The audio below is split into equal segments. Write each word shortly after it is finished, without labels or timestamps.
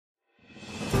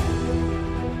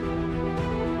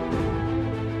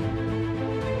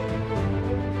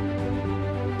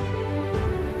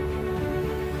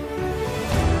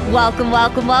Welcome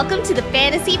to the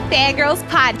Fantasy Fangirls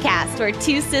Podcast, where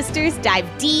two sisters dive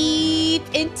deep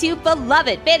into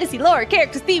beloved fantasy lore,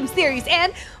 characters, themes, theories,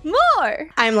 and more.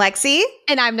 I'm Lexi.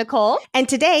 And I'm Nicole. And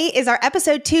today is our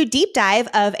episode 2 deep dive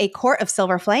of A Court of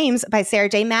Silver Flames by Sarah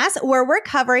J. Maas, where we're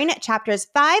covering chapters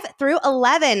 5 through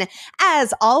 11.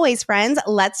 As always, friends,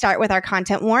 let's start with our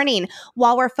content warning.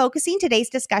 While we're focusing today's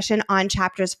discussion on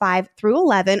chapters 5 through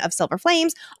 11 of Silver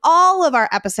Flames, all of our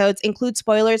episodes include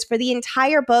spoilers for the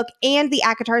entire book and the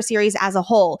ACOSF series as a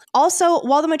whole. Also,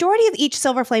 while the majority of each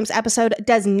Silver Flames episode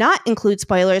does not include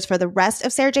spoilers for the rest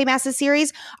of Sarah J. Maas'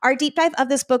 series, our deep dive of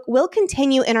this book will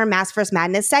continue in our Maasverse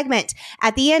Madness segment.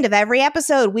 At the end of every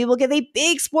episode, we will give a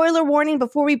big spoiler warning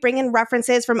before we bring in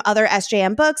references from other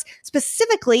SJM books,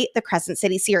 specifically the Crescent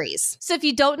City series. So if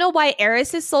you don't know why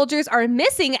Eris's soldiers are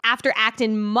missing after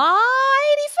acting mighty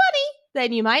funny,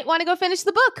 then you might want to go finish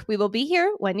the book. We will be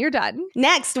here when you're done.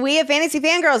 Next, we at Fantasy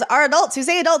Fangirls are adults who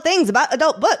say adult things about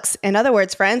adult books. In other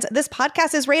words, friends, this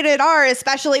podcast is rated R,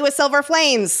 especially with Silver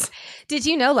Flames. Did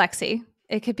you know, Lexi,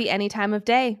 it could be any time of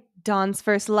day? Dawn's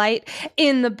first light,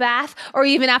 in the bath, or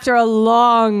even after a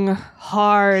long,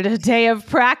 hard day of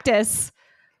practice.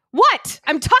 What?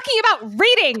 I'm talking about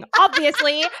reading,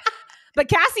 obviously. But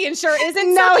Cassian sure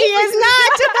isn't. No, he is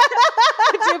not.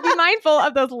 Do be mindful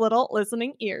of those little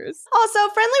listening ears. Also,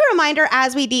 friendly reminder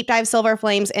as we deep dive Silver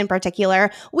Flames in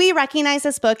particular, we recognize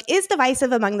this book is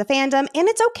divisive among the fandom, and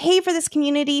it's okay for this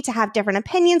community to have different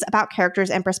opinions about characters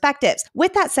and perspectives.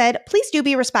 With that said, please do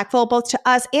be respectful both to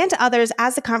us and to others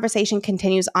as the conversation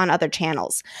continues on other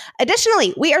channels.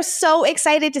 Additionally, we are so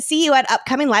excited to see you at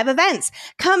upcoming live events.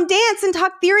 Come dance and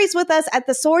talk theories with us at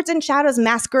the Swords and Shadows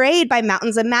Masquerade by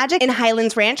Mountains of Magic in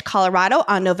Highlands Ranch, Colorado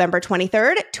on November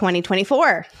 23rd,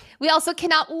 2024. We also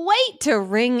cannot wait to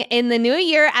ring in the new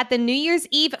year at the New Year's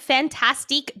Eve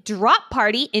Fantastic Drop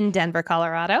Party in Denver,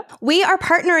 Colorado. We are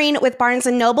partnering with Barnes &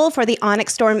 Noble for the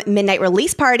Onyx Storm Midnight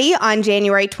Release Party on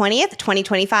January 20th,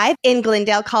 2025 in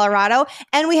Glendale, Colorado.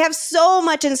 And we have so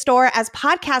much in store as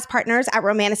podcast partners at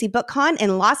Romantasy BookCon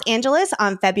in Los Angeles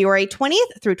on February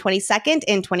 20th through 22nd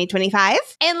in 2025.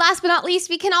 And last but not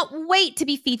least, we cannot wait to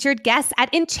be featured guests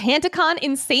at Enchanticon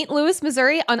in St. Louis,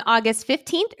 Missouri on August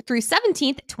 15th through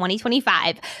 17th, 2025.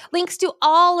 Links to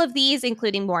all of these,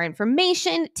 including more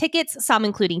information, tickets, some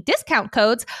including discount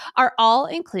codes, are all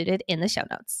included in the show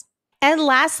notes. And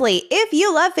lastly, if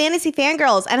you love Fantasy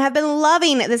Fangirls and have been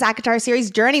loving this ACOSF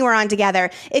series journey we're on together,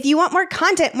 if you want more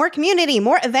content, more community,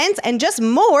 more events, and just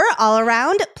more all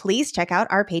around, please check out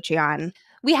our Patreon.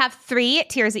 We have 3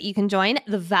 tiers that you can join.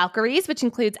 The Valkyries, which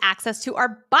includes access to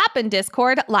our Boppin'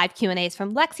 Discord, live Q&As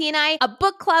from Lexi and I, a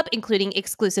book club including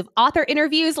exclusive author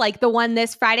interviews like the one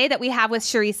this Friday that we have with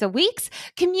Sharissa Weeks,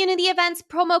 community events,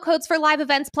 promo codes for live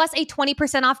events, plus a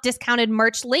 20% off discounted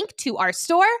merch link to our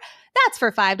store. That's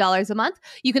for $5 a month.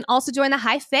 You can also join the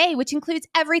High Fae, which includes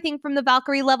everything from the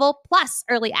Valkyrie level, plus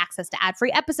early access to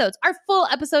ad-free episodes, our full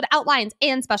episode outlines,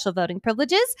 and special voting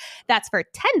privileges. That's for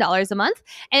 $10 a month.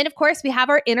 And of course, we have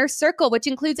our Inner Circle, which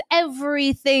includes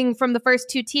everything from the first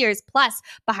 2 tiers, plus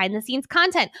behind-the-scenes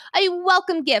content, a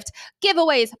welcome gift,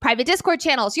 giveaways, private Discord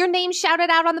channels, your name shouted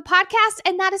out on the podcast,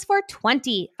 and that is for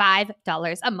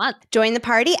 $25 a month. Join the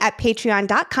party at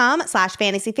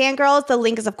patreon.com/fantasyfangirls. The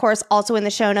link is, of course, also in the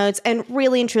show notes. And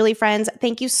really and truly, friends,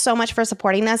 thank you so much for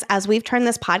supporting us as we've turned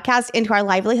this podcast into our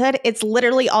livelihood. It's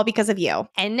literally all because of you.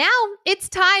 And now it's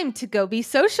time to go be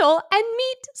social and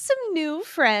meet some new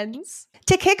friends.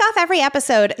 To kick off every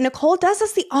episode, Nicole does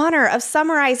us the honor of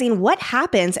summarizing what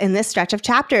happens in this stretch of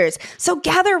chapters. So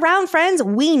gather around, friends.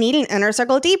 We need an Inner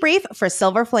Circle Debrief for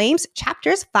Silver Flames,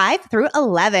 chapters 5 through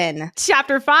 11.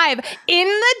 Chapter 5, in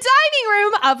the dining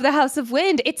room of the House of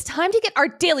Wind. It's time to get our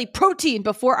daily protein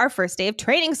before our first day of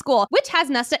training school, which has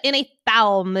Nesta in a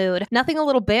foul mood. Nothing a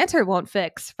little banter won't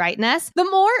fix, right, Ness? The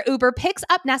more Uber picks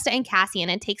up Nesta and Cassian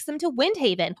and takes them to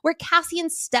Windhaven, where Cassian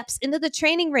steps into the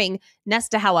training ring.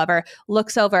 Nesta, however,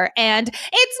 looks over and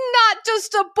it's not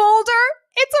just a boulder.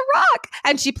 It's a rock!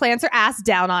 And she plants her ass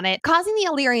down on it, causing the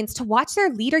Illyrians to watch their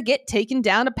leader get taken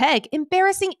down a peg,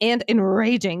 embarrassing and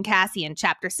enraging Cassian.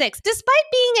 Chapter 6. Despite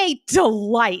being a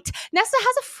delight, Nesta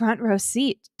has a front row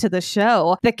seat to the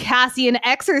show. The Cassian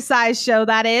exercise show,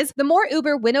 that is. The more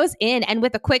Uber winnows in, and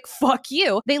with a quick fuck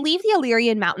you, they leave the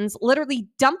Illyrian mountains, literally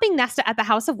dumping Nesta at the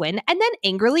House of Wind and then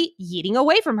angrily yeeting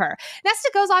away from her.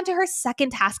 Nesta goes on to her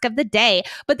second task of the day,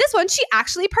 but this one she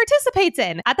actually participates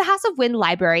in. At the House of Wind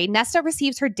library, Nesta receives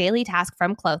receives her daily task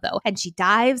from Clotho, and she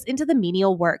dives into the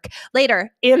menial work.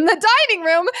 Later, in the dining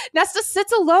room, Nesta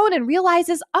sits alone and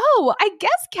realizes, oh, I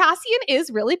guess Cassian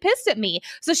is really pissed at me.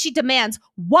 So she demands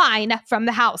wine from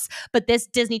the house. But this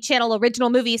Disney Channel original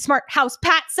movie Smart House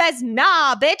Pat says,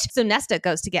 nah, bitch. So Nesta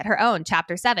goes to get her own.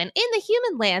 Chapter 7. In the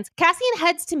human lands, Cassian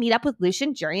heads to meet up with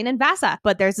Lucian, Jurian, and Vassa.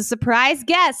 But there's a surprise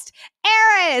guest.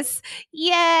 Eris!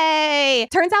 Yay!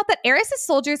 Turns out that Eris's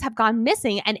soldiers have gone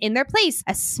missing, and in their place,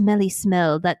 a smelly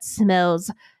smell that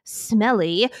smells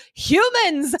smelly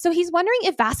humans. So he's wondering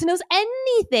if Vassa knows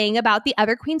anything about the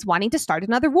other queens wanting to start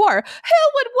another war. Who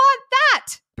would want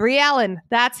that? Briellen,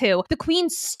 that's who. The queen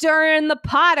stirring the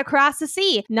pot across the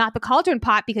sea. Not the Cauldron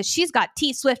pot, because she's got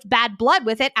T-Swift bad blood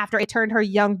with it after it turned her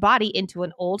young body into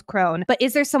an old crone. But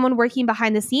is there someone working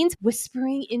behind the scenes,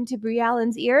 whispering into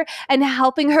Briellen's ear and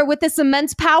helping her with this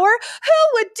immense power?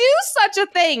 Who would do such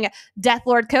a thing?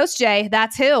 Deathlord Kostjay,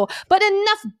 that's who. But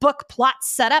enough book plot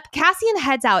setup. Cassian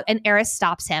heads out and Eris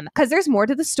stops him, because there's more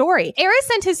to the story. Eris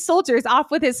sent his soldiers off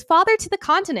with his father to the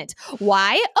continent.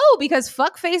 Why? Oh, because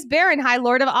fuckface Baron, High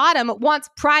Lord of Autumn, wants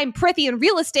prime Prithian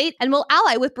real estate and will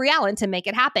ally with Briellen to make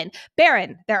it happen.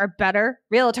 Baron, there are better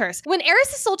realtors. When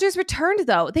Eris' soldiers returned,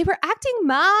 though, they were acting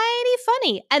mighty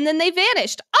funny, and then they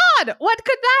vanished. Odd! What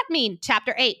could that mean?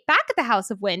 Chapter 8. Back at the House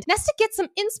of Wind, Nesta gets some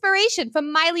inspiration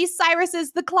from Miley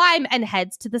Cyrus's The Climb and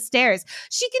heads to the stairs.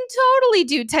 She can totally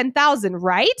do 10,000,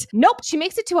 right? Nope. She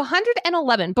makes it to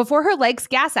 111 before her legs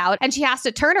gas out, and she has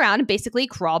to turn around and basically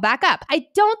crawl back up. I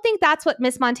don't think that's what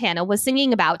Miss Montana was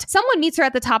singing about. Someone meets her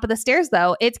at the top of the stairs,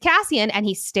 though. It's Cassian, and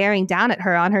he's staring down at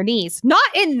her on her knees. Not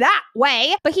in that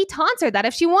way, but he taunts her that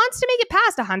if she wants to make it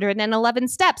past 111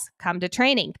 steps, come to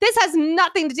training. This has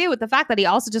nothing to do with the fact that he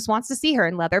also just wants to see her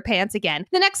in leather pants again.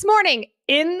 The next morning,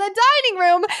 in the dining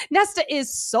room, Nesta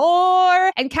is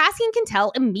sore, and Cassian can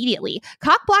tell immediately.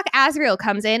 Cockblock Azriel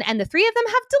comes in, and the three of them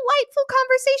have delightful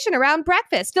conversation around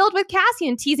breakfast, filled with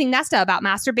Cassian teasing Nesta about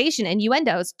masturbation and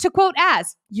innuendos, to quote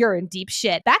Az, "You're in deep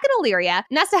shit." Back in Illyria,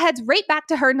 Nesta heads right back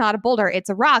to her Not a Boulder, It's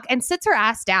a Rock, and sits her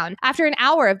ass down. After an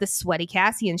hour of the sweaty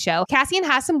Cassian show, Cassian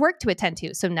has some work to attend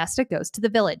to, so Nesta goes to the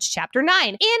village. Chapter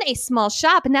 9. In a small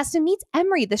shop, Nesta meets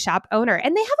Emery, the shop owner,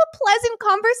 and they have a pleasant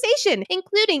conversation,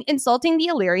 including insulting the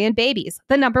Illyrian babies,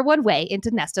 the #1 way into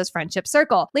Nesta's friendship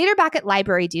circle. Later, back at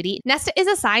library duty, Nesta is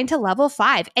assigned to level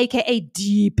 5, aka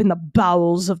deep in the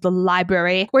bowels of the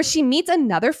library, where she meets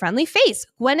another friendly face,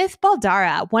 Gwyneth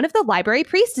Baldara, one of the library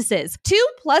priestesses. 2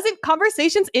 pleasant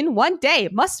conversations in one day.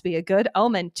 Must be a good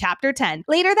omen. Chapter 10.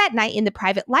 Later that night in the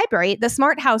private library, the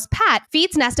smart house Pat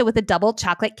feeds Nesta with a double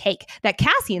chocolate cake that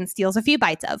Cassian steals a few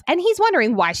bites of, and he's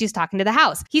wondering why she's talking to the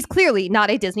house. He's clearly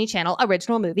not a Disney Channel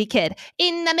original movie kid.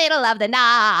 In the middle of the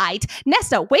night,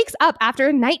 Nesta wakes up after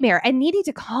a nightmare, and needing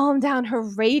to calm down her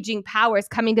raging powers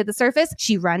coming to the surface,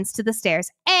 she runs to the stairs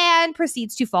and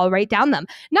proceeds to fall right down them,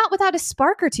 not without a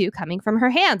spark or two coming from her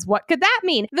hands. What could that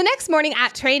mean? The next morning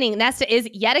at training, Nesta is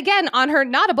yet again on her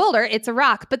Not a Boulder, It's a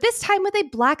Rock, but this time with a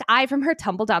black eye from her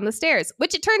tumble down the stairs,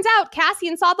 which it turns out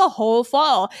Cassian saw the whole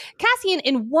fall. Cassian,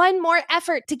 in one more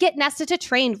effort to get Nesta to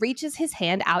train, reaches his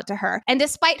hand out to her, and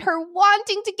despite her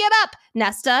wanting to get up,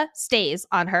 Nesta stays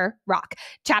on her rock.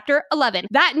 Chapter 11.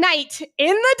 That night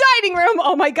in the dining room,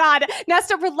 oh my god,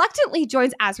 Nesta reluctantly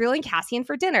joins Azriel and Cassian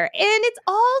for dinner, and it's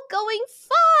all going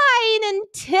fine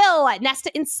until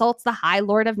Nesta insults the High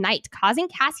Lord of Night, causing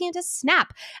Cassian to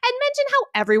snap and mention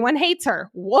how everyone hates her.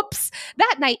 Whoops.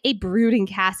 That night, a brooding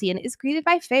Cassian is greeted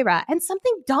by Feyre, and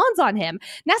something dawns on him.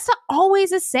 Nesta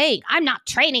always is saying, I'm not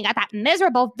training at that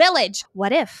miserable village.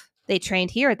 What if they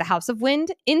trained here at the House of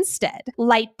Wind instead?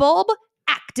 Light bulb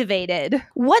activated.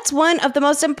 What's one of the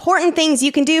most important things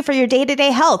you can do for your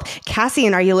day-to-day health?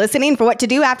 Cassian, are you listening for what to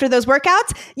do after those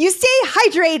workouts? You stay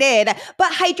hydrated.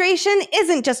 But hydration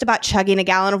isn't just about chugging a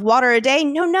gallon of water a day.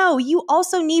 No, you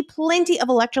also need plenty of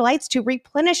electrolytes to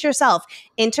replenish yourself.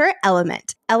 Enter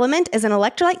Element. Element is an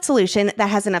electrolyte solution that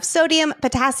has enough sodium,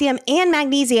 potassium, and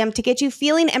magnesium to get you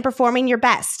feeling and performing your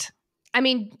best. I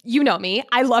mean, you know me.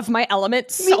 I love my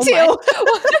Element so Me too. much.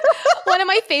 One of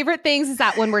my favorite things is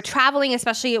that when we're traveling,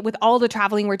 especially with all the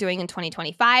traveling we're doing in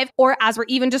 2025, or as we're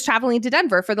even just traveling to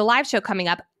Denver for the live show coming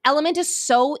up, Element is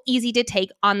so easy to take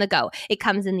on the go. It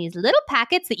comes in these little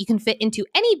packets that you can fit into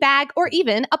any bag or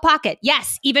even a pocket.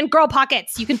 Yes, even girl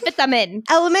pockets. You can fit them in.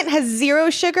 Element has 0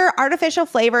 sugar, artificial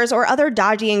flavors, or other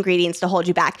dodgy ingredients to hold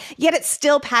you back, yet it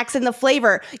still packs in the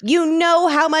flavor. You know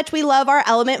how much we love our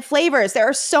Element flavors. There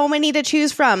are so many to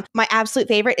choose from. My absolute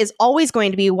favorite is always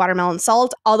going to be watermelon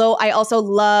salt, although I also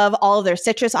love all of their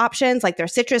citrus options, like their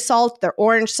citrus salt, their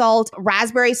orange salt.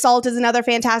 Raspberry salt is another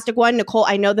fantastic one. Nicole,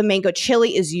 I know the mango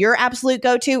chili is is your absolute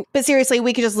go-to? But seriously,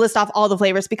 we could just list off all the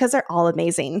flavors because they're all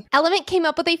amazing. Element came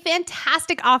up with a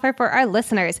fantastic offer for our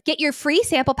listeners. Get your free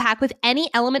sample pack with any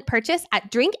Element purchase at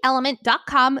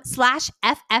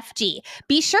drinkelement.com/FFG.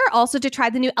 Be sure also to try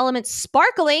the new Element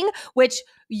Sparkling, which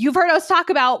you've heard us talk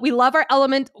about. We love our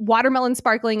Element Watermelon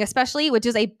Sparkling especially, which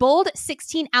is a bold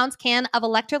 16-ounce can of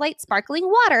electrolyte sparkling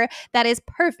water that is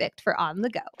perfect for on the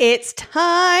go. It's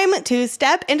time to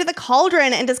step into the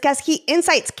cauldron and discuss key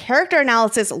insights, character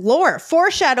analysis, lore,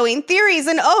 foreshadowing, theories,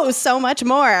 and oh, so much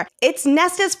more. It's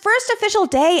Nesta's first official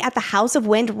day at the House of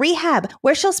Wind Rehab,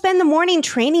 where she'll spend the morning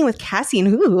training with Cassian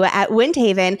at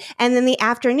Windhaven, and then the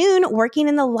afternoon working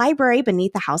in the library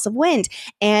beneath the House of Wind.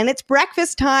 And it's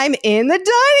breakfast time in the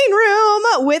dining room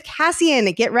with Cassian.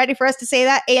 Get ready for us to say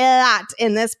that a lot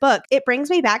in this book. It brings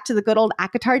me back to the good old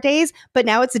ACOTAR days, but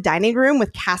now it's a dining room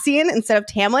with Cassian instead of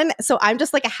Tamlin. So I'm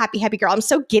just like a happy girl. I'm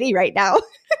so giddy right now.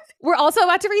 We're also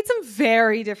about to read some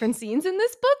very different scenes in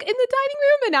this book in the dining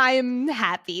room, and I am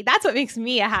happy. That's what makes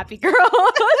me a happy girl.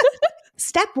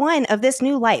 Step 1 of this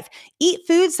new life. Eat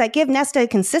foods that give Nesta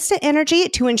consistent energy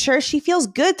to ensure she feels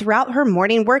good throughout her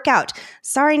morning workout.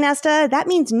 Sorry, Nesta, that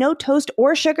means no toast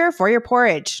or sugar for your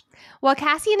porridge. While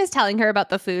Cassian is telling her about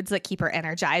the foods that keep her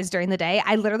energized during the day,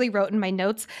 I literally wrote in my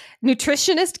notes,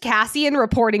 nutritionist Cassian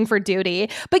reporting for duty.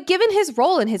 But given his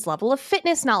role and his level of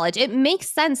fitness knowledge, it makes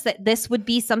sense that this would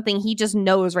be something he just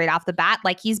knows right off the bat,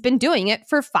 like he's been doing it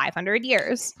for 500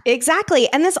 years. Exactly.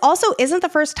 And this also isn't the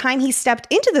first time he stepped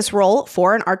into this role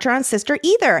for an Archeron's sister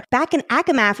either. Back in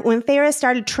ACOMF, when Feyre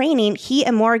started training, he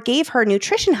and Mor gave her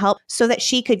nutrition help so that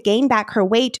she could gain back her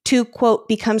weight to, quote,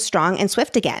 become strong and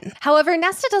swift again. However,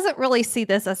 Nesta doesn't really see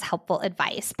this as helpful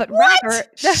advice, but rather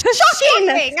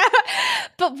shocking.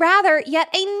 But rather yet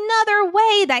another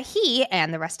way that he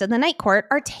and the rest of the Night Court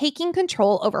are taking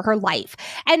control over her life.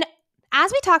 And as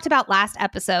we talked about last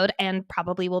episode, and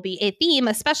probably will be a theme,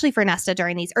 especially for Nesta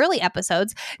during these early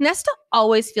episodes, Nesta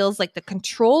always feels like the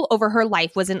control over her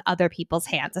life was in other people's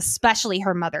hands, especially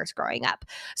her mother's growing up.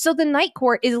 So the Night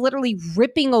Court is literally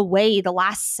ripping away the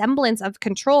last semblance of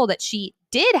control that she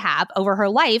did have over her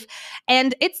life.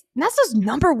 And it's Nesta's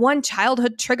number one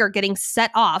childhood trigger getting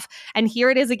set off. And here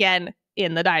it is again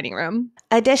in the dining room.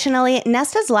 Additionally,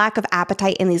 Nesta's lack of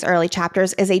appetite in these early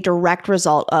chapters is a direct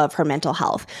result of her mental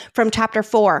health. From chapter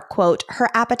 4, quote, her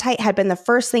appetite had been the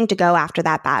first thing to go after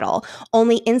that battle.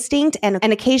 Only instinct and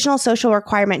an occasional social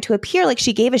requirement to appear like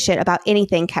she gave a shit about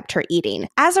anything kept her eating.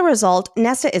 As a result,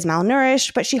 Nesta is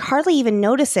malnourished, but she hardly even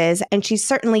notices, and she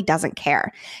certainly doesn't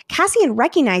care. Cassian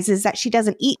recognizes that she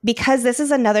doesn't eat because this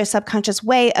is another subconscious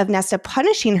way of Nesta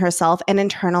punishing herself and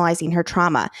internalizing her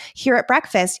trauma. Here at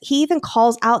breakfast, he even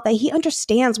calls out that he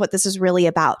understands what this is really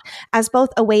about, as both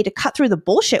a way to cut through the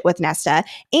bullshit with Nesta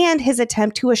and his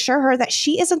attempt to assure her that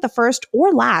she isn't the first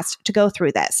or last to go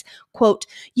through this. Quote,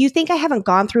 you think I haven't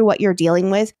gone through what you're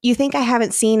dealing with? You think I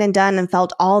haven't seen and done and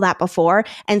felt all that before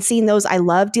and seen those I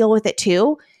love deal with it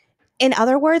too? In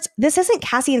other words, this isn't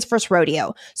Cassian's first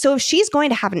rodeo. So if she's going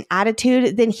to have an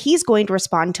attitude, then he's going to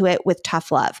respond to it with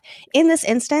tough love. In this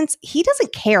instance, he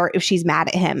doesn't care if she's mad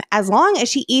at him, as long as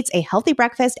she eats a healthy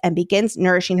breakfast and begins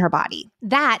nourishing her body.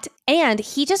 That, and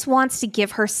he just wants to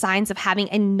give her signs of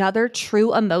having another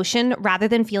true emotion rather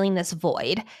than feeling this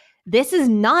void. This is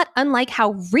not unlike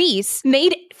how Rhys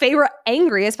made Feyre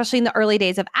angry, especially in the early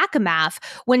days of ACOMF,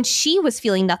 when she was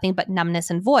feeling nothing but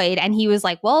numbness and void. And he was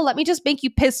like, well, let me just make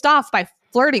you pissed off by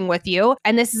flirting with you.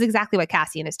 And this is exactly what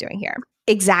Cassian is doing here.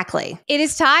 Exactly. It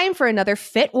is time for another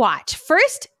Fit Watch.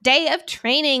 First day of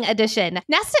training edition.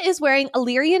 Nesta is wearing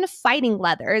Illyrian fighting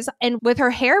leathers and with her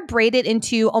hair braided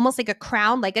into almost like a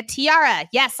crown, like a tiara.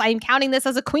 Yes, I am counting this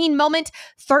as a queen moment.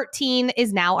 13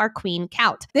 is now our queen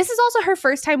count. This is also her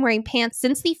first time wearing pants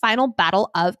since the final battle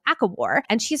of Akawar,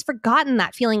 and she's forgotten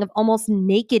that feeling of almost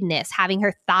nakedness, having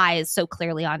her thighs so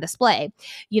clearly on display.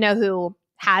 You know who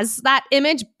has that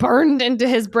image burned into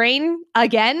his brain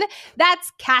again?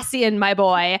 That's Cassian, my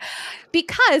boy.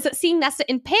 Because seeing Nesta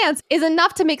in pants is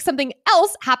enough to make something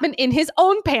else happen in his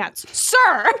own pants.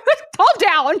 Sir, calm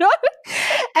down.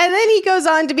 And then he goes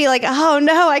on to be like, oh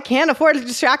no, I can't afford a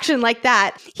distraction like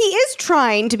that. He is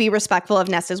trying to be respectful of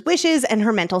Nesta's wishes and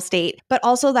her mental state, but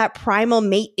also that primal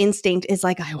mate instinct is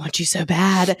like, I want you so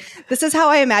bad. This is how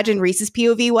I imagine Rhys's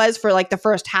POV was for like the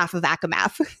first half of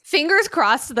ACOMF. Fingers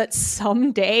crossed that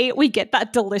someday we get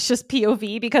that delicious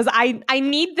POV, because I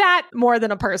need that more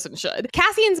than a person should.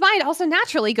 Cassian's mind also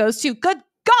naturally goes to, good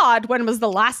God, when was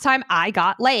the last time I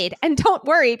got laid? And don't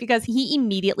worry, because he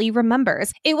immediately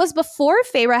remembers. It was before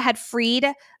Feyre had freed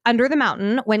under the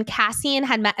mountain when Cassian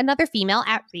had met another female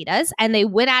at Rita's, and they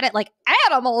went at it like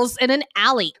animals in an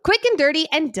alley. Quick and dirty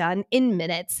and done in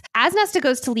minutes. As Nesta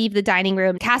goes to leave the dining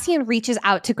room, Cassian reaches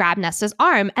out to grab Nesta's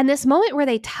arm, and this moment where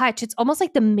they touch, it's almost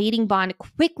like the mating bond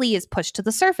quickly is pushed to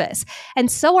the surface.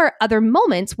 And so are other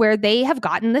moments where they have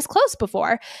gotten this close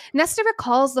before. Nesta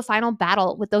recalls the final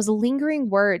battle with those lingering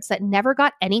words that never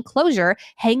got any closure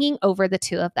hanging over the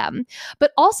two of them.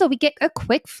 But also we get a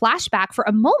quick flashback for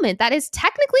a moment that is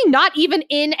technically not even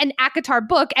in an ACOTAR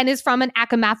book and is from an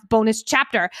ACOMAF bonus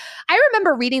chapter. I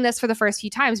remember reading this for the first few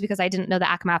times because I didn't know the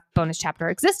ACOMAF bonus chapter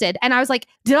existed. And I was like,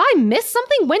 did I miss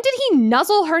something? When did he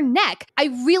nuzzle her neck? I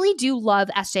really do love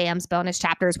SJM's bonus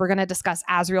chapters. We're going to discuss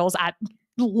Asriel's at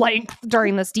length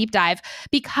during this deep dive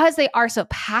because they are so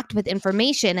packed with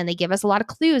information and they give us a lot of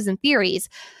clues and theories.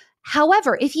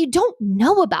 However, if you don't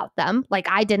know about them, like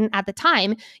I didn't at the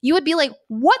time, you would be like,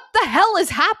 what the hell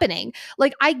is happening?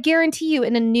 Like, I guarantee you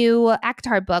in a new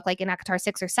ACOTAR book, like in ACOTAR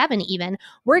 6 or 7 even,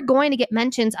 we're going to get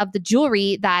mentions of the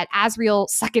jewelry that Asriel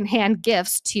secondhand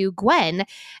gifts to Gwen.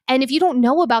 And if you don't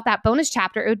know about that bonus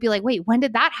chapter, it would be like, wait, when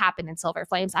did that happen in Silver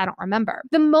Flames? I don't remember.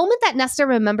 The moment that Nesta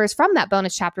remembers from that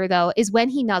bonus chapter, though, is when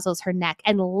he nuzzles her neck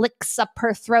and licks up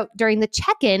her throat during the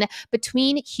check-in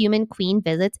between human queen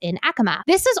visits in ACOMAF.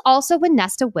 This is also when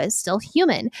Nesta was still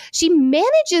human. She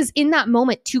manages in that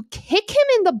moment to kick him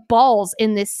in the balls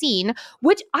in this scene,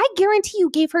 which I guarantee you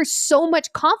gave her so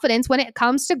much confidence when it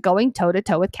comes to going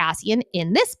toe-to-toe with Cassian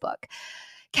in this book.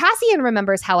 Cassian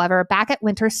remembers, however, back at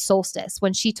winter solstice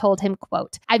when she told him,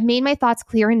 quote, I've made my thoughts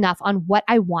clear enough on what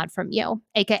I want from you,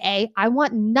 aka I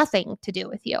want nothing to do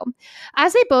with you.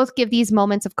 As they both give these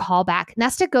moments of callback,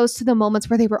 Nesta goes to the moments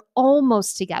where they were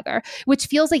almost together, which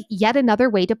feels like yet another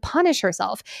way to punish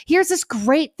herself. Here's this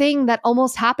great thing that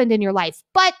almost happened in your life,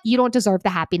 but you don't deserve the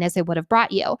happiness it would have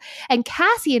brought you. And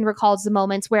Cassian recalls the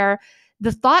moments where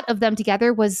the thought of them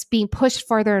together was being pushed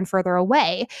further and further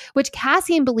away, which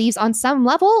Cassian believes on some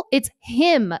level it's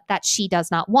him that she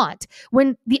does not want,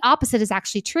 when the opposite is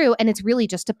actually true and it's really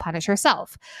just to punish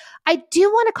herself. I do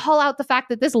want to call out the fact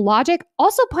that this logic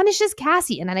also punishes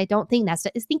Cassian, and I don't think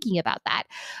Nesta is thinking about that.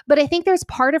 But I think there's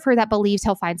part of her that believes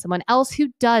he'll find someone else who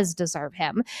does deserve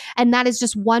him, and that is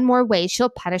just one more way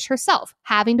she'll punish herself,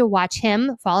 having to watch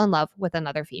him fall in love with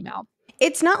another female.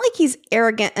 It's not like he's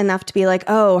arrogant enough to be like,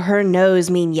 oh, her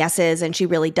no's mean yeses and she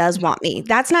really does want me.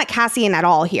 That's not Cassian at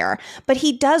all here. But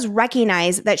he does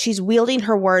recognize that she's wielding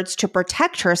her words to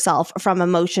protect herself from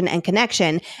emotion and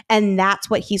connection. And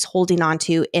that's what he's holding on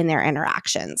to in their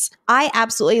interactions. I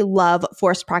absolutely love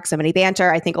forced proximity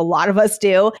banter. I think a lot of us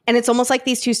do. And it's almost like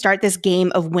these two start this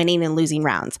game of winning and losing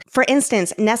rounds. For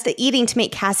instance, Nesta eating to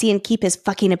make Cassian keep his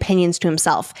fucking opinions to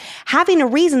himself. Having a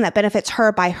reason that benefits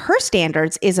her by her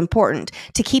standards is important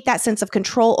to keep that sense of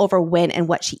control over when and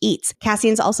what she eats.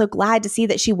 Cassian's also glad to see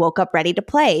that she woke up ready to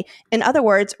play. In other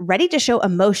words, ready to show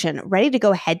emotion, ready to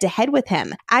go head to head with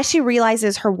him. As she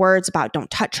realizes her words about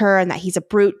don't touch her and that he's a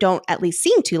brute don't at least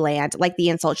seem to land like the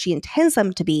insult she intends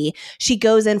them to be, she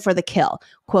goes in for the kill.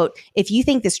 Quote, if you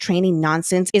think this training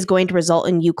nonsense is going to result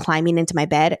in you climbing into my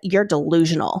bed, you're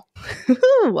delusional.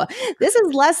 This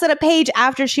is less than a page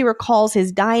after she recalls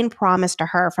his dying promise to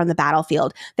her from the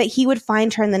battlefield that he would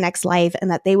find her in the next life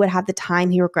and that they would have the time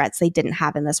he regrets they didn't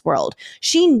have in this world.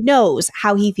 She knows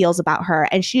how he feels about her,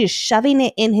 and she is shoving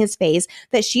it in his face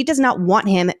that she does not want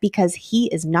him because he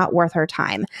is not worth her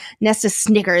time. Nesta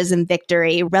snickers in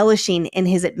victory, relishing in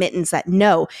his admittance that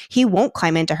no, he won't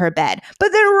climb into her bed.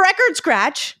 But then record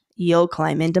scratch, you'll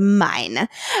climb into mine.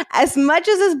 As much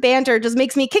as this banter just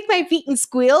makes me kick my feet and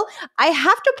squeal, I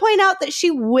have to point out that she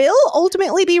will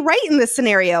ultimately be right in this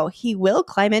scenario. He will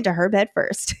climb into her bed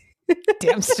first.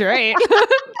 Damn straight.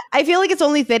 I feel like it's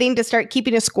only fitting to start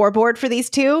keeping a scoreboard for these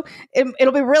two.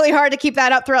 It'll be really hard to keep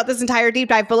that up throughout this entire deep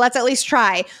dive, but let's at least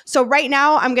try. So right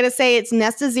now, I'm going to say it's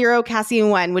Nesta 0, Cassian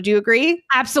 1. Would you agree?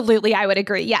 Absolutely, I would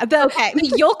agree. Yeah.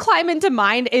 The you'll climb into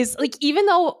mine is like, even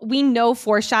though we know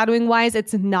foreshadowing wise,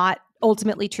 it's not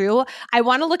ultimately true, I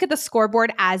want to look at the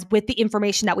scoreboard as with the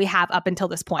information that we have up until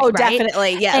this point. Oh, right?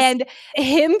 Definitely. Yes. And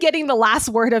him getting the last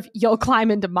word of you'll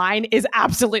climb into mine is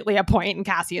absolutely a point in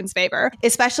Cassian's favor.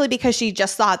 Especially because she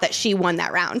just thought that she won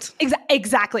that round.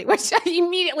 Exactly, which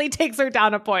immediately takes her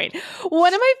down a point.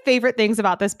 One of my favorite things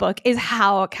about this book is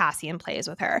how Cassian plays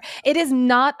with her. It is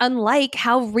not unlike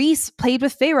how Rhys played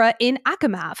with Feyre in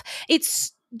ACOMAF.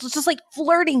 It's just like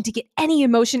flirting to get any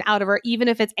emotion out of her, even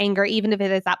if it's anger, even if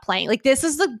it is that playing. Like, this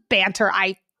is the banter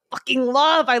I fucking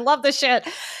love. I love this shit.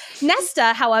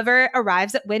 Nesta, however,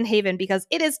 arrives at Windhaven because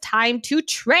it is time to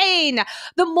train.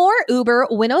 The more Uber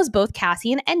winnows both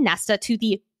Cassian and Nesta to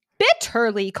the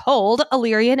bitterly cold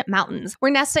Illyrian mountains,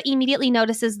 where Nesta immediately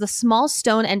notices the small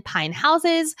stone and pine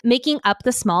houses making up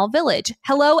the small village.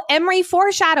 Hello, Emery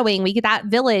foreshadowing. We get that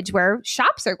village where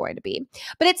shops are going to be.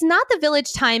 But it's not the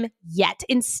village time yet.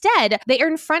 Instead, they are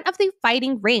in front of the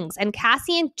fighting rings, and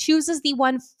Cassian chooses the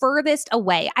one furthest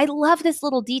away. I love this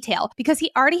little detail because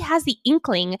he already has the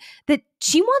inkling that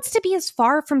she wants to be as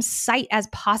far from sight as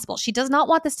possible. She does not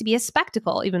want this to be a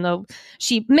spectacle, even though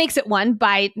she makes it one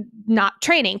by not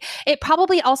training. It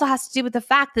probably also has to do with the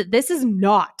fact that this is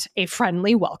not a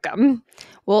friendly welcome.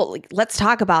 Well, let's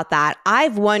talk about that.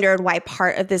 I've wondered why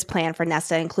part of this plan for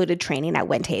Nesta included training at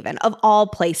Windhaven, of all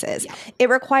places. Yeah. It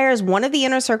requires one of the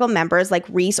Inner Circle members, like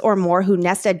Rhys or more, who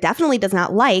Nesta definitely does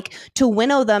not like, to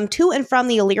winnow them to and from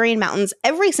the Illyrian mountains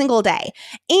every single day.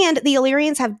 And the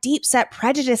Illyrians have deep-set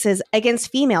prejudices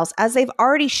against females, as they've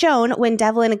already shown when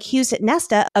Devlin accused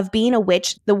Nesta of being a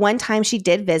witch the one time she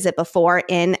did visit before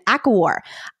in ACOSF.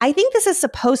 I think this is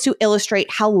supposed to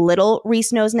illustrate how little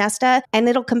Rhys knows Nesta, and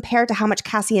it'll compare to how much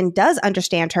Cassian does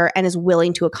understand her and is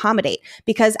willing to accommodate,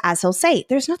 because as he'll say,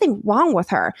 there's nothing wrong with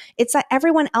her. It's that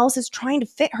everyone else is trying to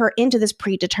fit her into this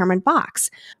predetermined box.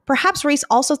 Perhaps Rhys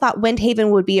also thought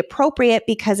Windhaven would be appropriate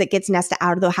because it gets Nesta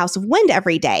out of the House of Wind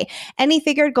every day, and he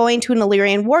figured going to an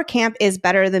Illyrian war camp is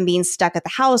better than being stuck at the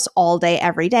house all day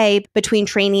every day between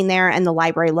training there and the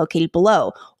library located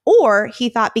below. Or he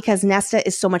thought because Nesta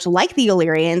is so much like the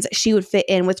Illyrians, she would fit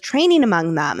in with training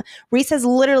among them. Rhys has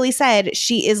literally said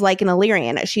she is like an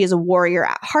Illyrian. She is a warrior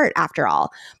at heart, after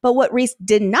all. But what Rhys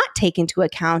did not take into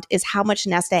account is how much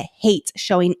Nesta hates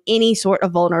showing any sort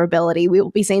of vulnerability. We will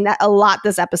be saying that a lot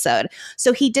this episode.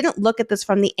 So he didn't look at this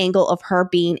from the angle of her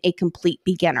being a complete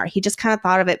beginner. He just kind of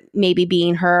thought of it maybe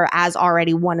being her as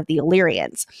already one of the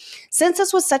Illyrians. Since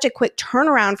this was such a quick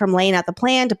turnaround from laying out the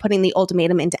plan to putting the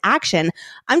ultimatum into action,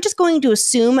 I'm just going to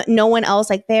assume no one else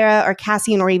like Thera or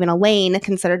Cassian or even Elaine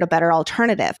considered a better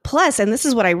alternative. Plus, and this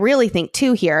is what I really think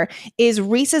too here, is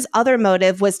Rhys's other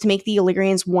motive was to make the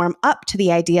Illyrians warm up to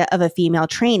the idea of a female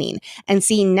training, and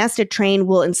seeing Nesta train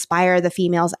will inspire the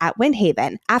females at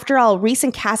Windhaven. After all, Rhys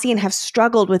and Cassian have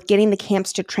struggled with getting the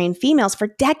camps to train females for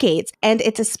decades, and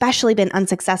it's especially been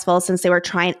unsuccessful since they were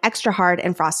trying extra hard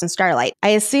in Frost and Starlight. I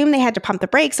assume they had to pump the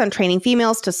brakes on training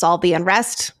females to solve the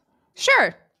unrest.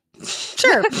 Sure.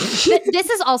 This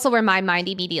is also where my mind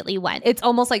immediately went. It's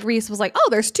almost like Rhys was like, oh,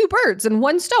 there's two birds and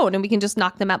one stone and we can just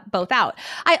knock them both out.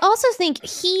 I also think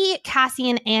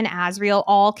Cassian, and Azriel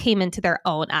all came into their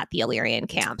own at the Illyrian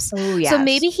camps. Oh, yes. So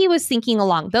maybe he was thinking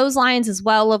along those lines as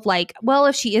well of like, well,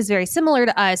 if she is very similar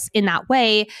to us in that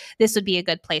way, this would be a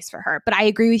good place for her. But I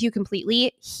agree with you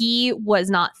completely. He was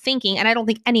not thinking, and I don't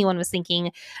think anyone was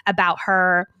thinking about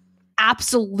her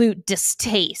absolute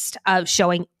distaste of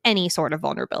showing any sort of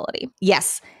vulnerability.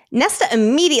 Yes. Nesta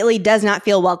immediately does not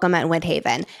feel welcome at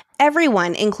Windhaven.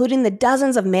 Everyone, including the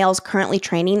dozens of males currently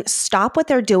training, stop what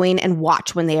they're doing and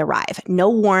watch when they arrive. No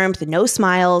warmth, no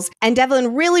smiles. And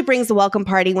Devlin really brings the welcome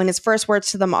party when his first words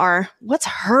to them are, "What's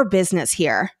her business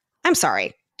here?" I'm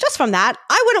sorry. Just from that,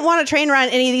 I wouldn't want to train around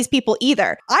any of these people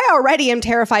either. I already am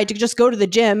terrified to just go to the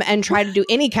gym and try to do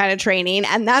any kind of training,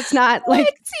 and that's not like...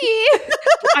 Lexi,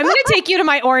 I'm going to take you to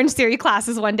my Orange Theory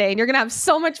classes one day, and you're going to have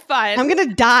so much fun. I'm going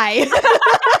to die.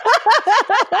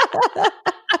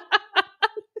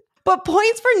 But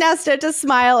points for Nesta to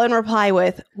smile and reply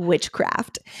with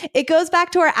witchcraft. It goes back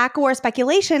to our ACOSF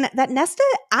speculation that Nesta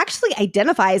actually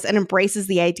identifies and embraces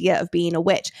the idea of being a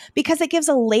witch because it gives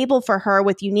a label for her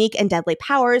with unique and deadly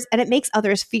powers, and it makes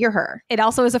others fear her. It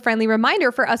also is a friendly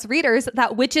reminder for us readers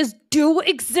that witches do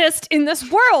exist in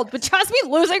this world, which has me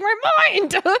losing my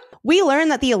mind. We learn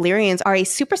that the Illyrians are a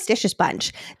superstitious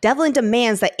bunch. Devlin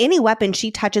demands that any weapon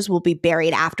she touches will be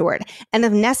buried afterward. And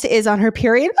if Nesta is on her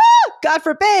period, God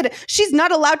forbid, she's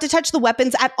not allowed to touch the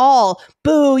weapons at all.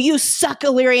 Boo, you suck,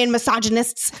 Illyrian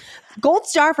misogynists. Gold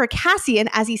star for Cassian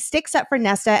as he sticks up for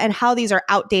Nesta and how these are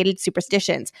outdated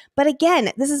superstitions. But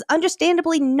again, this is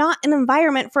understandably not an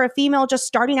environment for a female just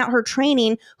starting out her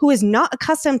training who is not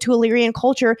accustomed to Illyrian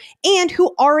culture and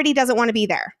who already doesn't want to be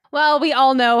there. Well, we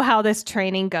all know how this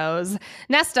training goes.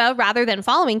 Nesta, rather than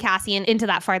following Cassian into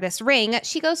that farthest ring,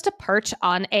 she goes to perch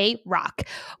on a rock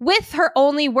with her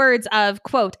only words of,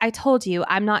 quote, "I told you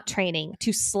I'm not training,"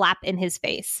 to slap in his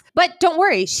face. But don't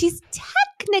worry, she's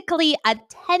technically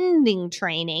attending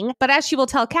training, but as she will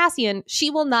tell Cassian, she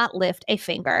will not lift a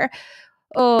finger.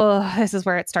 Oh, this is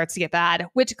where it starts to get bad,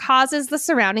 which causes the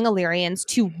surrounding Illyrians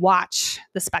to watch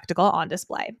the spectacle on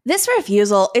display. This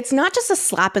refusal, it's not just a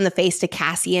slap in the face to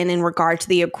Cassian in regard to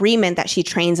the agreement that she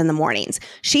trains in the mornings.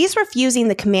 She's refusing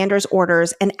the commander's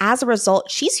orders, and as a result,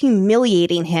 she's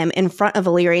humiliating him in front of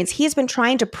Illyrians he has been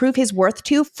trying to prove his worth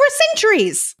to for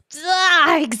centuries.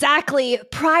 Exactly.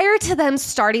 Prior to them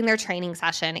starting their training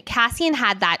session, Cassian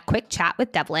had that quick chat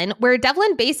with Devlin where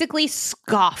Devlin basically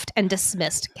scoffed and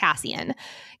dismissed Cassian.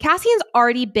 Cassian's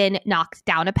already been knocked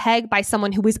down a peg by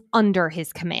someone who was under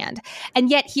his command. And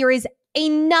yet here is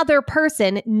another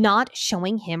person not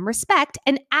showing him respect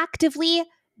and actively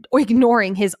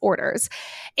ignoring his orders.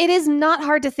 It is not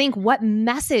hard to think what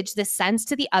message this sends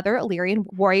to the other Illyrian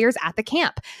warriors at the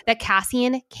camp, that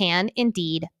Cassian can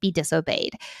indeed be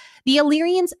disobeyed. The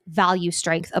Illyrians value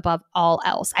strength above all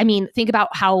else. I mean, think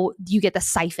about how you get the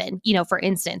siphon, for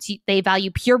instance. They value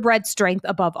purebred strength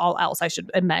above all else. I should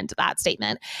amend that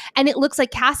statement. And it looks like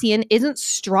Cassian isn't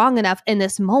strong enough in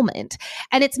this moment.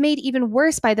 And it's made even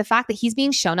worse by the fact that he's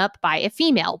being shown up by a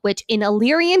female, which in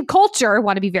Illyrian culture, I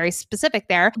want to be very specific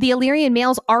there, the Illyrian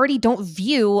males already don't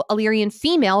view Illyrian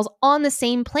females on the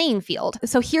same playing field.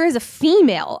 So here is a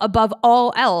female above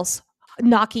all else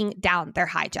knocking down their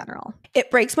high general. It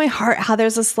breaks my heart how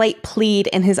there's a slight plead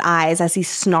in his eyes as he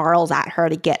snarls at her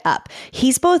to get up.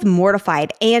 He's both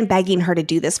mortified and begging her to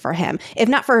do this for him, if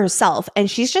not for herself,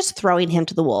 and she's just throwing him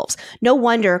to the wolves. No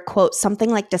wonder, quote, something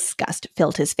like disgust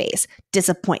filled his face,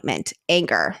 disappointment,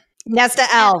 anger. Nesta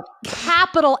L.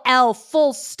 Capital L,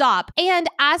 full stop. And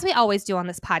as we always do on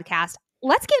this podcast,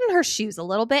 let's get in her shoes a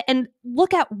little bit and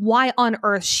look at why on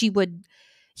earth she would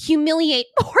humiliate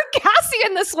poor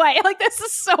Cassian this way. Like, this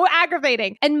is so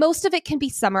aggravating. And most of it can be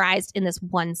summarized in this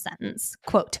one sentence.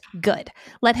 Quote, good.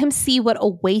 Let him see what a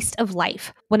waste of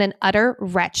life, what an utter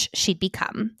wretch she'd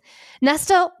become.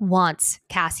 Nesta wants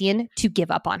Cassian to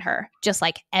give up on her, just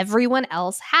like everyone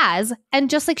else has, and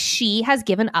just like she has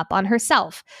given up on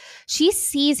herself. She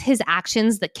sees his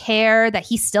actions, the care that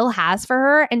he still has for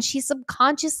her, and she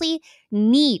subconsciously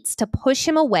needs to push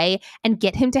him away and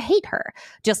get him to hate her,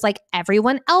 just like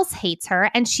everyone else hates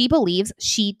her, and she believes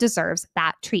she deserves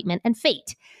that treatment and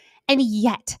fate. And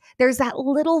yet, there's that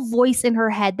little voice in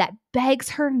her head that begs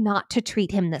her not to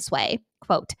treat him this way.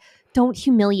 Quote, don't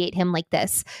humiliate him like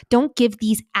this. Don't give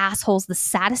these assholes the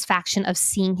satisfaction of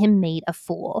seeing him made a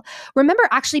fool. Remember,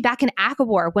 actually, back in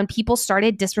ACOSF, when people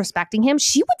started disrespecting him,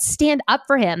 she would stand up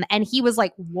for him, and he was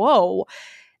like, whoa.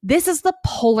 This is the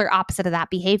polar opposite of that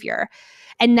behavior.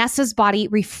 And Nesta's body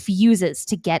refuses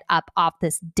to get up off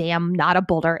this damn, not a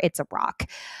boulder, it's a rock.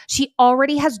 She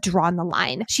already has drawn the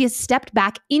line. She has stepped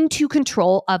back into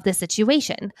control of the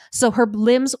situation. So her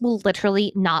limbs will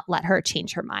literally not let her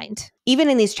change her mind.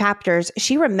 Even in these chapters,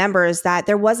 she remembers that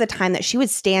there was a time that she would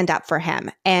stand up for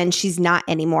him, and she's not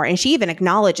anymore. And she even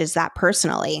acknowledges that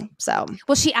personally. So,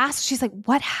 well, she asks, she's like,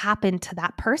 what happened to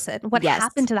that person? What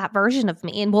happened to that version of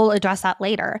me? And we'll address that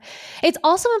later. It's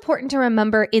also important to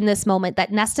remember in this moment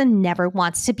that Nesta never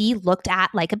wants to be looked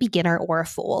at like a beginner or a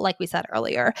fool, like we said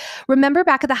earlier. Remember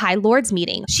back at the High Lords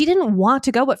meeting, she didn't want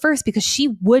to go at first because she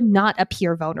would not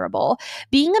appear vulnerable.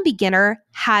 Being a beginner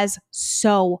has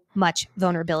so much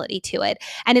vulnerability to it.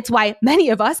 And it's why many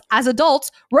of us as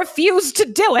adults refuse to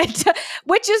do it,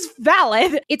 which is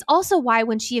valid. It's also why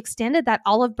when she extended that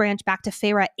olive branch back to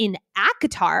Feyre in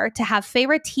ACOTAR to have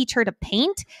Feyre teach her to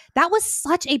paint, that was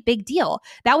such a big deal.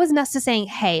 That was Nesta saying,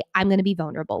 hey, I'm going to be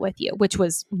vulnerable with you, which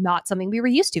was not something we were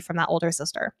used to from that older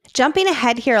sister. Jumping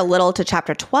ahead here a little to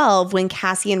chapter 12, when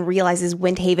Cassian realizes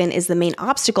Windhaven is the main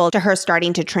obstacle to her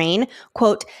starting to train,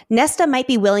 quote, Nesta might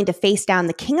be willing to face down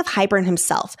the King of Hybern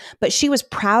himself, but she was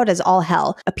proud as all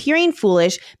hell, appearing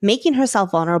foolish, making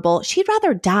herself vulnerable. She'd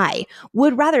rather die,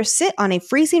 would rather sit on a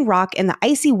freezing rock in the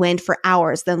icy wind for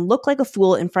hours than look like a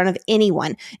fool in front of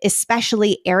anyone,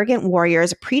 especially arrogant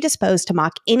warriors predisposed to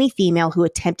mock any female who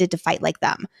attempted to fight like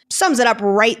them. Sums it up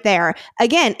right there.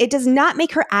 Again, it does not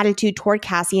make her attitude toward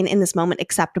Cassian in this moment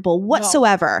acceptable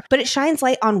whatsoever, but it shines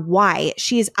light on why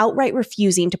she is outright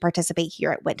refusing to participate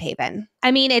here at Windhaven.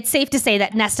 I mean, it's safe to say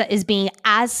that Nesta is being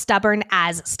as stubborn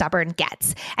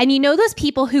gets. And you know those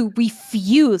people who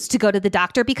refuse to go to the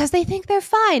doctor because they think they're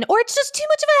fine, or it's just too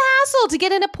much of a hassle to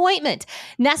get an appointment.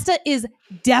 Nesta is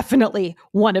definitely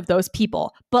one of those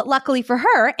people. But luckily for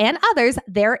her and others,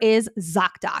 there is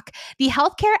ZocDoc, the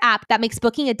healthcare app that makes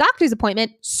booking a doctor's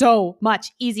appointment so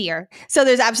much easier. So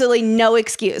there's absolutely no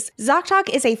excuse. ZocDoc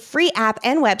is a free app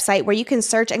and website where you can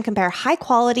search and compare high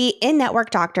quality in-network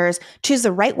doctors, choose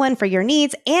the right one for your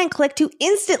needs and click to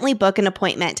instantly book an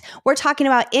appointment. We're talking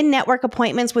about in-network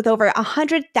appointments with over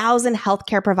 100,000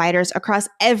 healthcare providers across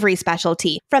every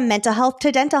specialty, from mental health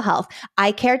to dental health,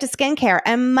 eye care to skincare,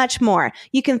 and much more.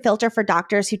 You can filter for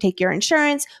doctors who take your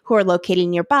insurance, who are located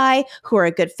nearby, who are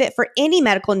a good fit for any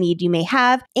medical need you may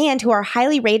have, and who are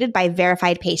highly rated by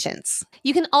verified patients.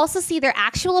 You can also see their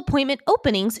actual appointment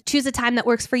openings, choose a time that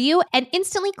works for you, and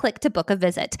instantly click to book a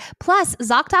visit. Plus,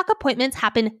 ZocDoc appointments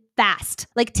happen fast,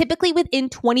 like typically within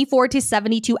 24 to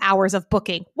 72 hours of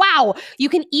booking. Wow! You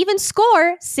can even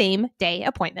score same-day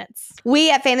appointments.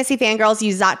 We at Fantasy Fangirls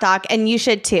use ZocDoc, and you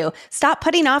should too. Stop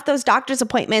putting off those doctor's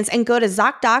appointments and go to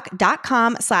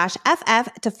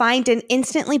ZocDoc.com/FF to find and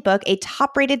instantly book a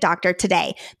top-rated doctor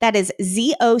today. That is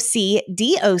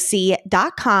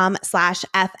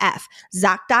ZocDoc.com/FF.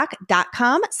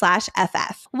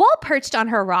 ZocDoc.com/FF. While perched on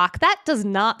her rock, that does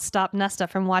not stop Nesta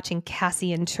from watching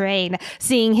Cassian train,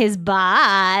 seeing his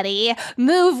body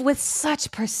move with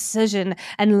such precision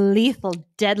and lethal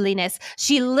deadliness.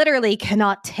 She literally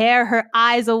cannot tear her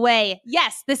eyes away.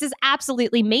 Yes, this is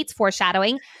absolutely mates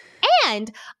foreshadowing.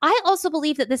 And I also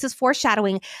believe that this is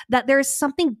foreshadowing that there is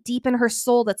something deep in her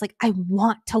soul that's like, I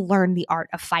want to learn the art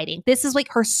of fighting. This is like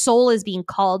her soul is being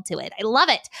called to it. I love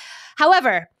it.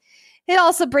 However, it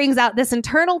also brings out this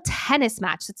internal tennis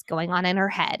match that's going on in her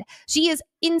head. She is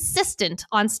insistent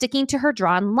on sticking to her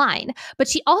drawn line, but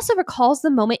she also recalls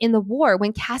the moment in the war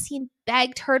when Cassian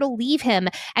begged her to leave him,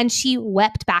 and she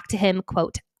wept back to him,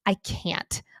 quote, "I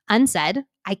can't." Unsaid,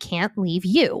 "I can't leave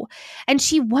you." And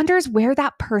she wonders where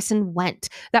that person went,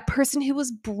 that person who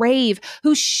was brave,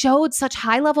 who showed such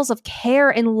high levels of care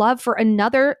and love for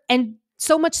another, and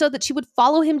so much so that she would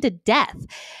follow him to death.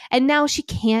 And now she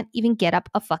can't even get up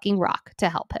a fucking rock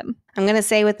to help him. I'm going to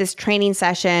say with this training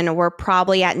session, we're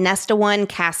probably at Nesta 1,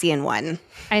 Cassian 1.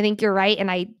 I think you're right.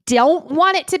 And I don't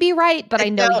want it to be right, but I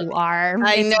know you are.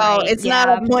 I know. Right. It's not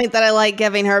a point that I like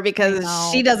giving her because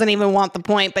she doesn't even want the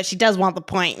point, but she does want the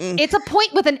point. It's a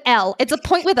point with an L. It's a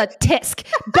point with a tisk.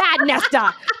 Bad,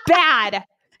 Nesta. Bad.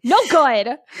 No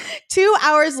good. 2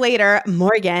 hours later,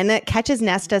 Morgan catches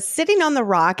Nesta sitting on the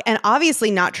rock and obviously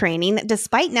not training,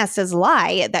 despite Nesta's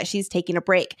lie that she's taking a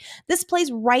break. This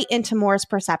plays right into Moor's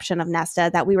perception of Nesta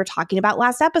that we were talking about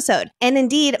last episode. And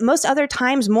indeed, most other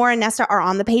times, Moor and Nesta are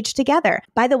on the page together.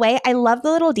 By the way, I love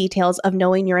the little details of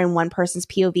knowing you're in one person's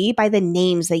POV by the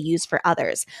names they use for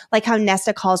others. Like how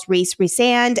Nesta calls Reese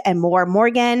Rhysand and Moor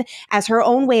Morgan as her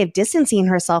own way of distancing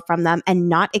herself from them and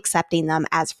not accepting them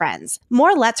as friends.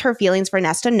 Moor lets her feelings for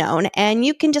Nesta known, and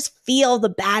you can just feel the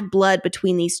bad blood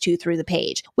between these two through the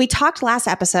page. We talked last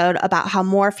episode about how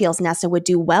Moor feels Nesta would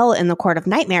do well in the Court of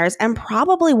Nightmares, and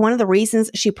probably one of the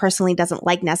reasons she personally doesn't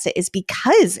like Nesta is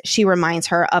because she reminds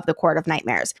her of the Court of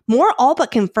Nightmares. Moor all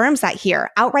but confirms that here,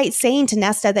 outright saying to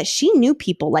Nesta that she knew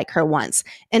people like her once.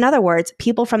 In other words,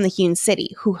 people from the Hewn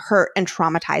City who hurt and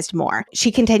traumatized Moor.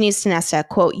 She continues to Nesta,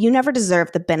 quote, "You never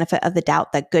deserve the benefit of the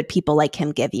doubt that good people like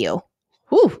him give you."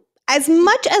 Whew. As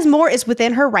much as Moor is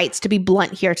within her rights to be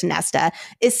blunt here to Nesta,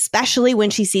 especially when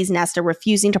she sees Nesta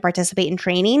refusing to participate in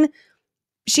training,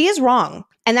 she is wrong.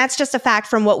 And that's just a fact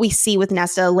from what we see with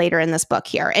Nesta later in this book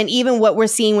here, and even what we're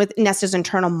seeing with Nesta's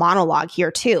internal monologue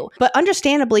here too. But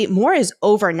understandably, Moor is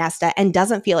over Nesta and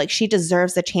doesn't feel like she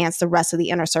deserves the chance the rest of the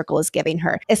Inner Circle is giving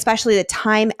her, especially the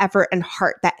time, effort, and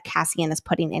heart that Cassian is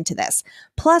putting into this.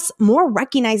 Plus, Moor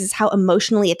recognizes how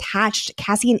emotionally attached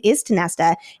Cassian is to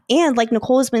Nesta, and like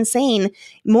Nicole has been saying,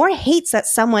 Moor hates that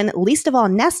someone, least of all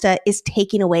Nesta, is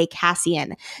taking away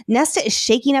Cassian. Nesta is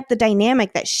shaking up the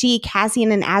dynamic that she,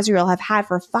 Cassian, and Azriel have had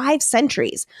for 5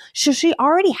 centuries. So she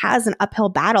already has an uphill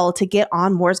battle to get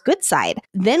on Moor's good side.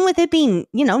 Then with it being,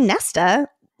 Nesta,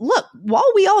 look, while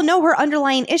we all know her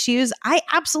underlying issues, I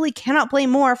absolutely cannot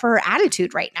blame Moor for her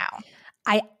attitude right now.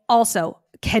 I also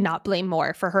cannot blame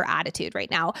Moor for her attitude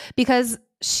right now because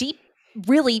she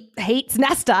really hates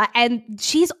Nesta and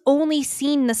she's only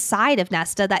seen the side of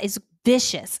Nesta that is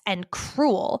vicious and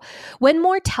cruel. When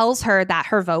Moor tells her that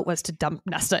her vote was to dump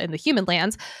Nesta in the human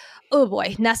lands, oh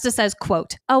boy, Nesta says,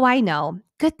 quote, "Oh, I know.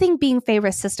 Good thing being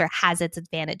Fae-vorite's sister has its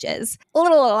advantages."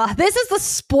 This is the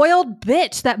spoiled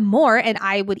bitch that Moor, and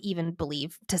I would even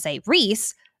believe to say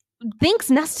Reese, thinks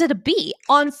Nesta to be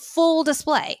on full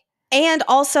display. And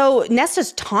also,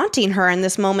 Nesta's taunting her in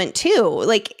this moment too.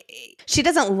 Like, she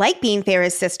doesn't like being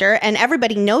Fae-vorite's sister, and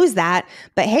everybody knows that.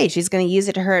 But hey, she's going to use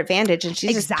it to her advantage, and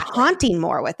she's just taunting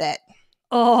Moor with it.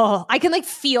 Oh, I can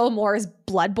feel Moor's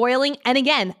blood boiling. And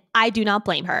again, I do not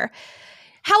blame her.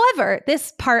 However,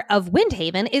 this part of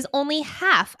Windhaven is only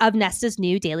half of Nesta's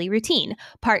new daily routine.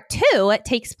 Part 2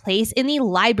 takes place in the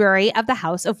library of the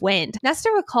House of Wind. Nesta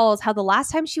recalls how the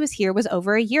last time she was here was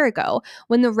over a year ago,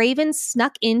 when the Ravens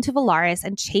snuck into Valaris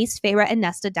and chased Feyre and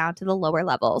Nesta down to the lower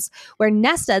levels, where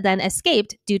Nesta then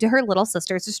escaped due to her little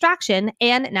sister's distraction,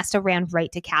 and Nesta ran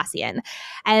right to Cassian.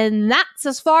 And that's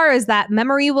as far as that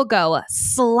memory will go,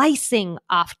 slicing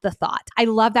off the thought. I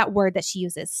love that word that she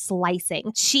uses,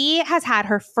 slicing. She has had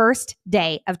her first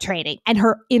day of training, and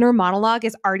her inner monologue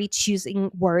is already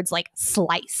choosing words like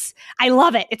slice. I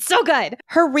love it. It's so good.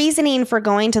 Her reasoning for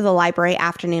going to the library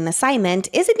afternoon assignment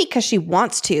isn't because she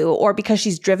wants to or because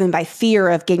she's driven by fear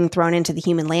of getting thrown into the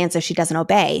human lands if she doesn't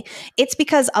obey. It's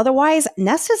because otherwise,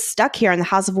 Nesta's stuck here in the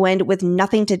House of Wind with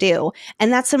nothing to do,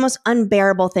 and that's the most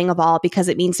unbearable thing of all because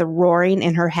it means the roaring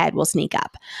in her head will sneak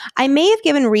up. I may have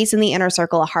given Reese in the Inner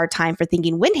Circle a hard time for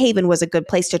thinking Windhaven was a good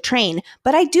place to train,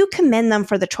 but I do commend them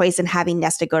for the choice in having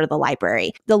Nesta go to the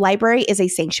library. The library is a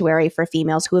sanctuary for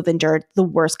females who have endured the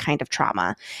worst kind of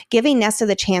trauma, giving Nesta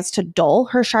the chance to dull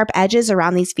her sharp edges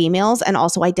around these females and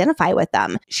also identify with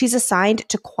them. She's assigned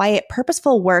to quiet,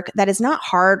 purposeful work that is not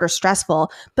hard or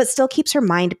stressful, but still keeps her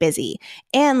mind busy.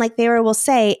 And like Feyre will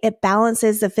say, it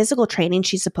balances the physical training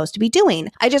she's supposed to be doing.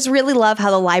 I just really love how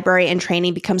the library and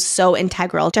training becomes so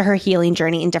integral to her healing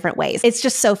journey in different ways. It's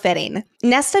just so fitting.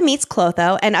 Nesta meets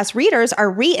Clotho, and us readers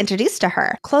are reintroduced to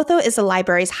her. Clotho is the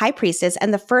library's high priestess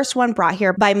and the first one brought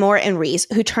here by Moore and Reese,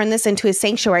 who turned this into a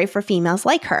sanctuary for females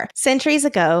like her. Centuries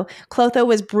ago, Clotho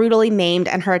was brutally maimed,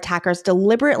 and her attackers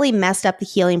deliberately messed up the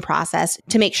healing process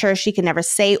to make sure she could never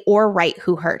say or write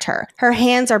who hurt her. Her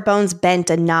hands are bones bent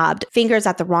and knobbed, fingers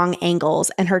at the wrong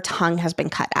angles, and her tongue has been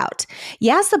cut out.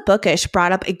 Yaz the Bookish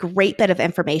brought up a great bit of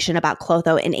information about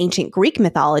Clotho in ancient Greek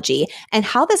mythology and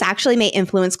how this actually may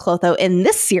influence Clotho in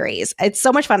this series. It's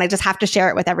so much fun. I just have to share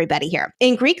it with everybody here.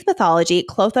 In Greek mythology,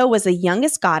 Clotho was the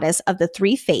youngest goddess of the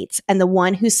three fates and the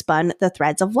one who spun the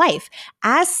threads of life.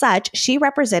 As such, she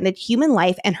represented human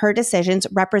life, and her decisions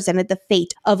represented the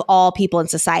fate of all people in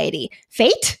society.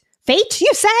 Fate? Fate,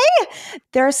 you say?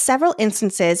 There are several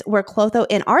instances where Clotho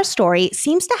in our story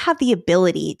seems to have the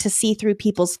ability to see through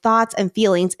people's thoughts and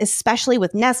feelings, especially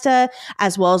with Nesta,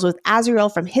 as well as with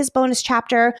Azriel from his bonus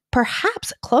chapter.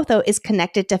 Perhaps Clotho is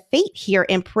connected to fate here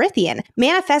in Prythian,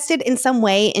 manifested in some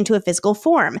way into a physical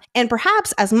form. And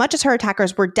perhaps, as much as her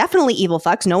attackers were definitely evil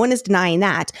fucks, no one is denying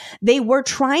that, they were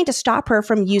trying to stop her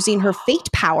from using her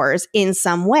fate powers in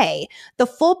some way. The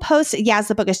full post Yaz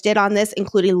the Bookish did on this,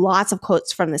 including lots of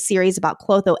quotes from the series about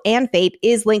Clotho and fate,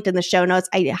 is linked in the show notes.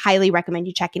 I highly recommend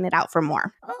you checking it out for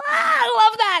more. I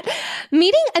love that.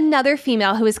 Meeting another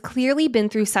female who has clearly been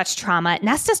through such trauma,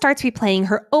 Nesta starts replaying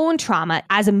her own trauma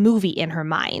as a movie in her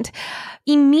mind,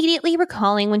 immediately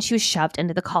recalling when she was shoved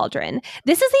into the cauldron.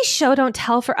 This is a show don't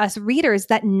tell for us readers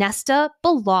that Nesta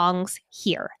belongs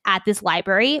here at this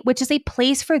library, which is a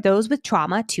place for those with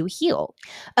trauma to heal.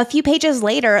 A few pages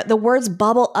later, the words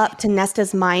bubble up to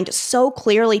Nesta's mind so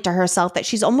clearly to herself that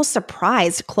she's almost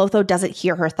surprised Clotho doesn't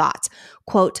hear her thoughts.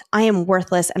 Quote, "I am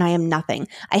worthless and I am nothing.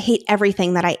 I hate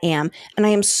everything that I am, and I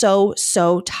am so,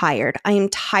 so tired. I am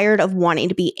tired of wanting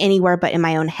to be anywhere but in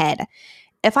my own head."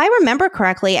 If I remember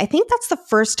correctly, I think that's the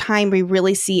first time we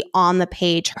really see on the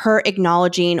page her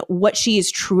acknowledging what she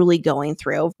is truly going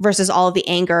through versus all of the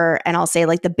anger and I'll say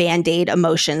like the Band-Aid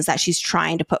emotions that she's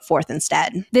trying to put forth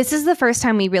instead. This is the first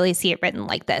time we really see it written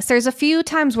like this. There's a few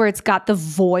times where it's got the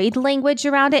void language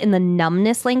around it and the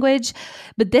numbness language,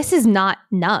 but this is not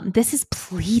numb. This is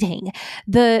pleading.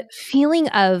 The feeling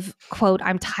of, quote,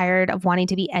 "I'm tired of wanting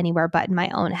to be anywhere but in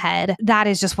my own head," that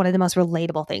is just one of the most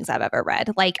relatable things I've ever read.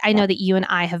 Like, I know that you and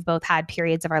I have both had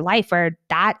periods of our life where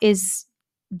that is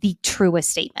the truest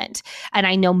statement. And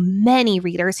I know many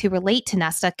readers who relate to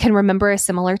Nesta can remember a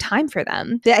similar time for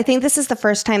them. I think this is the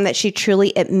first time that she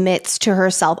truly admits to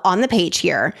herself on the page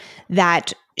here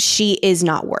that she is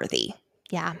not worthy.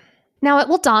 Yeah. Now, it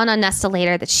will dawn on Nesta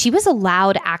later that she was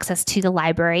allowed access to the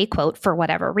library, quote, for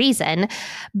whatever reason,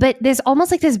 but there's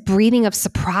almost like this breathing of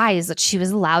surprise that she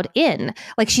was allowed in,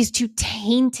 like she's too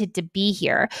tainted to be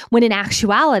here, when in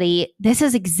actuality, this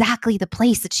is exactly the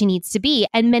place that she needs to be,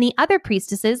 and many other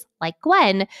priestesses, like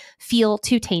Gwen, feel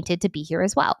too tainted to be here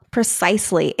as well.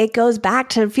 Precisely. It goes back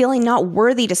to feeling not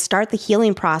worthy to start the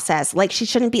healing process, like she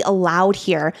shouldn't be allowed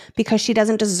here because she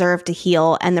doesn't deserve to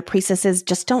heal, and the priestesses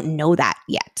just don't know that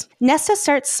yet. Nesta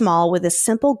starts small with a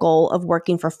simple goal of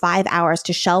working for 5 hours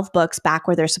to shelve books back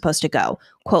where they're supposed to go.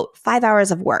 Quote, 5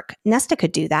 hours of work. Nesta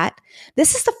could do that.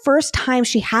 This is the first time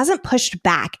she hasn't pushed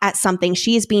back at something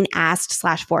she is being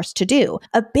asked/forced to do.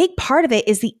 A big part of it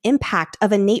is the impact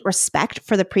of innate respect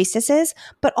for the priestesses,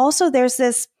 but also there's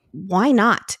this why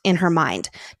not in her mind,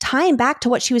 tying back to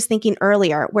what she was thinking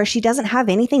earlier, where she doesn't have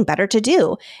anything better to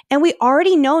do. And we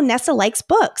already know Nesta likes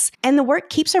books, and the work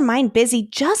keeps her mind busy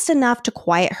just enough to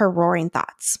quiet her roaring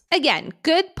thoughts. Again,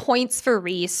 good points for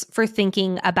Rhys for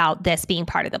thinking about this being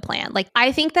part of the plan. Like,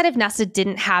 I think that if Nesta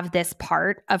didn't have this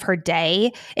part of her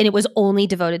day and it was only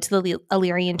devoted to the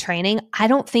Illyrian training, I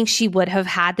don't think she would have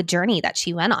had the journey that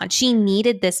she went on. She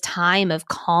needed this time of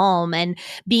calm and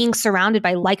being surrounded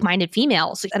by like-minded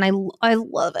females. And I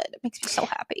love it. It makes me so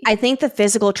happy. I think the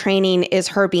physical training is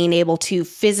her being able to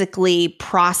physically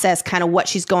process kind of what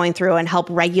she's going through and help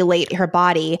regulate her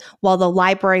body, while the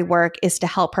library work is to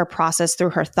help her process through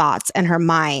her thoughts and her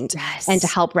mind, and to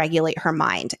help regulate her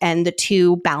mind. And the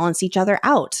two balance each other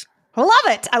out. I love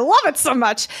it. I love it so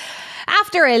much.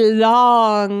 After a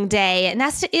long day,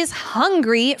 Nesta is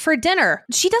hungry for dinner.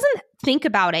 She doesn't think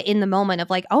about it in the moment of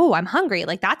like, oh, I'm hungry.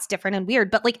 Like, that's different and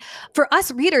weird. But like, for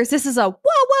us readers, this is a whoa,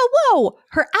 whoa, whoa.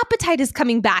 Her appetite is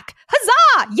coming back.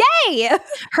 Huzzah! Yay!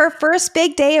 Her first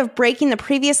big day of breaking the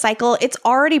previous cycle, it's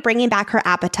already bringing back her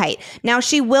appetite. Now,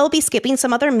 she will be skipping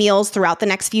some other meals throughout the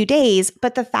next few days,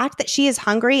 but the fact that she is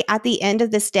hungry at the end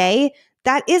of this day,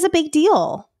 that is a big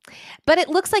deal. But it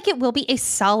looks like it will be a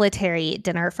solitary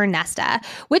dinner for Nesta,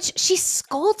 which she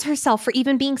scolds herself for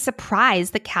even being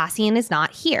surprised that Cassian is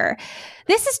not here.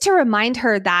 This is to remind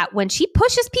her that when she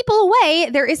pushes people away,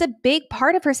 there is a big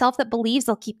part of herself that believes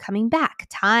they'll keep coming back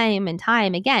time and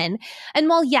time again. And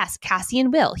while yes,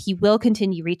 Cassian he will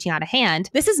continue reaching out a hand,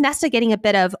 this is Nesta getting a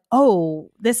bit of, oh,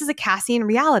 this is a Cassian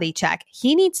reality check.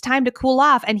 He needs time to cool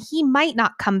off and he might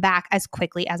not come back as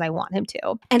quickly as I want him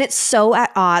to. And it's so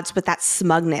at odds with that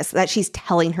smugness that she's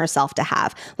telling herself to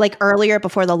have. Like earlier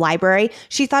before the library,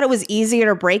 she thought it was easier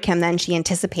to break him than she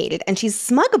anticipated. And she's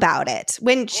smug about it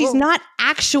when she's not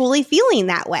actually feeling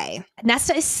that way.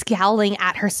 Nesta is scowling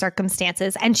at her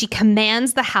circumstances and she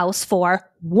commands the house for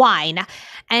wine,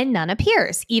 and none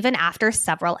appears, even after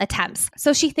several attempts.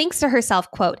 So she thinks to herself,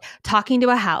 quote, talking to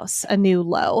a house, a new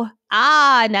low.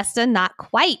 Ah, Nesta, not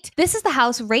quite. This is the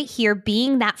house right here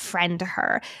being that friend to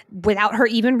her without her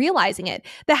even realizing it.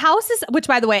 The house is, which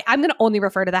by the way, I'm going to only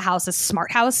refer to the house as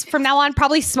Smart House from now on,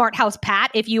 probably Smart House Pat.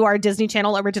 If you are a Disney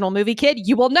Channel original movie kid,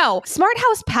 you will know. Smart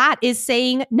House Pat is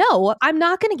saying, no, I'm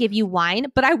not going to give you wine,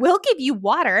 but I will give you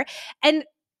water. And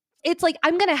it's like,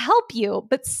 I'm going to help you.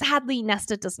 But sadly,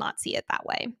 Nesta does not see it that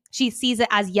way. She sees it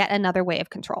as yet another way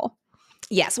of control.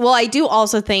 Yes. Well, I do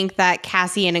also think that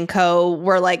Cassian and co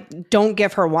were like, don't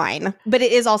give her wine. But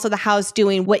it is also the house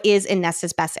doing what is in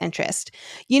Nesta's best interest.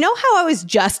 You know how I was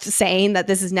just saying that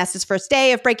this is Nesta's first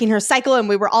day of breaking her cycle and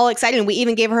we were all excited and we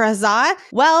even gave her a huzzah?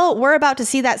 Well, we're about to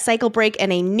see that cycle break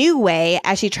in a new way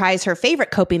as she tries her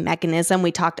favorite coping mechanism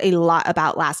we talked a lot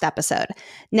about last episode.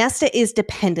 Nesta is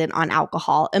dependent on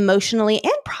alcohol, emotionally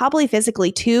and probably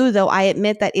physically too, though I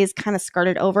admit that is kind of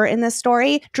skirted over in this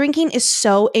story. Drinking is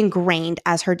so ingrained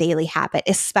as her daily habit,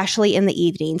 especially in the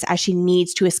evenings as she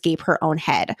needs to escape her own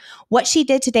head. What she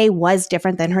did today was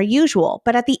different than her usual,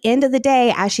 but at the end of the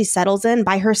day, as she settles in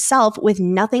by herself with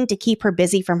nothing to keep her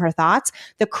busy from her thoughts,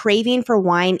 the craving for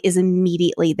wine is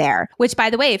immediately there. Which,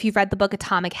 by the way, if you've read the book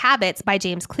Atomic Habits by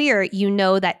James Clear, you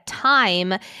know that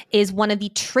time is one of the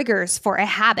triggers for a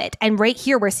habit. And right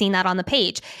here, we're seeing that on the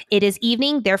page. It is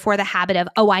evening, therefore the habit of,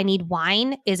 oh, I need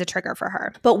wine is a trigger for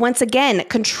her. But once again,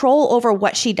 control over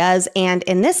what she does and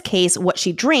in this case, what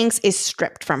she drinks is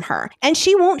stripped from her, and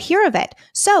she won't hear of it.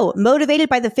 So, motivated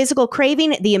by the physical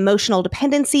craving, the emotional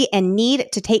dependency, and need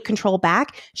to take control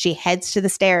back, she heads to the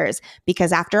stairs.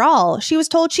 Because after all, she was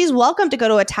told she's welcome to go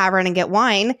to a tavern and get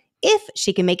wine if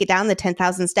she can make it down the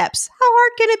 10,000 steps. How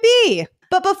hard can it be?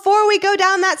 But before we go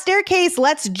down that staircase,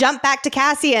 let's jump back to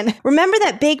Cassian. Remember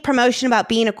that big promotion about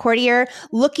being a courtier,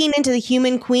 looking into the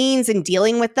human queens and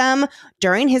dealing with them?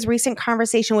 During his recent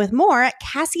conversation with Moore,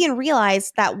 Cassian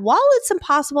realized that while it's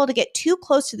impossible to get too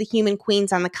close to the human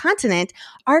queens on the continent,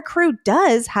 our crew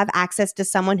does have access to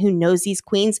someone who knows these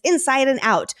queens inside and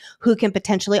out, who can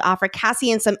potentially offer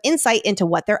Cassian some insight into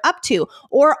what they're up to,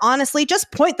 or honestly,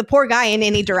 just point the poor guy in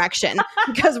any direction.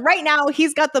 Because right now,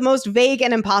 he's got the most vague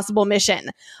and impossible mission.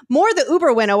 Moore, the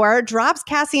Uber winnower, drops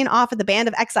Cassian off at the Band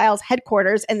of Exiles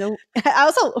headquarters. And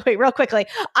wait, real quickly,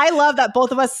 I love that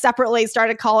both of us separately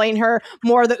started calling her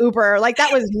Moore, the Uber. Like,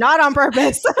 that was not on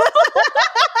purpose. Moore,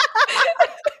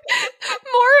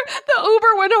 the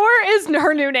Uber winnower is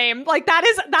her new name. Like, that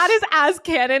is as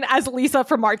canon as Lisa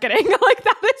for marketing. Like,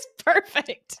 that is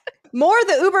perfect. More,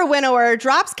 the Uber winnower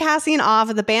drops Cassian off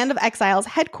at the Band of Exiles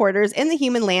headquarters in the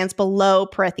human lands below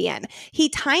Prithian. He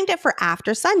timed it for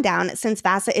after sundown since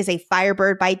Vasa is a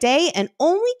firebird by day and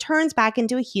only turns back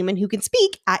into a human who can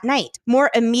speak at night.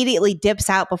 More immediately dips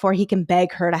out before he can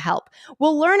beg her to help.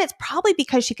 We'll learn it's probably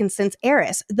because she can sense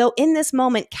Eris, though in this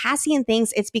moment, Cassian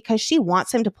thinks it's because she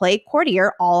wants him to play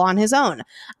courtier all on his own.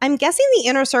 I'm guessing the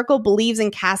Inner Circle believes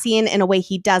in Cassian in a way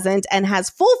he doesn't and has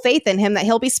full faith in him that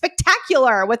he'll be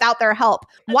spectacular without their help.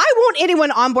 Why won't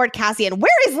anyone onboard Cassian?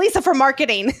 Where is Lisa for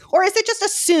marketing? Or is it just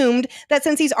assumed that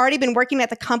since he's already been working at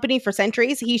the company for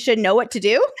centuries, he should know what to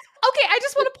do? Okay, I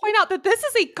just want to point out that this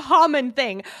is a common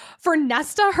thing. For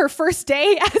Nesta, her first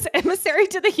day as emissary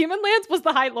to the human lands was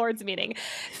the High Lords meeting.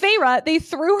 Feyre, they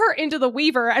threw her into the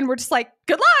Weaver and were just like,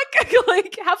 good luck,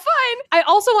 like, have fun. I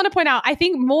also want to point out, I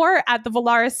think more at the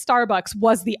Valaris Starbucks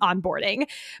was the onboarding.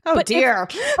 Oh, but dear.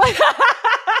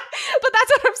 But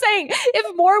that's what I'm saying.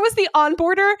 If Moore was the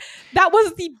onboarder, that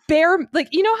was the bare, like,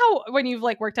 you know how when you've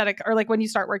like worked at or like when you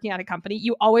start working at a company,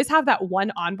 you always have that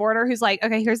one onboarder who's like,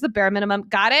 okay, here's the bare minimum.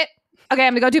 Got it? Okay,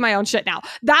 I'm gonna go do my own shit now.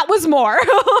 That was Moore.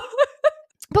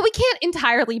 But we can't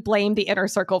entirely blame the Inner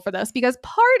Circle for this because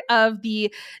part of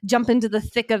the jump into the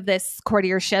thick of this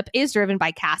courtiership is driven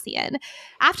by Cassian.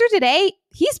 After today,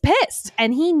 he's pissed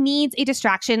and he needs a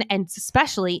distraction and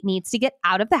especially needs to get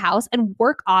out of the house and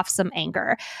work off some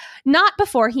anger. Not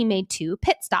before he made 2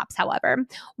 pit stops, however.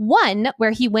 One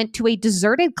where he went to a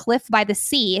deserted cliff by the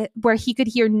sea where he could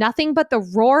hear nothing but the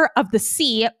roar of the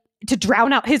sea to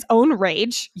drown out his own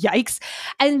rage. Yikes.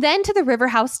 And then to the river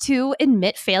house to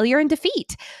admit failure and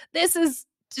defeat. This is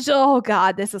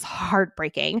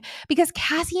heartbreaking because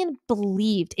Cassian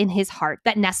believed in his heart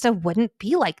that Nesta wouldn't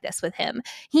be like this with him.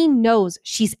 He knows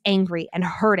she's angry and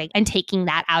hurting and taking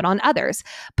that out on others.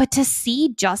 But to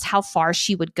see just how far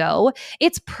she would go,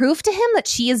 it's proof to him that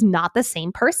she is not the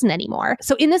same person anymore.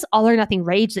 So in this all or nothing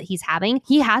rage that he's having,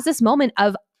 he has this moment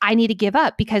of, I need to give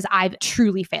up because I've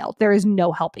truly failed. There is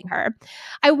no helping her.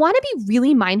 I want to be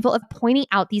really mindful of pointing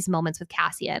out these moments with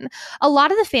Cassian. A lot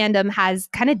of the fandom has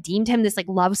kind of deemed him this like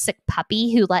lovesick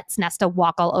puppy who lets Nesta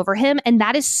walk all over him. And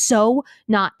that is so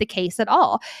not the case at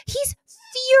all. He's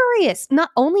furious,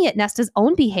 not only at Nesta's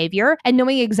own behavior and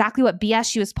knowing exactly what BS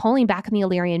she was pulling back in the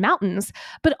Illyrian Mountains,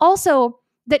 but also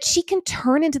that she can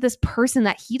turn into this person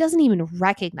that he doesn't even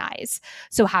recognize.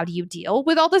 So how do you deal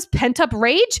with all this pent-up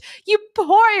rage? You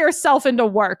pour yourself into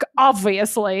work,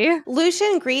 obviously.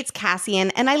 Lucian greets Cassian,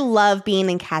 and I love being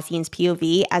in Cassian's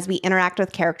POV as we interact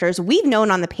with characters we've known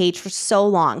on the page for so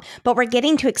long, but we're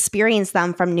getting to experience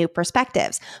them from new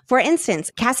perspectives. For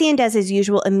instance, Cassian does his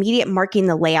usual immediate marking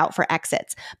the layout for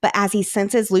exits, but as he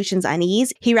senses Lucian's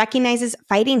unease, he recognizes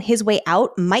fighting his way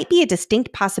out might be a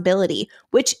distinct possibility,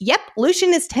 which, yep,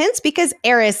 Lucian is tense because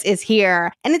Eris is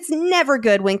here. And it's never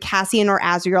good when Cassian or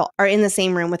Azriel are in the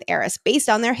same room with Eris based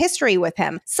on their history with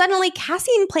him. Suddenly,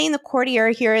 Cassian playing the courtier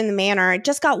here in the manor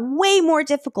just got way more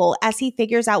difficult as he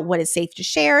figures out what is safe to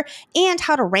share and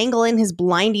how to wrangle in his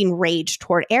blinding rage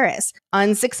toward Eris.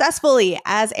 Unsuccessfully,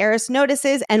 as Eris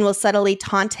notices and will subtly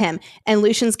taunt him, and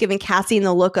Lucian's giving Cassian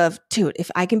the look of, dude, if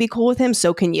I can be cool with him,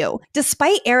 so can you.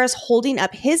 Despite Eris holding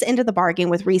up his end of the bargain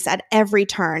with Rhys at every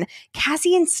turn,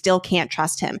 Cassian still can't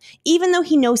trust him, even though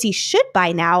he knows he should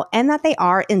by now and that they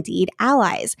are indeed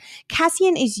allies.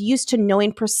 Cassian is used to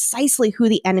knowing precisely who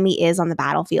the enemy is on the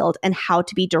battlefield and how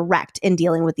to be direct in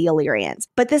dealing with the Illyrians.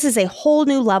 But this is a whole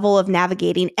new level of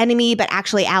navigating enemy but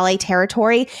actually ally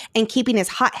territory and keeping his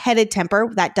hot-headed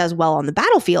temper that does well on the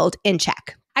battlefield in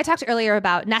check. I talked earlier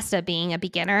about Nesta being a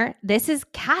beginner. This is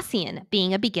Cassian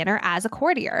being a beginner as a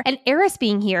courtier. And Eris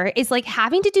being here is like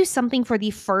having to do something for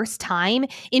the first time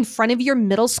in front of your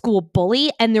middle school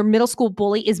bully, and their middle school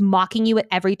bully is mocking you at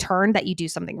every turn that you do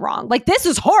something wrong. Like, this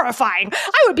is horrifying.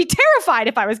 I would be terrified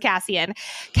if I was Cassian.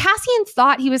 Cassian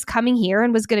thought he was coming here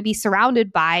and was going to be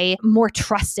surrounded by more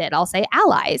trusted, I'll say,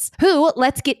 allies, who,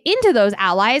 let's get into those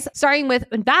allies, starting with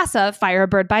Vasa,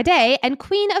 Firebird by day, and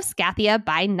Queen of Scathia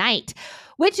by night.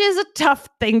 Which is a tough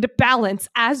thing to balance,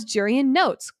 as Jurian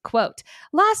notes, quote,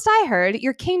 "Last I heard,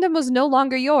 your kingdom was no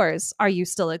longer yours. Are you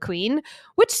still a queen?"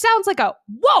 Which sounds like a,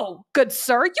 whoa, good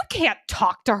sir, you can't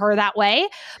talk to her that way.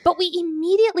 But we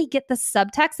immediately get the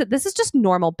subtext that this is just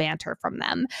normal banter from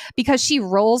them, because she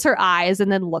rolls her eyes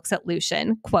and then looks at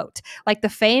Lucian, quote, like the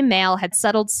Fae male had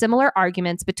settled similar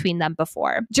arguments between them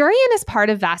before. Jurian is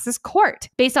part of Vasa's court.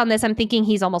 Based on this, I'm thinking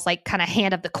he's almost like kind of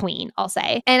hand of the queen, I'll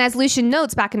say. And as Lucian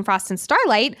notes back in Frost and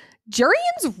Starlight,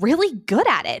 Jurian's really good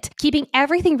at it, keeping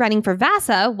everything running for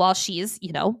Vasa while she's,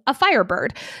 a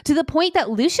firebird, to the point that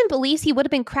Lucien believes he would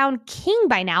have been crowned king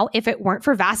by now if it weren't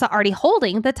for Vasa already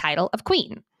holding the title of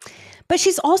queen. But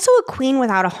she's also a queen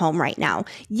without a home right now.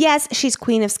 Yes, she's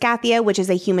queen of Scathia, which is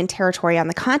a human territory on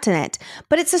the continent,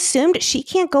 but it's assumed she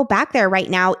can't go back there right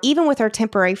now, even with her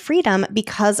temporary freedom,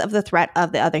 because of the threat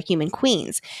of the other human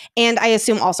queens. And I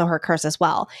assume also her curse as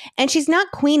well. And she's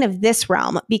not queen of this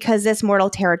realm because this mortal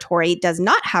territory does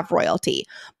not have royalty,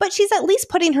 but she's at least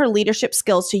putting her leadership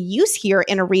skills to use here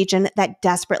in a region that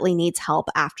desperately needs help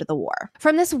after the war.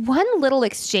 From this one little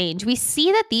exchange, we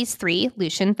see that these three,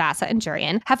 Lucien, Vasa, and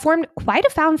Jurian, have formed quite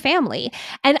a found family.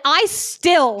 And I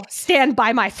still stand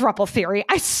by my throuple theory.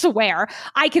 I swear.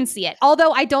 I can see it.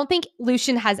 Although I don't think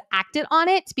Lucien has acted on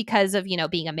it because of,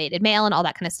 being a mated male and all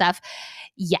that kind of stuff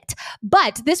yet.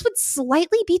 But this would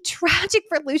slightly be tragic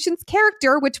for Lucien's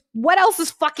character, which what else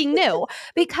is fucking new?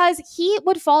 Because he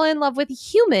would fall in love with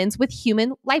humans with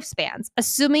human lifespans,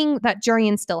 assuming that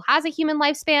Jurian still has a human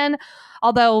lifespan.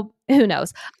 Although, who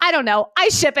knows? I don't know. I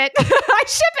ship it. I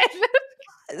ship it.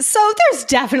 So there's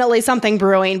definitely something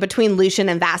brewing between Lucien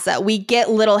and Vasa. We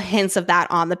get little hints of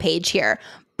that on the page here.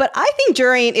 But I think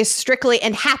Jurian is strictly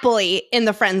and happily in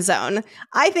the friend zone.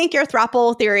 I think your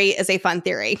throuple theory is a fun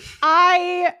theory.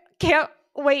 I can't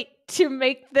wait to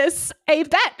make this a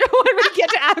bet when we get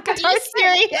to ACOSF. Are you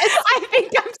serious? I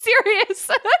think I'm serious.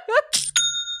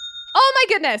 Oh my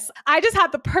goodness. I just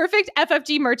had the perfect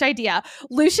FFG merch idea.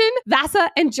 Lucien,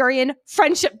 Vasa, and Jurian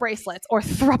friendship bracelets, or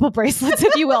throuple bracelets,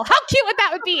 if you will. How cute would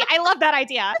that be? I love that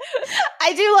idea.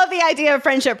 I do love the idea of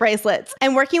friendship bracelets.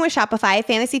 And working with Shopify,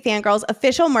 Fantasy Fangirls'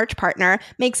 official merch partner,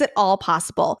 makes it all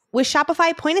possible. With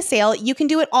Shopify Point of Sale, you can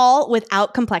do it all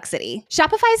without complexity.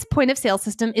 Shopify's point of sale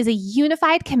system is a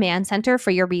unified command center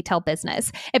for your retail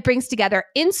business. It brings together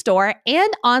in-store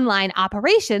and online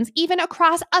operations, even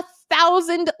across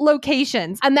 1,000 locations.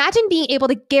 Imagine being able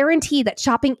to guarantee that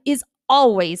shopping is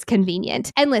always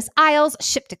convenient. Endless aisles,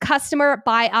 ship to customer,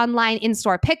 buy online,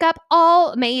 in-store pickup,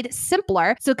 all made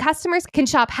simpler so customers can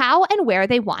shop how and where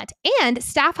they want. And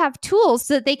staff have tools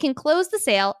so that they can close the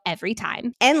sale every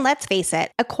time. And let's face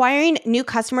it, acquiring new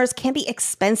customers can be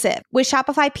expensive. With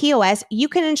Shopify POS, you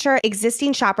can ensure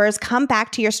existing shoppers come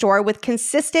back to your store with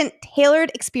consistent,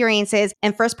 tailored experiences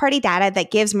and first-party data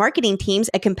that gives marketing teams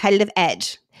a competitive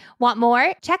edge. Want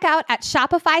more? Check out at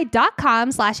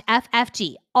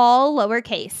shopify.com/FFG, all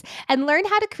lowercase, and learn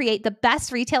how to create the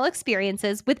best retail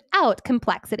experiences without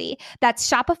complexity. That's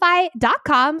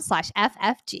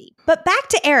shopify.com/FFG. But back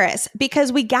to Eris,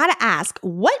 because we gotta ask,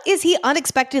 what is he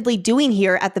unexpectedly doing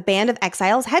here at the Band of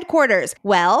Exiles headquarters?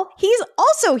 Well, he's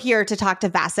also here to talk to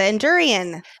Vasa and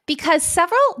Jurian. Because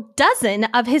several dozen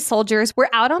of his soldiers were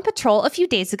out on patrol a few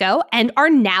days ago and are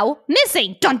now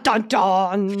missing. Dun, dun,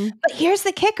 dun. But here's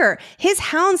the kicker. His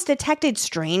hounds detected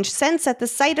strange scents at the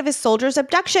site of his soldiers'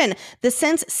 abduction. The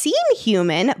scents seem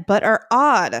human, but are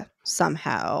odd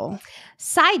somehow.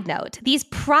 Side note, these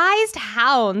prized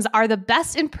hounds are the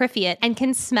best in Pripyat and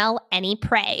can smell any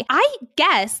prey. I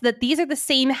guess that these are the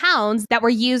same hounds that were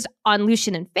used on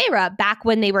Lucien and Feyre back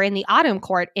when they were in the Autumn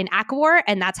Court in ACOWAR,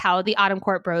 and that's how the Autumn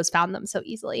Court bros found them so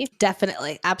easily.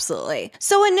 Definitely. Absolutely.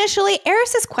 So initially,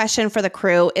 Eris's question for the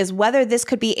crew is whether this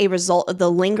could be a result of the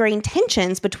lingering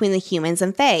tensions between the humans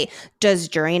and Fae. Does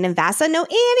Jurian and Vasa know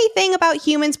anything about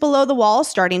humans below the wall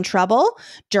starting trouble?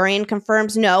 Jurian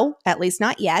confirms no, at least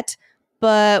not yet.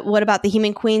 But what about the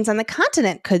human queens on the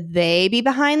continent? Could they be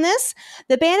behind this?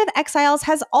 The Band of Exiles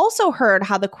has also heard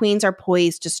how the queens are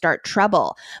poised to start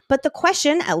trouble. But the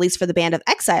question, at least for the Band of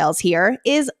Exiles here,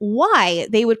 is why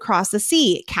they would cross the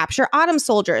sea, capture Autumn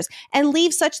soldiers, and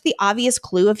leave such the obvious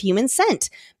clue of human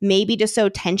scent. Maybe to sow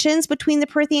tensions between the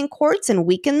Prythian courts and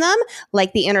weaken them,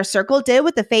 like the Inner Circle did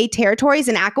with the Fae territories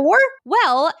in ACOWAR?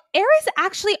 Well, Eris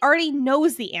actually already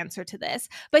knows the answer to this,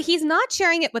 but he's not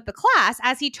sharing it with the class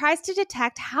as he tries to detect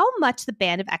how much the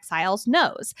Band of Exiles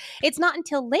knows. It's not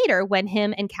until later when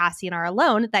him and Cassian are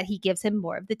alone that he gives him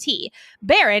more of the tea.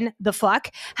 Baron, the fuck,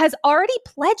 has already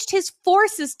pledged his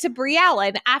forces to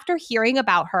Brialyn after hearing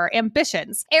about her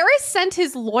ambitions. Eris sent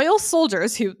his loyal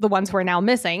soldiers, the ones who are now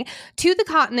missing, to the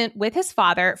continent with his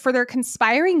father for their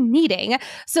conspiring meeting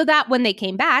so that when they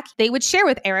came back, they would share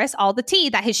with Eris all the tea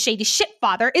that his shady shit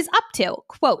father is up to.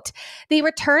 Quote, "They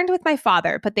returned with my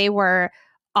father, but they were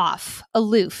off,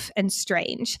 aloof, and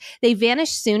strange. They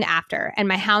vanished soon after, and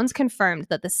my hounds confirmed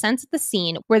that the scents at the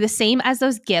scene were the same as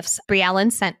those gifts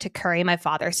Briellen sent to curry my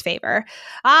father's favor.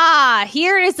 Ah,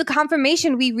 here is the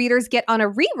confirmation we readers get on a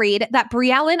reread that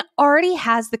Briellen already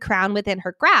has the crown within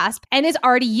her grasp and is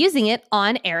already using it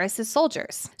on Eris's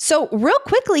soldiers. So real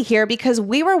quickly here, because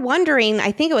we were wondering,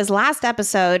 I think it was last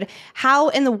episode, how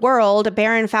in the world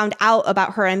Baron found out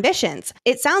about her ambitions.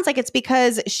 It sounds like it's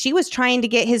because she was trying to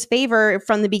get his favor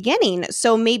from the beginning.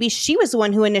 So maybe she was the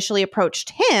one who initially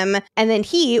approached him and then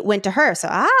he went to her. So,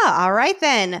 all right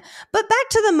then. But back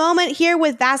to the moment here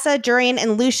with Vassa, Durian,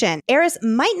 and Lucien. Eris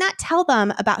might not tell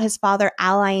them about his father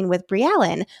allying with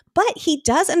Briellen, but he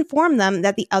does inform them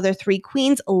that the other three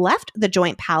queens left the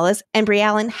joint palace and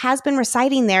Briellen has been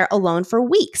residing there alone for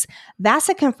weeks.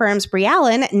 Vassa confirms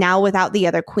Briellen, now without the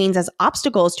other queens as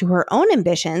obstacles to her own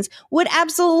ambitions, would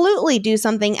absolutely do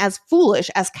something as foolish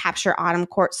as capture Autumn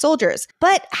Court soldiers.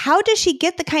 But how does she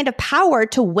get the kind of power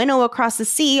to winnow across the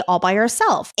sea all by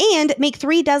herself and make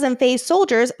 36 Fae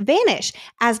soldiers vanish?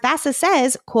 As Vassa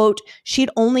says, quote, she'd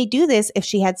only do this if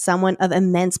she had someone of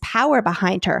immense power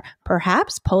behind her,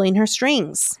 perhaps pulling her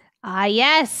strings. Ah,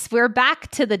 yes, we're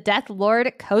back to the Death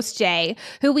Lord Kostjay,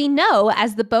 who we know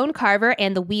as the Bone Carver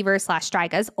and the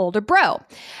Weaver/Striga's older bro,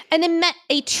 and it met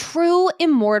a true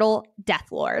immortal Death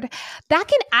Lord.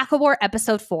 Back in ACOSF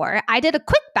episode 4, I did a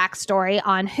quick backstory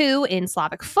on who, in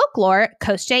Slavic folklore,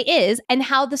 Kostjay is and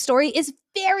how the story is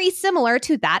very similar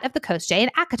to that of the Kostjay in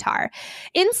ACOTAR.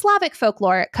 In Slavic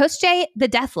folklore, Kostjay the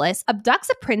Deathless abducts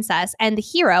a princess and the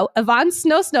hero, Ivan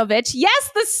Snosnovich,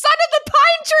 yes, the son of the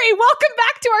pine tree, welcome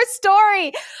back to our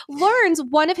story, learns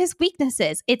one of his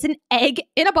weaknesses. It's an egg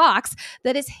in a box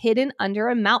that is hidden under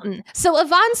a mountain. So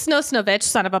Ivan Snosnovich,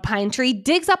 son of a pine tree,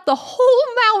 digs up the whole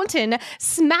mountain,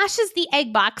 smashes the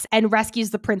egg box, and rescues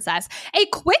the princess. A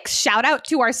quick shout out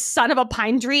to our son of a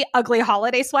pine tree ugly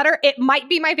holiday sweater. It might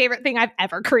be my favorite thing I've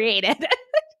ever created.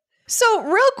 So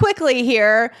real quickly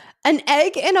here, an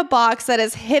egg in a box that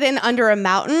is hidden under a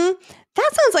mountain, that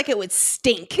sounds like it would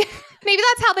stink. Maybe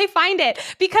that's how they find it,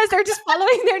 because they're just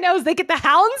following their nose. They get the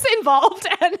hounds involved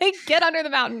and they get under the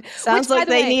mountain. Sounds like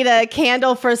they need a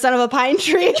candle for Son of a Pine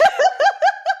Tree.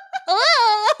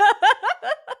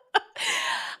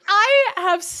 I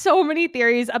have so many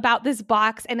theories about this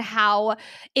box and how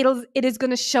it is going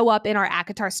to show up in our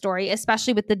ACOTAR story,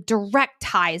 especially with the direct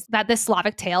ties that this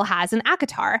Slavic tale has in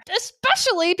ACOTAR,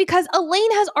 especially because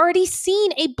Elaine has already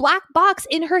seen a black box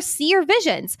in her seer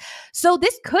visions. So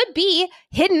this could be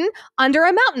hidden under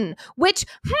a mountain, which,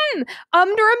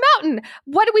 under a mountain.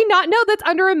 What do we not know that's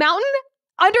under a mountain?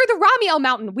 Under the Ramiel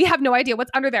Mountain. We have no idea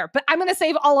what's under there, but I'm going to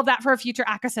save all of that for a future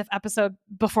ACOSF episode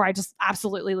before I just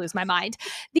absolutely lose my mind.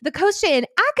 The Kostjay in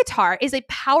ACOTAR is a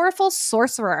powerful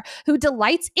sorcerer who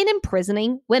delights in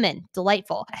imprisoning women.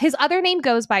 Delightful. His other name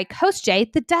goes by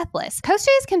Kostjay the Deathless.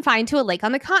 Kostjay is confined to a lake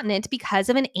on the continent because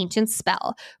of an ancient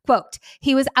spell. Quote,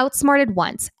 he was outsmarted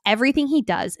once. Everything he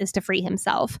does is to free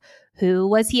himself. Who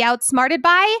was he outsmarted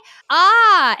by?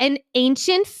 An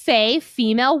ancient Fae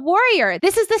female warrior.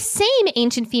 This is the same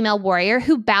ancient female warrior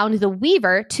who bound the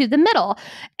Weaver to the middle,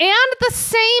 and the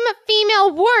same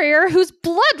female warrior whose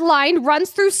bloodline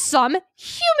runs through some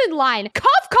human line.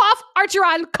 Cough, cough,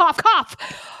 Archeron, cough, cough.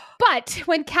 But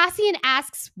when Cassian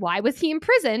asks why was he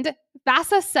imprisoned,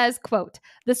 Vassa says, quote,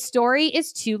 the story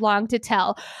is too long to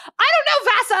tell. I don't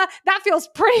know, Vassa. That feels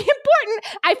pretty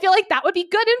important. I feel like that would be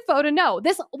good info to know.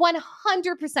 This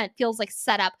 100% feels like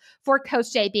setup for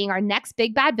Kostjay being our next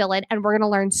big bad villain, and we're going to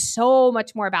learn so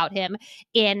much more about him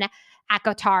in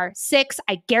ACOTAR 6.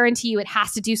 I guarantee you it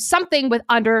has to do something with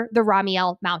under the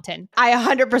Ramiel Mountain. I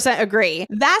 100% agree.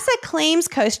 Vassa claims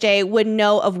Kostjay would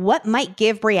know of what might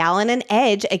give Briellen an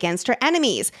edge against her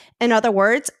enemies. In other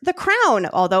words, the crown,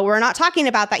 although we're not talking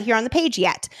about that here on the page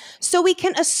yet. So we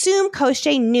can assume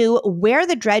Kostjay knew where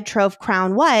the Dread Trove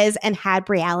crown was and had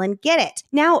Briellen get it.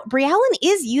 Now, Briellen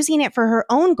is using it for her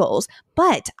own goals,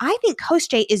 but I think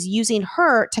Kostjay is using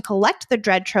her to collect the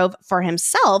Dread Trove for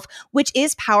himself, which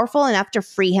is powerful enough to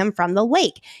free him from the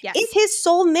lake. Yes. If his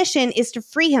sole mission is to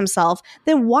free himself,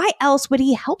 then why else would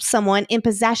he help someone in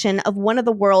possession of one of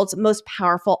the world's most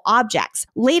powerful objects?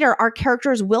 Later, our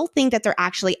characters will think that they're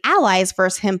actually allies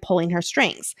versus him pulling her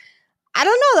strings. I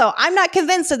don't know, though. I'm not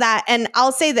convinced of that. And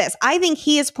I'll say this. I think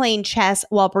he is playing chess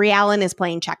while Briellen is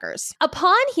playing checkers.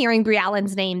 Upon hearing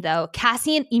Briellen's name, though,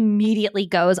 Cassian immediately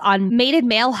goes on mated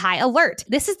male high alert.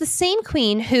 This is the same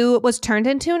queen who was turned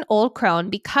into an old crone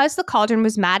because the Cauldron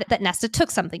was mad that Nesta took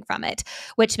something from it,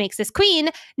 which makes this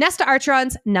queen Nesta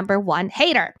Archeron's #1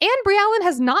 hater. And Briellen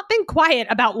has not been quiet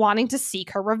about wanting to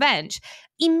seek her revenge.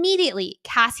 Immediately,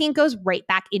 Cassian goes right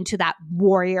back into that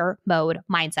warrior mode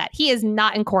mindset. He is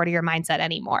not in courtier mindset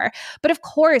anymore. But of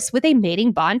course, with a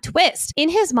mating bond twist. In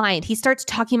his mind, he starts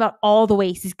talking about all the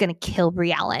ways he's going to kill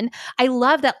Brialyn. I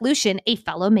love that Lucian, a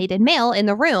fellow mated male in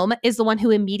the room, is the one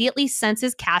who immediately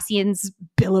senses Cassian's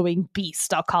billowing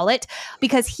beast, I'll call it,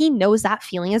 because he knows that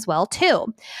feeling as well,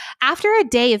 too. After a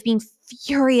day of being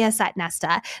furious at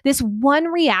Nesta, this one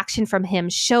reaction from him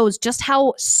shows just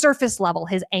how surface level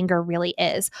his anger really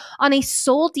is. On a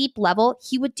soul deep level,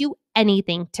 he would do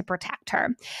anything to protect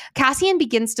her. Cassian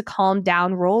begins to calm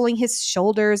down, rolling his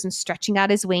shoulders and stretching out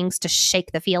his wings to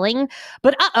shake the feeling.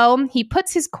 But he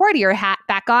puts his courtier hat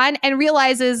back on and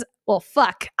realizes, well,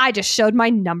 fuck, I just showed my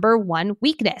number one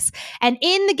weakness. And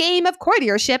in the game of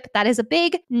courtiership, that is a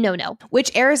big no-no.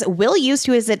 Which Eris will use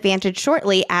to his advantage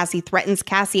shortly as he threatens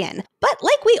Cassian. But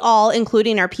like we all,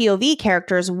 including our POV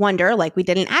characters, wonder, like we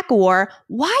did in ACOWAR,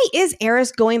 why is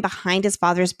Eris going behind his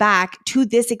father's back to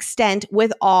this extent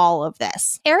with all of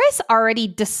this? Eris already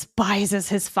despises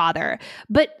his father,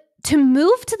 but to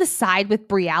move to the side with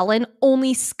Brialyn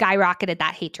only skyrocketed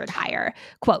that hatred higher.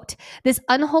 Quote, "This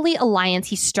unholy alliance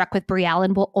he struck with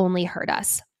Brialyn will only hurt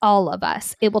us. All of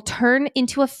us. It will turn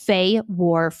into a Fae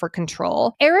war for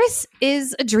control." Eris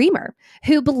is a dreamer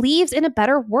who believes in a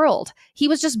better world. He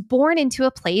was just born into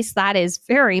a place that is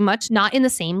very much not in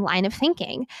the same line of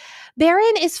thinking.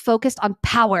 Baron is focused on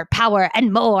power,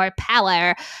 and more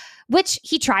power, which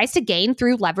he tries to gain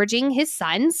through leveraging his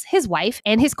sons, his wife,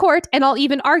 and his court, and I'll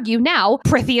even argue now,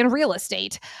 Prithian real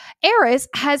estate. Eris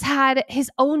has had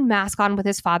his own mask on with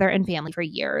his father and family for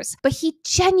years, but he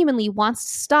genuinely wants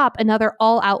to stop another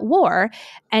all-out war,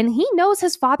 and he knows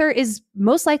his father is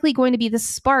most likely going to be the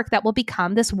spark that will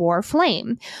become this war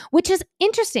flame, which is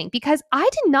interesting because I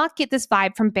did not get this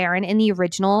vibe from Baron in the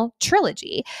original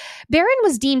trilogy. Baron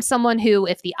was deemed someone who,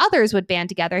 if the others would band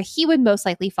together, he would most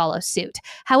likely follow suit.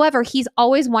 However, he's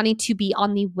always wanting to be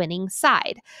on the winning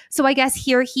side. So I guess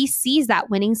here he sees that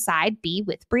winning side be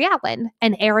with Brialyn,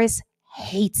 and Eris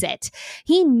hates it.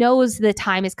 He knows the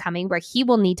time is coming where he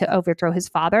will need to overthrow his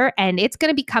father, and it's going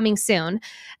to be coming soon.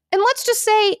 And let's just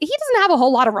say he doesn't have a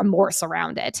whole lot of remorse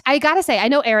around it. I gotta say, I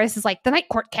know Eris is like, the Night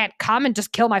Court can't come and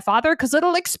just kill my father because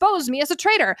it'll expose me as a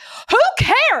traitor. Who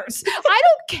cares? I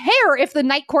don't care if the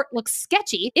Night Court looks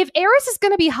sketchy. If Eris is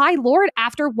going to be High Lord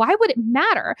after, why would it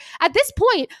matter? At this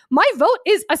point, my vote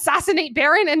is assassinate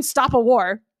Baron and stop a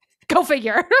war. Go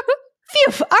figure.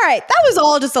 Phew. All right. That was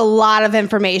all just a lot of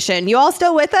information. You all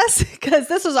still with us? Because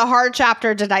this was a hard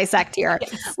chapter to dissect here.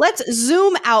 Yes. Let's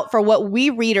zoom out for what we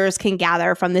readers can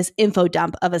gather from this info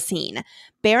dump of a scene.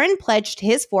 Baron pledged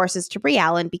his forces to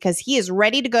Brialyn because he is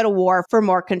ready to go to war for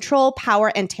more control,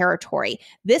 power, and territory.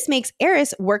 This makes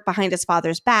Eris work behind his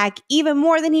father's back even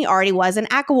more than he already was in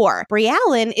ACOWAR.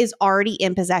 Brialyn is already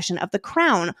in possession of the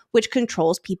crown, which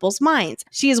controls people's minds.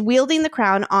 She is wielding the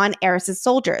crown on Eris's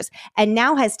soldiers, and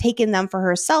now has taken them for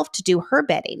herself to do her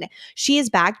bidding. She is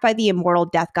backed by the immortal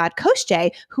death god Koschei,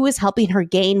 who is helping her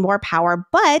gain more power,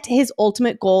 but his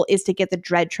ultimate goal is to get the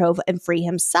Dread Trove and free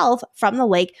himself from the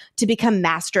lake to become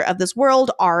master of this world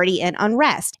already in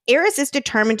unrest. Eris is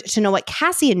determined to know what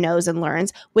Cassian knows and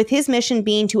learns, with his mission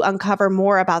being to uncover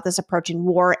more about this approaching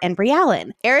war and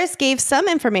Brialyn. Eris gave some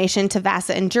information to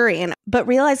Vassa and Jurian, but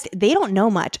realized they don't know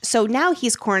much, so now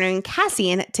he's cornering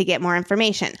Cassian to get more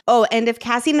information. Oh, and if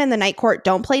Cassian and the Night Court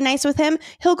don't play nice with him,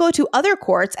 he'll go to other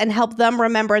courts and help them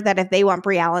remember that if they want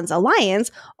Brialyn's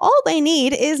alliance, all they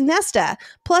need is Nesta.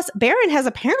 Plus, Baron has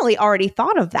apparently already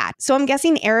thought of that, so I'm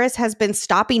guessing Eris has been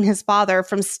stopping his father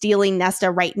from stealing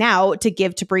Nesta right now to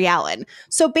give to Brialyn.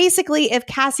 So basically, if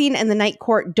Cassian and the Night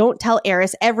Court don't tell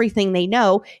Eris everything they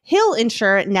know, he'll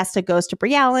ensure Nesta goes to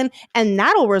Brialyn, and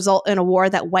that'll result in a war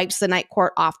that wipes the Night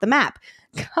Court off the map.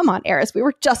 Come on, Eris, we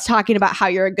were just talking about how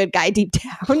you're a good guy deep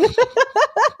down.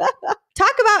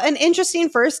 Talk about an interesting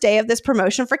first day of this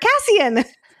promotion for Cassian.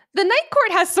 The Night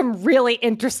Court has some really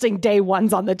interesting day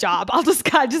ones on the job. I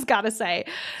just gotta say.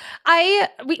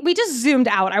 We just zoomed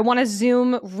out. I want to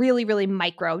zoom really, really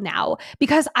micro now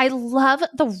because I love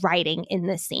the writing in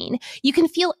this scene. You can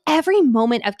feel every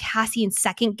moment of Cassian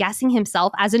second guessing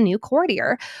himself as a new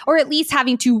courtier, or at least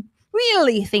having to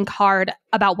really think hard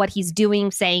about what he's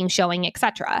doing, saying, showing,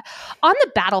 etc. On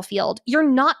the battlefield, you're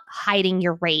not hiding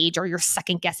your rage or you're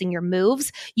second guessing your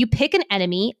moves. You pick an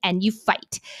enemy and you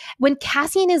fight. When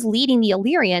Cassian is leading the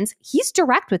Illyrians, he's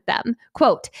direct with them.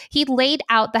 Quote, he laid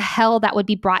out the hell that would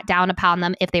be brought down upon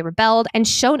them if they rebelled and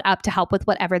shown up to help with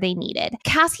whatever they needed.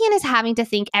 Cassian is having to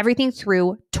think everything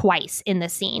through twice in the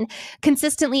scene,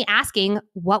 consistently asking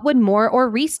what would Mor or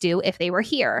Rhys do if they were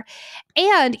here.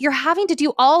 And you're having to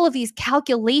do all of these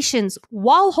calculations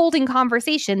while holding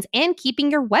conversations and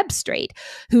keeping your web straight.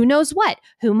 Who knows what?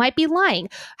 Who might be lying?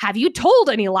 Have you told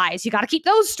any lies? You got to keep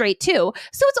those straight too.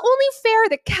 So it's only fair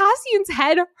that Cassian's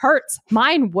head hurts.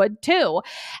 Mine would too.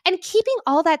 And keeping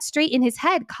all that straight in his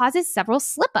head causes several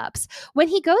slip-ups when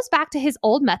he goes back to his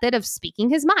old method of speaking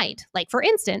his mind. Like, for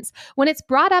instance, when it's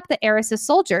brought up that Eris's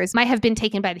soldiers might have been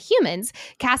taken by the humans,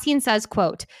 Cassian says,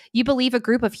 quote, "You believe a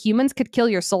group of humans could kill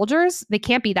your soldiers? They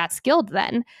can't be that skilled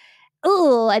then."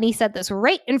 Ooh, and he said this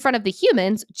right in front of the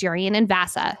humans, Jurian and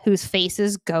Vassa, whose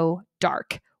faces go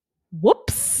dark.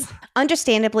 Whoops.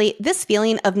 Understandably, this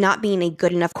feeling of not being a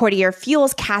good enough courtier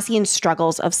fuels Cassian's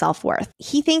struggles of self-worth.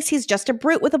 He thinks he's just a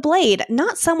brute with a blade,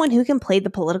 not someone who can play the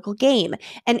political game.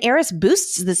 And Eris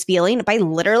boosts this feeling by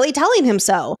literally telling him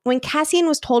so. When Cassian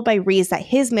was told by Rhys that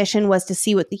his mission was to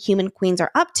see what the human queens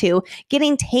are up to,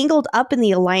 getting tangled up in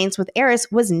the alliance with Eris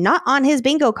was not on his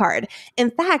bingo card.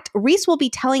 In fact, Rhys will be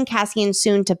telling Cassian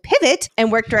soon to pivot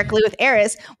and work directly with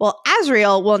Eris, while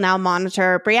Azriel will now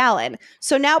monitor Brialyn.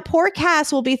 So now poor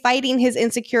Cass will be fighting his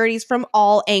insecurities from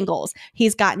all angles.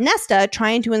 He's got Nesta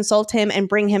trying to insult him and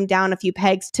bring him down a few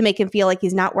pegs to make him feel like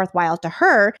he's not worthwhile to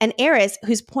her, and Eris,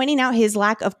 who's pointing out his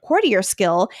lack of courtier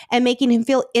skill and making him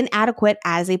feel inadequate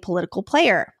as a political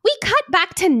player. We cut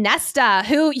back to Nesta,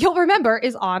 who you'll remember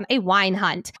is on a wine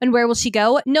hunt. And where will she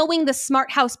go? Knowing the smart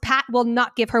house Pat will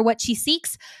not give her what she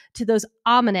seeks, to those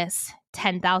ominous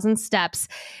 10,000 steps.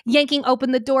 Yanking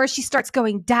open the door, she starts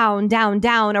going down, down,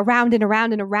 down, around and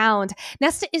around and around.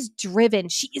 Nesta is driven.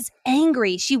 She is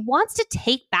angry. She wants to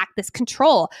take back this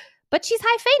control. But she's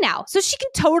high fae now, so she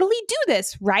can totally do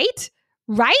this, right?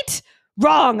 Right?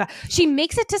 Wrong. She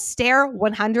makes it to stair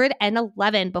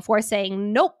 111 before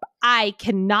saying, nope, I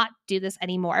cannot do this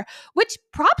anymore. Which,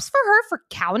 props for her for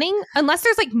counting, unless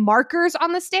there's like markers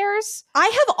on the stairs. I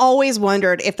have always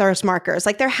wondered if there's markers.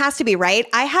 Like, there has to be, right?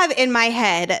 I have in my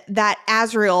head that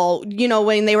Azriel, you know,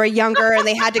 when they were younger and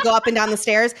they had to go up and down the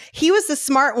stairs, he was the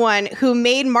smart one who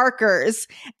made markers.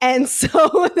 And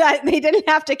so that they didn't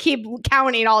have to keep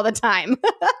counting all the time.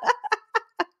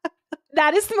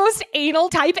 That is the most anal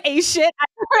type A shit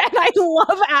ever, and I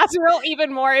love Azriel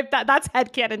even more if that's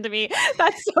headcanon to me.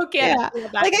 That's so canon. Yeah.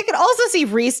 Like, I could also see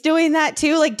Rhys doing that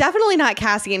too. Like, definitely not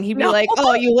Cassian. He'd be like,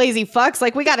 oh, you lazy fucks.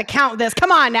 Like, we got to count this.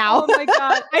 Come on now. Oh my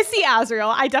God. I see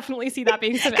Azriel. I definitely see that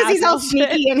being some Azriel. Because he's all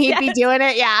sneaky and he'd be doing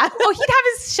it. Yeah. Oh, he'd have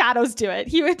his shadows do it.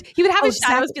 He would have his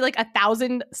shadows be like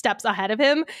 1,000 steps ahead of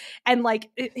him, and like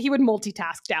he would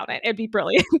multitask down it. It'd be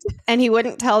brilliant. And he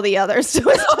wouldn't tell the others to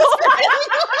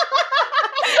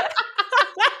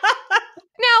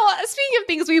Now, speaking of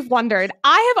things we've wondered,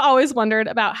 I have always wondered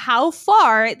about how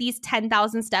far these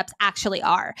 10,000 steps actually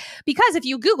are. Because if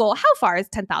you Google how far is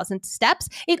 10,000 steps,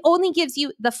 it only gives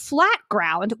you the flat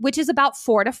ground, which is about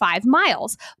 4 to 5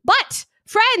 miles. But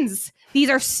friends, these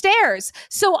are stairs.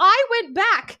 So I went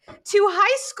back to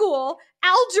high school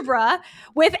algebra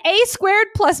with a squared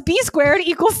plus b squared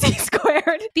equals c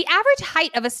squared. The average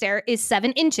height of a stair is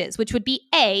 7 inches, which would be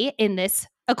a in this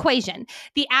equation.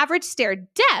 The average stair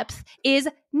depth is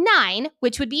 9,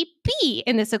 which would be b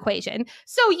in this equation.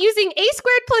 So using a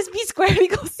squared plus b squared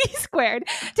equals c squared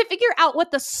to figure out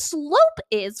what the slope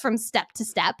is from step to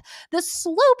step, the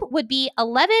slope would be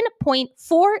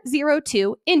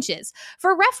 11.402 inches.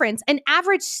 For reference, an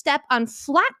average step on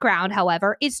flat ground,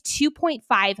 however, is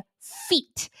 2.5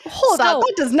 feet. Hold on,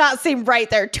 that does not seem right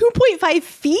there. 2.5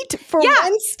 feet for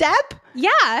one step?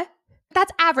 Yeah.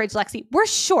 That's average, Lexi. We're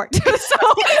short. So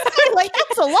like,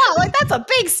 that's a lot. Like, that's a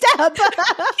big step.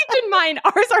 Keep in mind,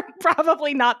 ours are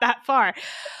probably not that far.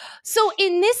 So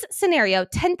in this scenario,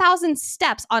 10,000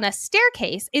 steps on a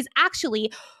staircase is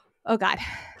actually, oh God,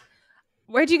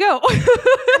 where'd you go?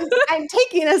 I'm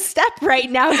taking a step right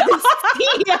now to see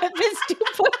if it's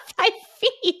 2.5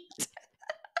 feet.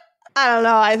 I don't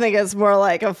know. I think it's more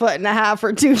like 1.5 feet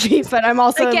or 2 feet, but I'm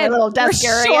also in my little desk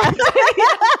area.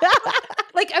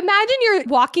 Like, imagine you're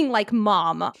walking like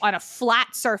Mom on a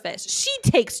flat surface. She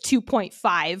takes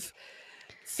 2.5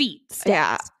 feet steps.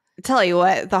 Yeah. Tell you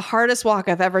what, the hardest walk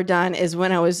I've ever done is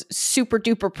when I was super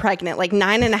duper pregnant, like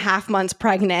 9.5 months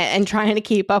pregnant and trying to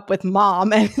keep up with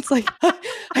Mom. And it's like,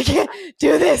 I can't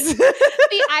do this.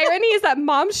 The irony is that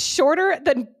Mom's shorter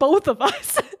than both of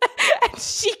us and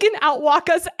she can outwalk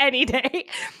us any day.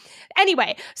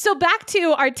 Anyway, so back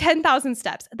to our 10,000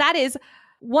 steps. That is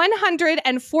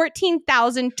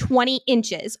 114,020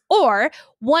 inches, or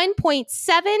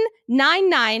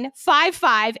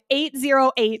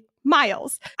 1.79955,808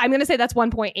 miles. I'm going to say that's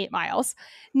 1.8 miles.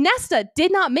 Nesta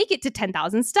did not make it to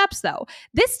 10,000 steps, though.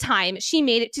 This time, she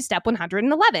made it to step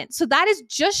 111. So that is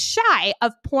just shy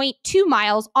of 0.2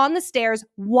 miles on the stairs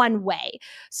one way.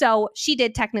 So she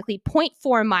did technically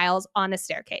 0.4 miles on a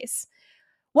staircase.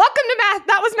 Welcome to math.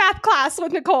 That was math class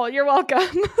with Nicole. You're welcome.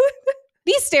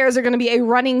 These stairs are going to be a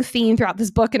running theme throughout this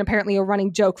book and apparently a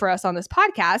running joke for us on this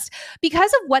podcast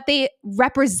because of what they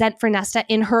represent for Nesta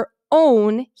in her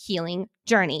own healing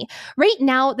journey. Right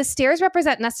now, the stairs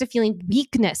represent Nesta feeling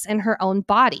weakness in her own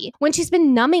body. When she's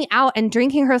been numbing out and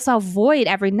drinking herself void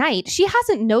every night, she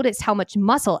hasn't noticed how much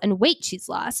muscle and weight she's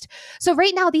lost. So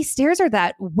right now, these stairs are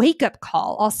that wake-up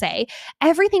call, I'll say.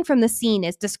 Everything from the scene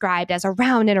is described as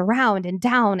around and around and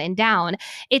down and down.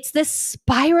 It's this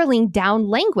spiraling down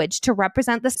language to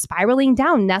represent the spiraling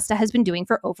down Nesta has been doing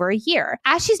for over a year.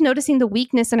 As she's noticing the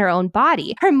weakness in her own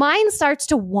body, her mind starts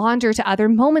to wander to other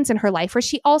moments in her life where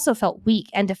she also felt weak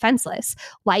and defenseless,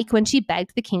 like when she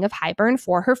begged the King of Hybern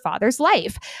for her father's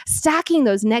life, stacking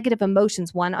those negative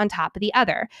emotions one on top of the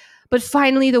other. But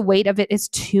finally, the weight of it is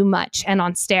too much, and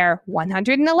on stair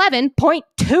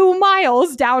 111.2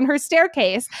 miles down her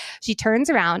staircase, she turns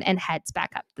around and heads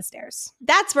back up the stairs.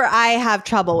 That's where I have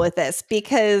trouble with this,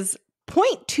 because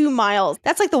 0.2 miles,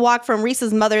 that's like the walk from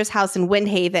Reese's mother's house in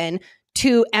Windhaven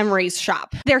to Emery's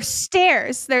shop. They're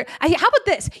stairs. How about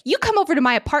this? You come over to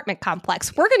my apartment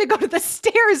complex. We're going to go to the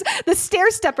stairs, the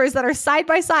stair steppers that are side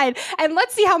by side, and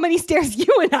let's see how many stairs you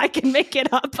and I can make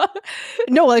it up.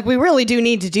 No, like we really do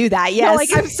need to do that. Yes. No,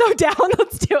 like I'm so down.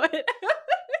 Let's do it.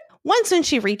 Once when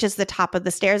she reaches the top of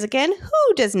the stairs again,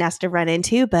 who does Nesta run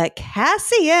into but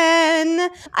Cassian?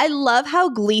 I love how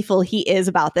gleeful he is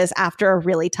about this after a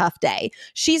really tough day.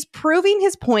 She's proving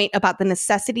his point about the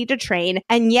necessity to train,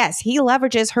 and yes, he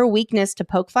leverages her weakness to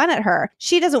poke fun at her.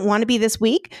 She doesn't want to be this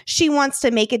weak. She wants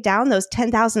to make it down those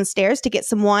 10,000 stairs to get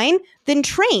some wine, then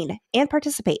train and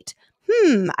participate.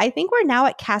 I think we're now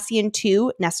at Cassian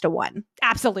 2, Nesta 1.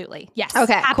 Absolutely. Yes.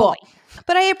 Okay, happily. Cool.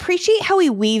 But I appreciate how he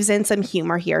weaves in some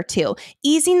humor here too,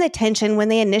 easing the tension when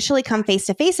they initially come face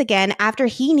to face again after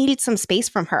he needed some space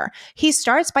from her. He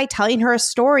starts by telling her a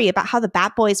story about how the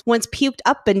Bat Boys once puked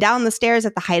up and down the stairs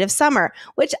at the height of summer,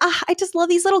 which I just love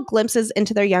these little glimpses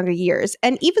into their younger years.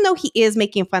 And even though he is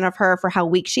making fun of her for how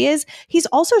weak she is, he's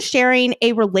also sharing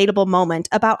a relatable moment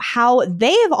about how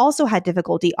they have also had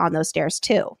difficulty on those stairs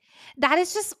too. That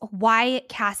is just why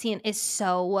Cassian is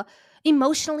so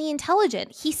emotionally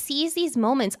intelligent. He sees these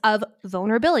moments of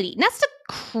vulnerability. Nesta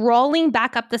crawling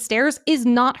back up the stairs is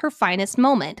not her finest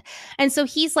moment. And so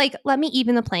he's like, let me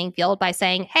even the playing field by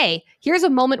saying, hey, here's a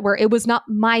moment where it was not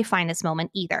my finest moment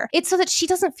either. It's so that she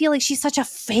doesn't feel like she's such a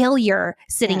failure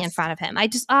sitting in front of him.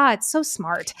 It's so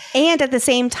smart. And at the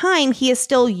same time, he is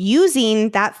still using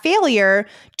that failure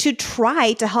to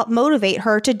try to help motivate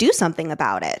her to do something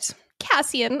about it.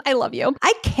 Cassian, I love you.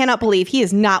 I cannot believe he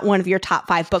is not one of your top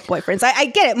 5 book boyfriends. I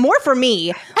get it, more for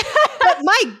me. But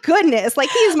my goodness, like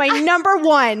he is my number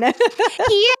one.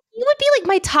 He would be like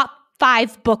my top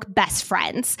 5 book best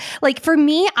friends. Like for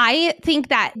me, I think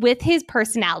that with his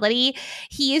personality,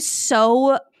 he is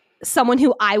so someone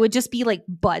who I would just be like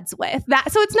buds with.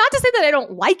 So it's not to say that I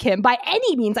don't like him by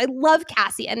any means. I love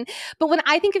Cassian. But when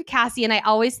I think of Cassian, I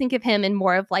always think of him in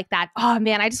more of like that, oh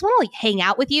man, I just want to like hang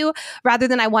out with you rather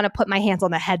than I want to put my hands on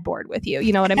the headboard with you.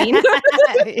 You know what I mean?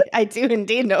 I do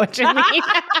indeed know what you mean.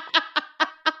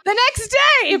 The next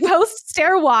day,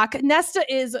 post-stair walk, Nesta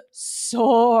is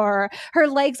sore. Her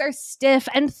legs are stiff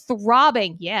and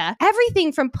throbbing. Yeah.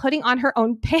 Everything from putting on her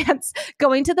own pants,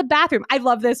 going to the bathroom. I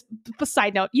love this.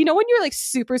 Side note, you know when you're like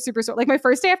super, super sore? Like my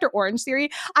first day after Orange Theory,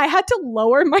 I had to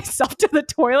lower myself to the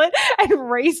toilet and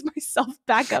raise myself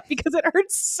back up because it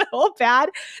hurts so bad.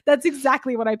 That's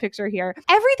exactly what I picture here.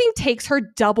 Everything takes her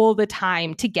double the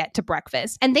time to get to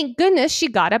breakfast. And thank goodness she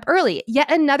got up early.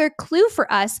 Yet another clue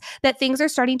for us that things are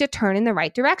starting to turn in the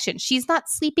right direction. She's not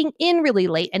sleeping in really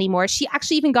late anymore. She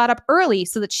actually even got up early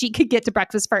so that she could get to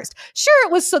breakfast first. Sure,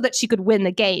 it was so that she could win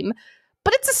the game,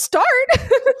 but it's a start.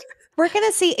 We're going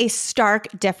to see a stark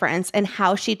difference in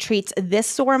how she treats this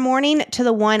sore morning to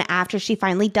the one after she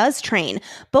finally does train.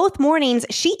 Both mornings,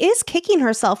 she is kicking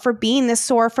herself for being this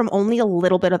sore from only a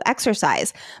little bit of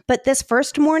exercise. But this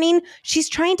first morning, she's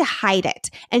trying to hide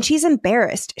it, and she's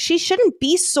embarrassed. She shouldn't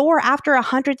be sore after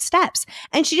 100 steps,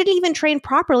 and she didn't even train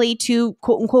properly to,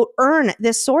 quote unquote, earn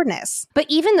this soreness. But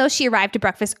even though she arrived to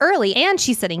breakfast early and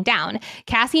she's sitting down,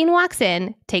 Cassian walks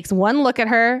in, takes one look at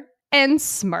her, and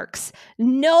smirks,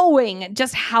 knowing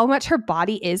just how much her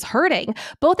body is hurting.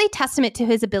 Both a testament to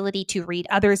his ability to read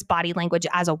others' body language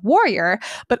as a warrior,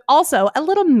 but also a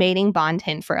little mating bond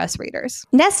hint for us readers.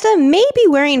 Nesta may be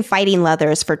wearing fighting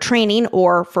leathers for training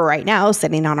or for right now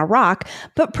sitting on a rock,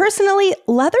 but personally,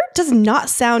 leather does not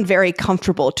sound very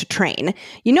comfortable to train.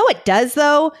 You know what does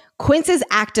though? Quince's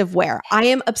activewear. I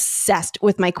am obsessed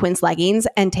with my Quince leggings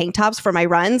and tank tops for my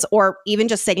runs or even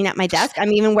just sitting at my desk.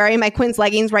 I'm even wearing my Quince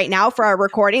leggings right now for our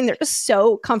recording. They're just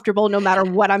so comfortable no matter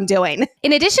what I'm doing.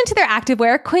 In addition to their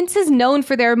activewear, Quince is known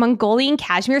for their Mongolian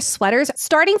cashmere sweaters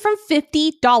starting from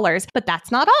 $50. But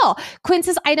that's not all.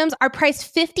 Quince's items are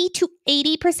priced 50 to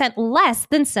 80% less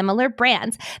than similar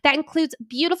brands. That includes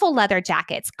beautiful leather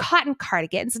jackets, cotton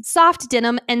cardigans, soft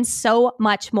denim, and so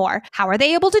much more. How are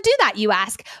they able to do that, you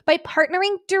ask? By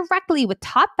partnering directly with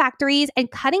top factories and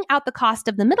cutting out the cost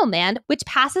of the middleman, which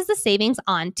passes the savings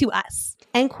on to us.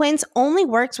 And Quince only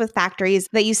works with factories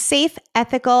that use safe,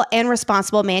 ethical, and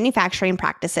responsible manufacturing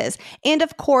practices. And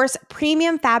of course,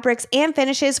 premium fabrics and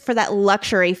finishes for that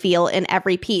luxury feel in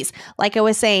every piece. Like I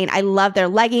was saying, I love their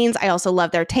leggings. I also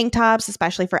love their tank tops,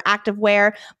 especially for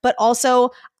activewear. But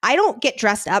also, I don't get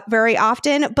dressed up very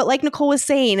often, but like Nicole was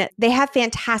saying, they have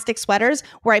fantastic sweaters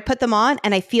where I put them on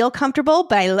and I feel comfortable,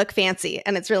 but I look fancy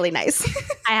and it's really nice.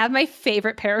 I have my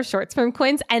favorite pair of shorts from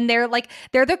Quince, and they're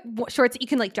the shorts that you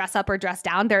can like dress up or dress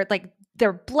down. They're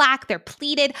black, they're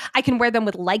pleated. I can wear them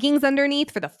with leggings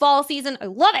underneath for the fall season. I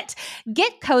love it.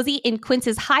 Get cozy in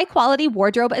Quince's high quality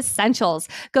wardrobe essentials.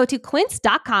 Go to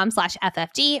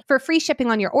quince.com/FFG for free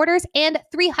shipping on your orders and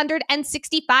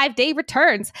 365-day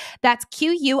returns. That's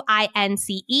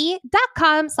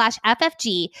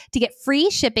QUINCE.com/FFG to get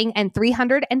free shipping and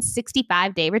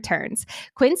 365-day returns.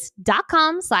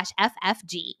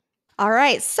 Quince.com/FFG. All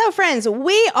right, so friends,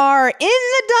 we are in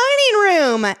the dining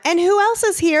room. And who else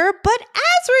is here but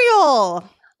Asriel?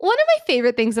 One of my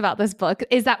favorite things about this book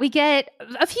is that we get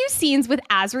a few scenes with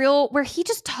Asriel where he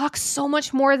just talks so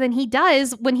much more than he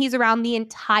does when he's around the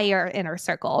entire inner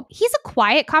circle. He's a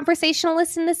quiet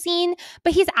conversationalist in the scene,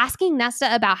 but he's asking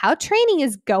Nesta about how training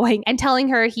is going and telling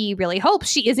her he really hopes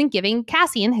she isn't giving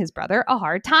Cassian, his brother, a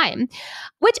hard time.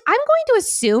 Which I'm going to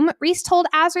assume Rhys told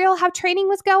Asriel how training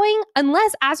was going,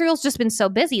 unless Asriel's just been so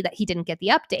busy that he didn't get the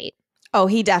update. Oh,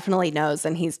 he definitely knows,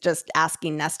 and he's just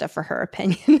asking Nesta for her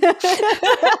opinion. Which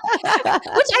I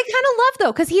kind of love,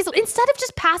 though, because he's, instead of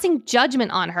just passing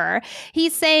judgment on her,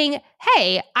 he's saying,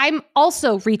 hey, I'm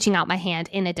also reaching out my hand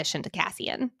in addition to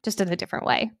Cassian, just in a different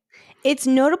way. It's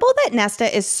notable that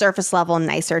Nesta is surface level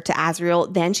nicer to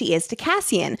Asriel than she is to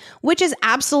Cassian, which is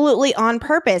absolutely on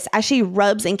purpose as she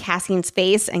rubs in Cassian's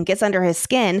face and gets under his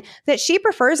skin that she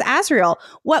prefers Asriel,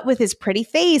 what with his pretty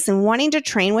face and wanting to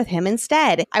train with him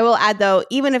instead. I will add though,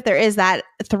 even if there is that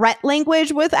threat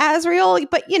language with Asriel,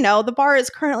 but you know, the bar is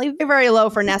currently very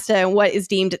low for Nesta and what is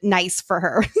deemed nice for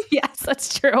her. Yes,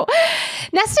 that's true.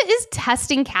 Nesta is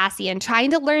testing Cassian,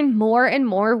 trying to learn more and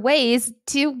more ways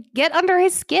to get under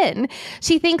his skin.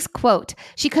 She thinks, quote,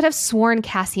 she could have sworn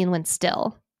Cassian went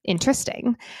still.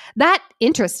 Interesting. That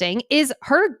interesting is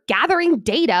her gathering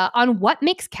data on what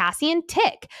makes Cassian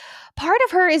tick. Part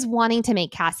of her is wanting to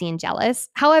make Cassian jealous.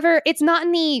 However, it's not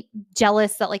in the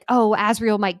jealous that like, oh,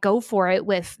 Asriel might go for it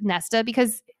with Nesta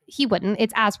because he wouldn't.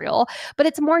 It's Asriel. But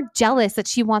it's more jealous that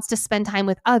she wants to spend time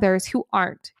with others who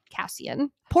aren't Cassian.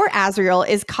 Poor Asriel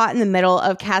is caught in the middle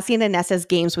of Cassian and Nesta's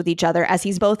games with each other as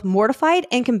he's both mortified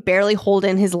and can barely hold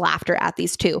in his laughter at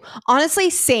these two. Honestly,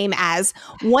 same as.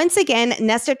 Once again,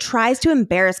 Nesta tries to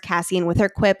embarrass Cassian with her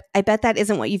quip, I bet that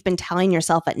isn't what you've been telling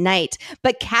yourself at night.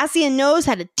 But Cassian knows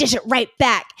how to dish it right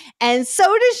back. And so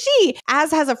does she.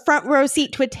 Az has a front row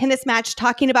seat to a tennis match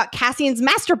talking about Cassian's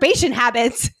masturbation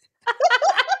habits.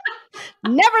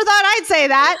 Never thought I'd say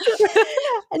that.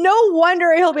 No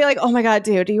wonder he'll be like, oh my God,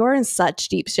 dude, you're in such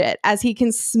deep shit, as he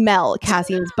can smell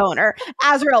Cassian's boner.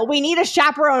 Asriel, we need a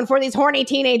chaperone for these horny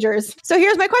teenagers. So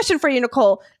here's my question for you,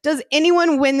 Nicole. Does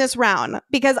anyone win this round?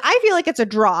 Because I feel like it's a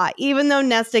draw, even though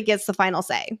Nesta gets the final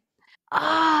say.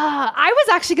 I was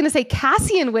actually going to say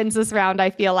Cassian wins this round,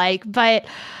 I feel like, but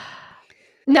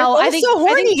no, I think, so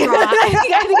horny. I think draw.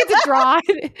 I think it's a draw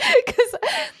because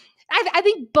I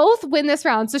think both win this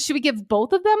round. So should we give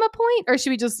both of them a point, or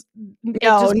should we just...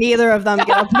 No, neither of them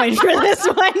get a point for this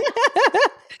one.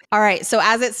 All right. So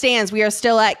as it stands, we are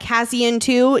still at Cassian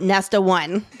 2, Nesta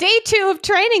 1. Day 2 of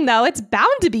training, though. It's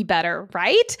bound to be better,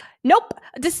 right? Nope.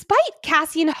 Despite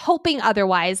Cassian hoping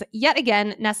otherwise, yet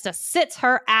again, Nesta sits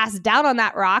her ass down on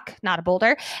that rock, not a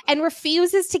boulder, and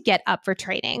refuses to get up for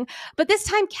training. But this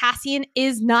time, Cassian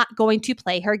is not going to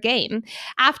play her game.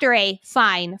 After a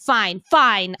fine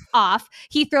off,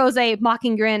 he throws a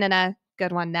mocking grin and a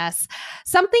Good one, Ness.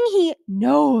 Something he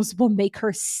knows will make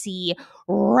her see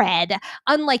red.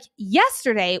 Unlike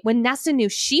yesterday, when Nesta knew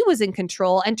she was in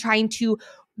control and trying to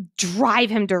drive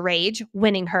him to rage,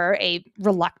 winning her a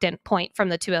reluctant point from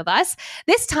the two of us.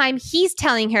 This time, he's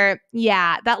telling her,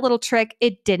 yeah, that little trick,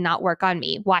 it did not work on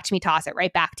me. Watch me toss it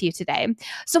right back to you today.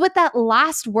 So with that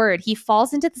last word, he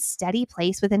falls into the steady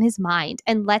place within his mind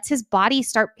and lets his body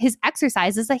start his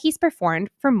exercises that he's performed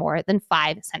for more than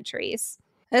 5 centuries.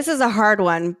 This is a hard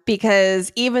one because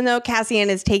even though Cassian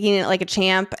is taking it like a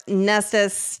champ, Nesta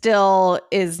still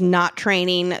is not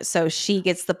training. So she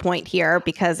gets the point here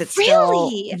because it's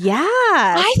really? Still... Yeah.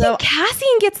 I think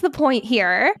Cassian gets the point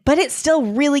here. But it still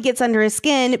really gets under his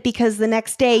skin because the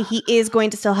next day he is going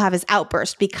to still have his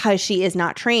outburst because she is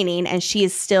not training and she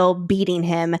is still beating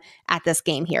him at this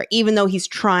game here, even though he's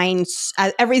trying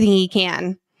everything he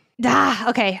can.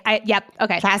 Okay.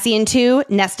 Okay. Cassian 2,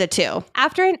 Nesta 2.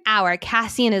 After an hour,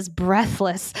 Cassian is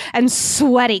breathless and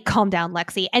sweaty. Calm down,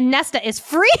 Lexi. And Nesta is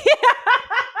free.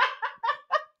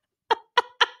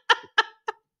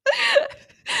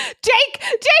 Jake,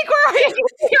 where are you?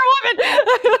 You're a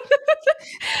woman.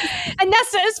 And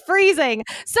Nesta is freezing.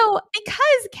 So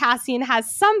because Cassian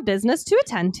has some business to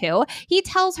attend to, he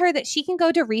tells her that she can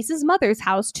go to Reese's mother's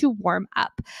house to warm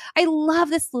up. I love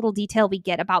this little detail we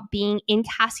get about being in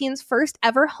Cassian's first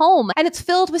ever home. And it's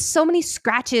filled with so many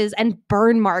scratches and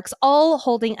burn marks, all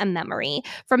holding a memory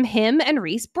from him and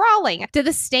Reese brawling, to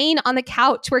the stain on the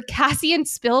couch where Cassian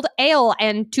spilled ale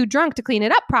and too drunk to clean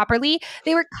it up properly,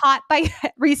 they were caught by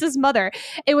Reese's mother.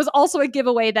 It was also a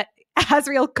giveaway that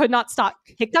Azriel could not stop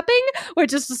hiccuping,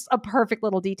 which is just a perfect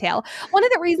little detail. One of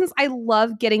the reasons I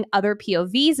love getting other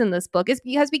POVs in this book is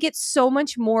because we get so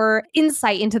much more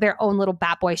insight into their own little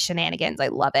Bat Boy shenanigans. I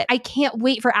love it. I can't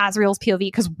wait for Azriel's POV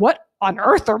because what on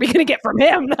earth are we going to get from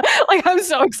him? Like, I'm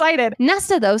so excited.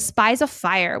 Nesta, though, spies a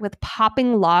fire with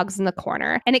popping logs in the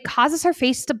corner, and it causes her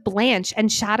face to blanch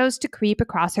and shadows to creep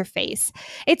across her face.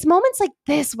 It's moments like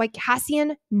this why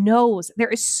Cassian knows there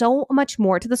is so much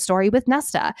more to the story with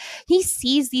Nesta. He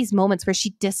sees these moments where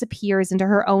she disappears into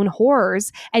her own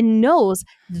horrors and knows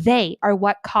they are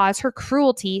what cause her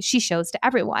cruelty she shows to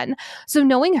everyone. So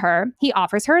knowing her, he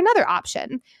offers her another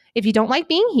option. If you don't like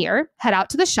being here, head out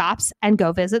to the shops and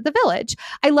go visit the village.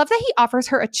 I love that he offers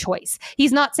her a choice.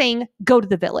 He's not saying, go to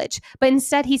the village, but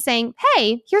instead he's saying,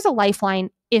 hey, here's a lifeline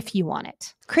if you want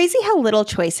it. Crazy how little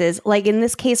choices, like in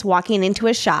this case, walking into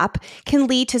a shop, can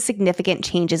lead to significant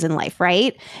changes in life,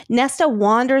 right? Nesta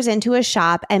wanders into a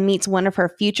shop and meets one of her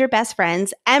future best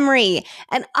friends, Emery.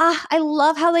 And I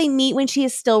love how they meet when she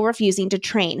is still refusing to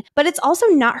train. But it's also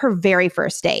not her very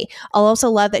first day. I'll also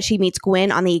love that she meets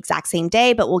Gwen on the exact same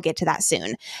day, but we'll get to that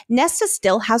soon. Nesta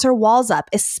still has her walls up,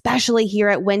 especially here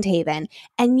at Windhaven,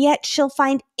 and yet she'll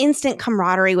find instant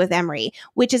camaraderie with Emery,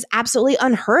 which is absolutely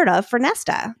unheard of for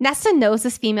Nesta. Nesta knows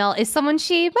this female is someone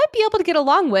she might be able to get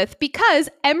along with because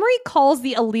Emery calls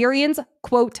the Illyrians,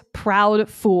 quote, proud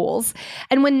fools.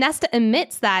 And when Nesta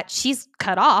admits that she's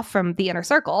cut off from the Inner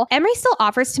Circle, Emery still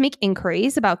offers to make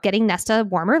inquiries about getting Nesta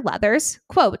warmer leathers,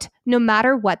 quote, no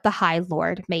matter what the High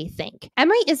Lord may think.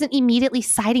 Emery isn't immediately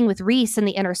siding with Reese in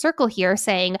the Inner Circle here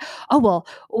saying, oh, well,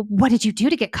 what did you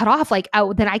do to get cut off? Like,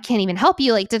 oh, then I can't even help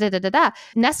you, like, da-da-da-da-da.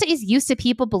 Nesta is used to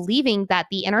people believing that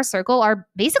the Inner Circle are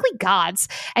basically gods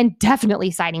and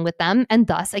definitely siding with them and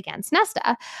thus against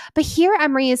Nesta. But here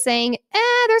Emery is saying,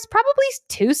 there's probably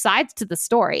two sides to the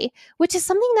story, which is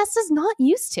something Nesta's not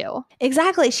used to.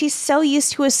 Exactly. She's so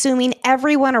used to assuming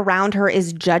everyone around her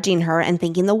is judging her and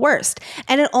thinking the worst.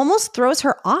 And it almost throws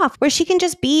her off where she can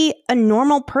just be a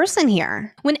normal person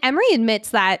here. When Emery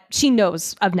admits that she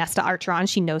knows of Nesta Archeron,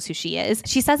 she knows who she is,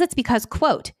 she says it's because,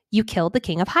 quote, you killed the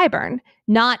King of Highburn,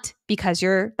 not because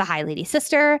you're the High Lady's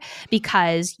sister,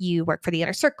 because you work for the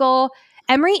Inner Circle.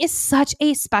 Emery is such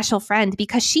a special friend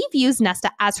because she views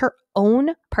Nesta as her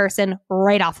own person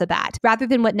right off the bat, rather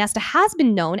than what Nesta has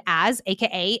been known as,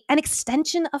 aka an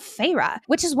extension of Feyre,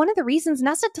 which is one of the reasons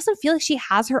Nesta doesn't feel like she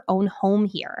has her own home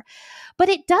here. But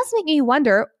it does make me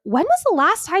wonder, when was the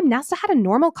last time Nesta had a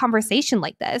normal conversation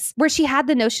like this, where she had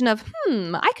the notion of,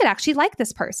 I could actually like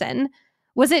this person?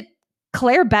 Was it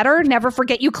Claire better? Never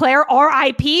forget you, Claire.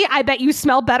 R.I.P. I bet you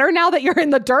smell better now that you're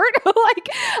in the dirt. Like,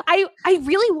 I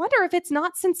really wonder if it's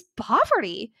not since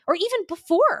poverty or even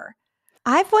before.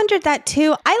 I've wondered that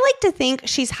too. I like to think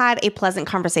she's had a pleasant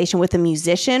conversation with a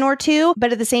musician or two,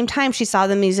 but at the same time, she saw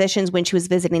the musicians when she was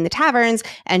visiting the taverns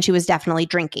and she was definitely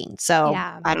drinking. So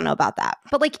yeah. I don't know about that.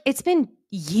 But like, it's been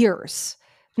years.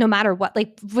 no matter what.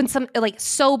 Like when some like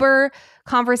sober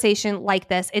conversation like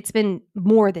this, it's been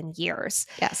more than years.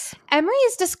 Yes. Emery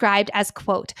is described as,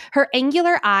 quote, her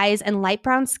angular eyes and light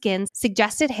brown skin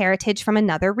suggested heritage from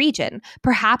another region,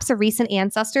 perhaps a recent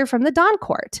ancestor from the Dawn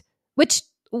Court, which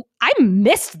I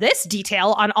missed this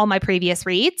detail on all my previous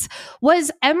reads.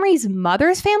 Was Emery's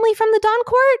mother's family from the Dawn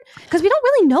Court? Because we don't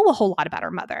really know a whole lot about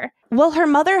her mother. Well, her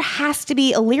mother has to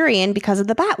be Illyrian because of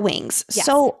the bat wings. Yes.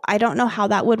 So I don't know how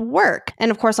that would work. And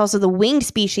of course, also the winged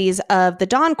species of the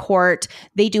Dawn Court,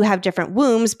 they do have different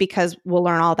wombs because we'll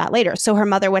learn all that later. So her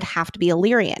mother would have to be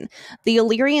Illyrian. The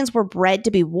Illyrians were bred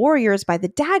to be warriors by the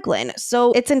Daglin.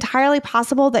 So it's entirely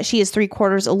possible that she is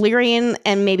 3/4 Illyrian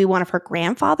and maybe one of her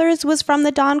grandfathers was from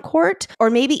the Dawn Court, or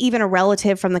maybe even a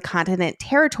relative from the continent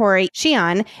territory,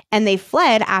 Xi'an, and they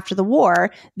fled after the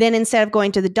war. Then instead of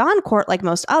going to the Dawn Court like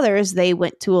most others, they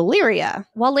went to Illyria.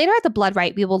 While later at the Blood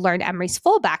Rite, we will learn Emery's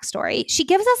full backstory, she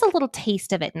gives us a little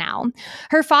taste of it now.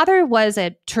 Her father was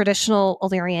a traditional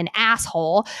Illyrian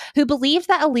asshole who believed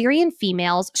that Illyrian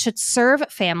females should serve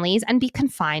families and be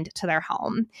confined to their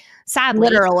home. Sadly,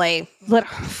 Literally.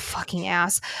 Fucking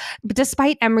ass. But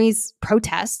despite Emery's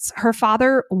protests, her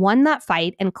father won that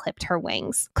fight and clipped her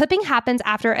wings. Clipping happens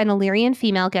after an Illyrian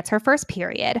female gets her first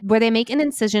period, where they make an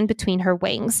incision between her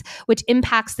wings, which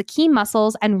impacts the key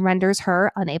muscles and renders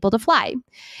her unable to fly.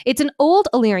 It's an old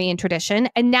Illyrian tradition,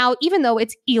 and now, even though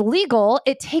it's illegal,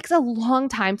 it takes a long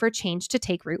time for change to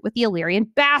take root with the Illyrian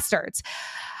bastards.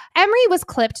 Emery was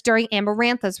clipped during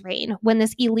Amarantha's reign, when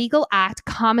this illegal act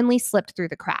commonly slipped through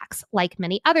the cracks, like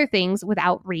many other things,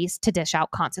 without Rhys to dish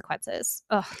out consequences.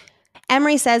 Ugh.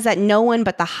 Emery says that no one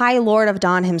but the High Lord of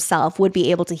Dawn himself would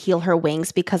be able to heal her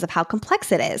wings because of how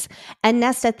complex it is. And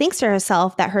Nesta thinks to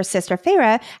herself that her sister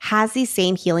Feyre has these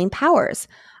same healing powers.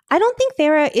 I don't think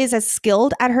Feyre is as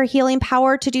skilled at her healing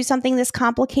power to do something this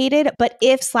complicated, but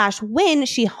if/when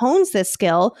she hones this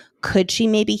skill, could she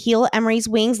maybe heal Emery's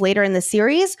wings later in the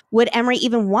series? Would Emery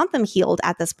even want them healed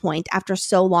at this point after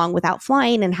so long without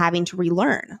flying and having to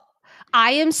relearn?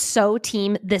 I am so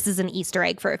team this is an Easter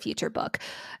egg for a future book.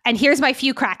 And here's my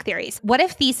few crack theories. What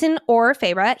if Thiessen or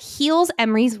Feyre heals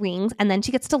Emery's wings and then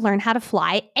she gets to learn how to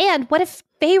fly? And what if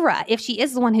Feyre, if she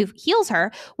is the one who heals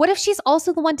her, what if she's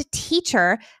also the one to teach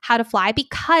her how to fly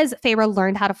because Feyre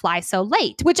learned how to fly so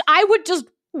late? Which I would just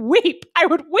weep. I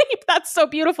would weep. That's so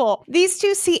beautiful. These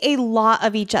two see a lot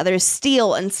of each other's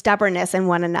steel and stubbornness in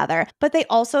one another, but they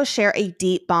also share a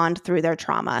deep bond through their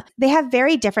trauma. They have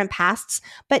very different pasts,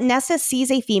 but Nesta sees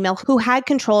a female who had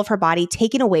control of her body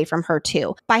taken away from her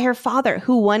too, by her father,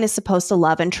 who one is supposed to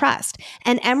love and trust.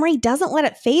 And Emery doesn't let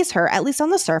it faze her, at least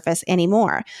on the surface,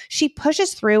 anymore. She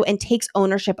pushes through and takes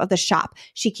ownership of the shop.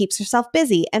 She keeps herself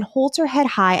busy and holds her head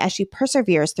high as she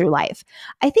perseveres through life.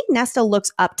 I think Nesta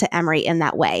looks up to Emery in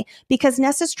that way, because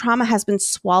Nesta's trauma has been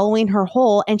swallowing her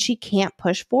whole and she can't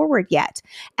push forward yet.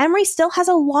 Emery still has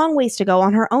a long ways to go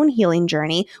on her own healing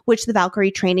journey, which the Valkyrie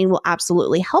training will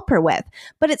absolutely help her with.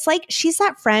 But it's like she's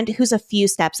that friend who's a few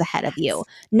steps ahead of you.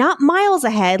 Not miles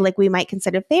ahead like we might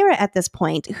consider Feyre at this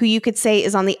point, who you could say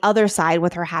is on the other side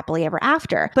with her happily ever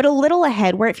after, but a little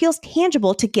ahead where it feels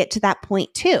tangible to get to that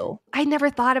point too. I never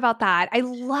thought about that. I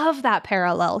love that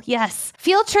parallel. Yes.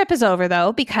 Field trip is over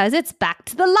though, because it's back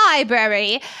to the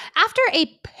library. After a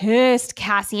pissed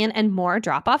Cassian and Moore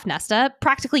drop off Nesta,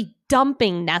 practically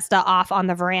dumping Nesta off on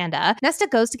the veranda, Nesta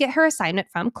goes to get her assignment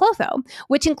from Clotho,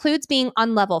 which includes being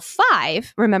on level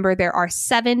 5. Remember, there are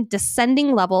 7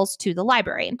 descending levels to the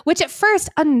library, which at first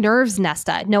unnerves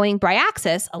Nesta, knowing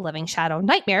Bryaxis, a living shadow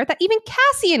nightmare that even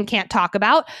Cassian can't talk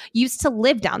about, used to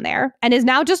live down there and is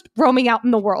now just roaming out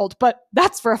in the world, but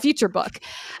that's for a future book.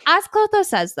 As Clotho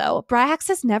says, though,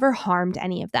 Bryaxis never harmed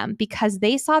any of them because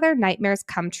they saw their nightmares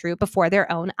come true before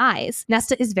their own eyes.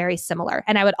 Nesta is very similar,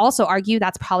 and I would also argue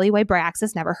that's probably why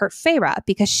Bryaxis never hurt Feyre,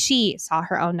 because she saw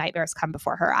her own nightmares come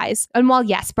before her eyes. And while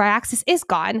yes, Bryaxis is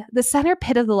gone, the center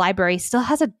pit of the library still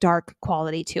has a dark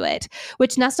quality to it,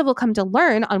 which Nesta will come to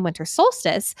learn on Winter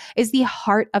Solstice is the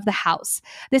heart of the house.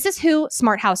 This is who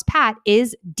Smart House Pat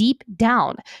is deep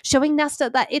down, showing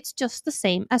Nesta that it's just the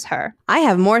same as her. I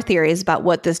have more theories about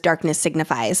what this darkness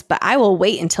signifies, but I will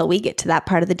wait until we get to that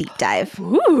part of the deep dive.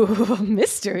 Ooh,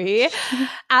 mystery.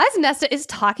 As Nesta is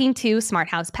talking to Smart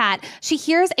House Pat, she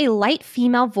hears a light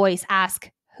female voice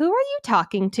ask, "Who are you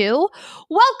talking to?"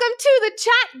 Welcome to the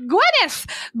chat, Gwyneth!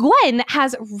 Gwen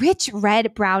has rich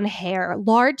red-brown hair,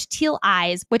 large teal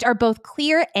eyes, which are both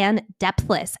clear and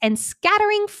depthless, and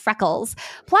scattering freckles.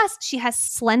 Plus, she has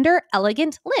slender,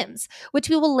 elegant limbs, which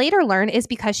we will later learn is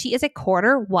because she is a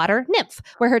quarter water nymph,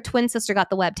 where her twin sister got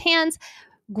the webbed hands.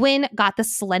 Gwen got the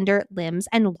slender limbs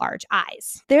and large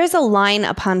eyes. There's a line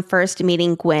upon first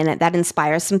meeting Gwen that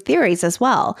inspires some theories as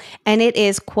well. And it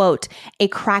is, quote, a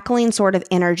crackling sort of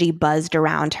energy buzzed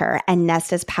around her, and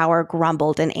Nesta's power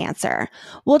grumbled in answer.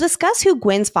 We'll discuss who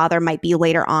Gwen's father might be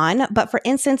later on, but for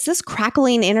instance, this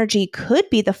crackling energy could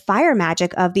be the fire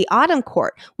magic of the Autumn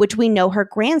Court, which we know her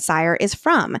grandsire is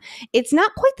from. It's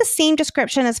not quite the same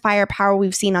description as fire power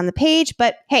we've seen on the page,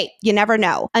 but hey, you never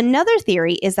know. Another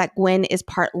theory is that Gwen is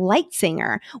part light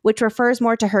singer, which refers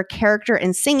more to her character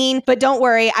and singing, but don't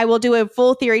worry, I will do a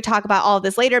full theory talk about all of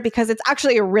this later because it's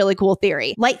actually a really cool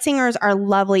theory. Light singers are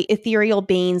lovely ethereal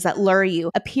beings that lure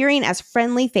you, appearing as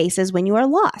friendly faces when you are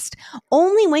lost.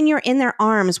 Only when you're in their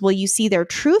arms will you see their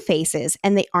true faces,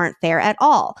 and they aren't there at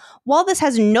all. While this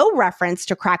has no reference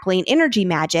to crackling energy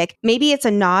magic, maybe it's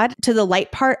a nod to the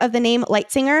light part of the name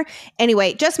Light Singer.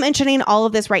 Anyway, just mentioning all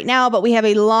of this right now, but we have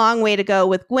a long way to go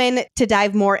with Gwen to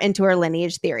dive more into her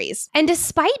lineage theories. And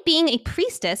despite being a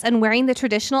priestess and wearing the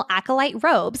traditional acolyte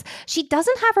robes, she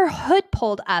doesn't have her hood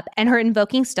pulled up and her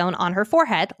invoking stone on her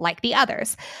forehead like the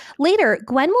others. Later,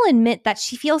 Gwen will admit that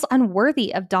she feels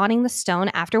unworthy of donning the stone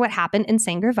after what happened in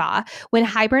SangreVa when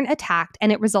Hybern attacked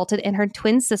and it resulted in her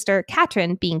twin sister,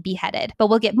 Katrin, being beheaded. But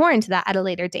we'll get more into that at a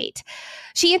later date.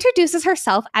 She introduces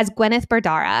herself as Gwyneth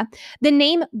Bardara. The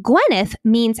name Gwyneth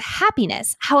means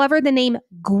happiness. However, the name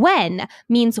Gwen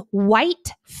means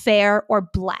white, fair, or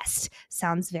blessed.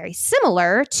 Sounds very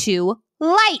similar to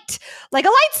light, like a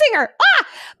light singer.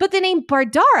 But the name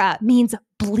Bardara means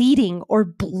bleeding or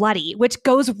bloody, which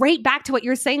goes right back to what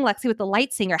you're saying, Lexi, with the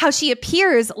light singer, how she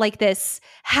appears like this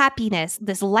happiness,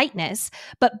 this lightness,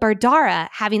 but Bardara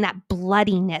having that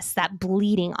bloodiness, that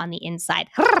bleeding on the inside.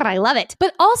 I love it.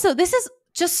 But also, this is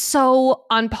just so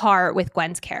on par with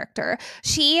Gwen's character.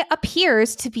 She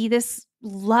appears to be this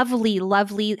lovely,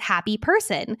 lovely, happy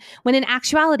person, when in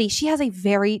actuality, she has a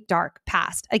very dark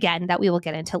past, again, that we will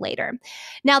get into later.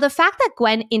 Now, the fact that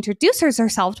Gwen introduces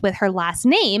herself with her last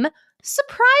name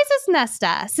surprises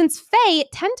Nesta, since Fae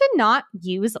tend to not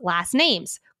use last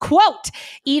names. Quote,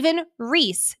 even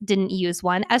Rhys didn't use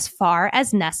one as far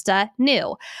as Nesta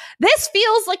knew. This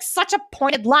feels like such a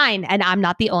pointed line, and I'm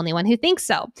not the only one who thinks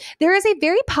so. There is a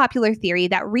very popular theory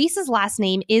that Rhys's last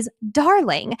name is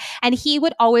Darling, and he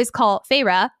would always call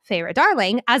Feyre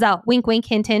Darling, as a wink, wink,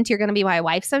 hint, hint, you're going to be my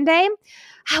wife someday.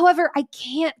 However, I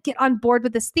can't get on board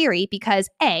with this theory because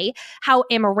A, how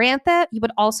Amarantha, you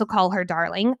would also call her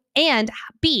Darling, and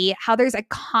B, how there's a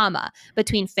comma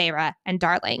between Feyre and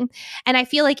Darling. And I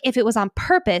feel like if it was on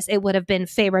purpose, it would have been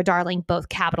Feyre Darling, both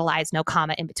capitalized, no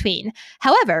comma in between.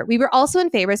 However, we were also in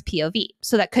Feyre's POV,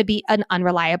 so that could be an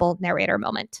unreliable narrator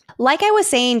moment. Like I was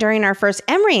saying during our first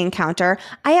Emery encounter,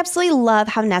 I absolutely love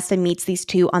how Nesta meets these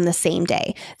two on the same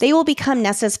day. They will become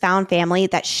Nesta's found family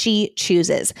that she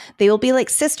chooses. They will be like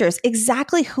sisters,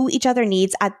 exactly who each other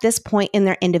needs at this point in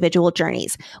their individual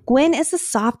journeys. Gwen is the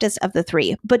softest of the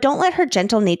three, but don't let her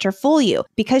gentle nature fool you,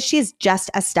 because she is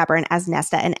just as stubborn as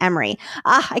Nesta and Emery.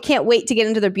 I can't wait to get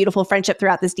into their beautiful friendship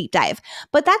throughout this deep dive.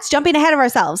 But that's jumping ahead of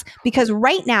ourselves, because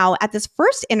right now, at this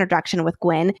first introduction with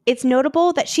Gwen, it's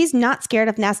notable that she's not scared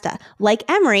of Nesta. Like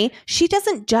Emery, she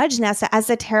doesn't judge Nesta as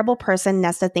the terrible person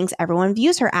Nesta thinks everyone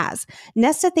views her as.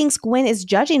 Nesta thinks Gwen is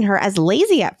judging her as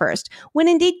lazy at first, when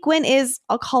indeed Gwen is,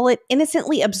 I'll call it,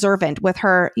 innocently observant with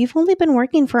her, you've only been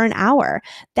working for an hour.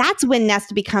 That's when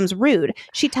Nesta becomes rude.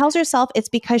 She tells herself it's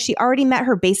because she already met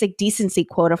her basic decency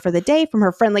quota for the day from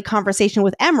her friendly conversation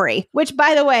with Emery, which,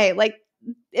 by the way,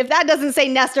 if that doesn't say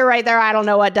Nesta right there, I don't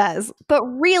know what does. But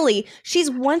really, she's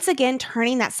once again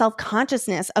turning that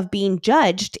self-consciousness of being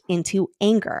judged into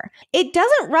anger. It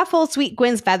doesn't ruffle sweet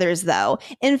Gwen's feathers, though.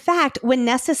 In fact, when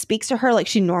Nesta speaks to her like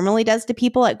she normally does to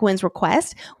people at Gwen's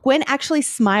request, Gwen actually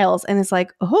smiles and is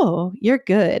like, oh, you're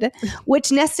good,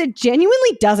 which Nesta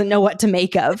genuinely doesn't know what to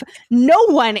make of. No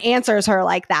one answers her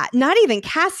like that, not even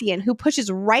Cassian, who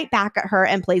pushes right back at her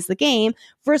and plays the game,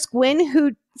 versus Gwen,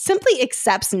 who simply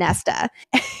accepts Nesta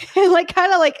and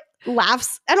kind of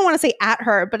laughs. I don't want to say at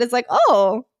her, but it's like,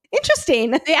 oh,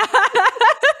 interesting. Yeah.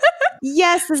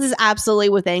 Yes, this is absolutely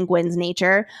within Gwen's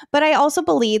nature, but I also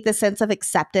believe the sense of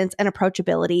acceptance and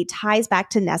approachability ties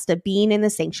back to Nesta being in the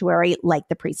sanctuary like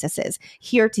the priestesses,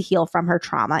 here to heal from her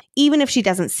trauma, even if she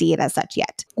doesn't see it as such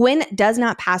yet. Gwen does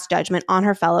not pass judgment on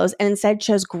her fellows and instead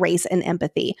shows grace and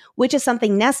empathy, which is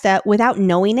something Nesta, without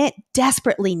knowing it,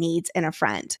 desperately needs in a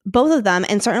friend. Both of them,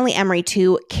 and certainly Emery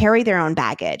too, carry their own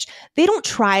baggage. They don't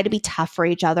try to be tough for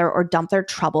each other or dump their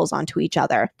troubles onto each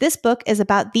other. This book is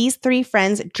about these three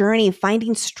friends' journey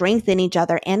finding strength in each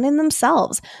other and in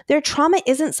themselves. Their trauma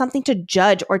isn't something to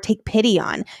judge or take pity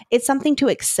on. It's something to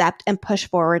accept and push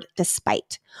forward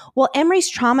despite. While Emery's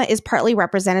trauma is partly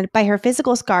represented by her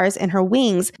physical scars and her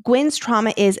wings, Gwyn's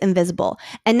trauma is invisible,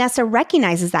 and Nesta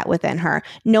recognizes that within her,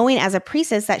 knowing as a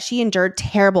priestess that she endured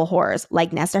terrible horrors,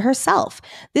 like Nesta herself.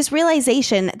 This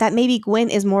realization that maybe Gwyn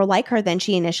is more like her than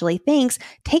she initially thinks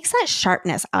takes that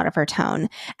sharpness out of her tone.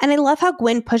 And I love how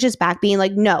Gwyn pushes back, being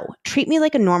like, no, treat me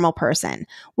like a normal person,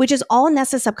 which is all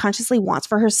Nesta subconsciously wants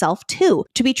for herself too,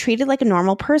 to be treated like a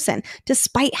normal person,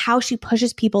 despite how she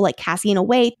pushes people like Cassian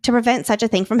away to prevent such a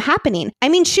thing from happening. I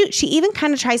mean, shoot, she even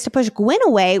kind of tries to push Gwyn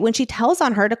away when she tells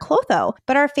on her to Clotho.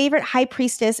 But our favorite high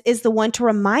priestess is the one to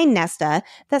remind Nesta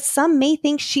that some may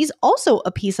think she's also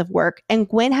a piece of work, and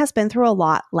Gwyn has been through a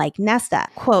lot like Nesta.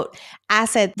 Quote,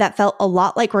 acid that felt a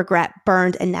lot like regret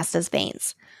burned in Nesta's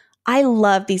veins. I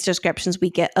love these descriptions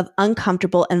we get of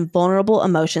uncomfortable and vulnerable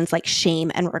emotions like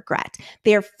shame and regret.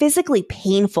 They are physically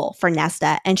painful for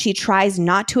Nesta, and she tries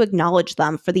not to acknowledge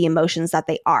them for the emotions that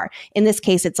they are. In this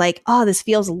case, it's like, oh, this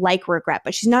feels like regret,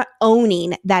 but she's not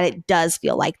owning that it does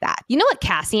feel like that. You know what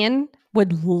Cassian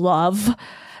would love?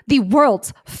 The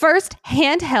world's first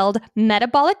handheld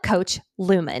metabolic coach,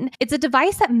 Lumen. It's a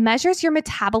device that measures your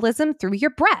metabolism through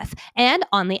your breath. And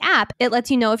on the app, it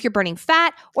lets you know if you're burning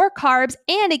fat or carbs,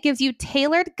 and it gives you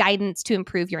tailored guidance to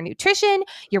improve your nutrition,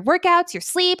 your workouts, your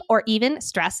sleep, or even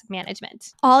stress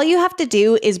management. All you have to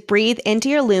do is breathe into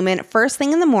your Lumen first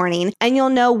thing in the morning, and you'll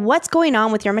know what's going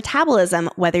on with your metabolism,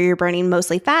 whether you're burning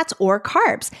mostly fats or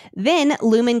carbs. Then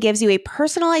Lumen gives you a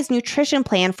personalized nutrition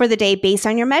plan for the day based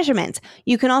on your measurements.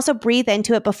 You can also breathe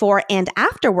into it before and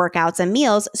after workouts and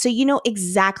meals, so you know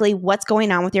exactly what's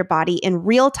going on with your body in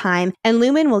real time, and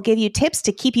Lumen will give you tips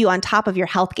to keep you on top of your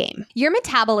health game. Your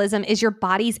metabolism is your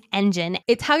body's engine.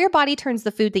 It's how your body turns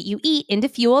the food that you eat into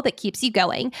fuel that keeps you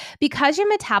going. Because your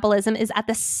metabolism is at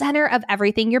the center of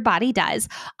everything your body does,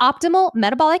 optimal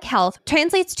metabolic health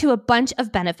translates to a bunch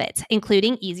of benefits,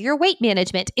 including easier weight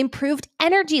management, improved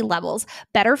energy levels,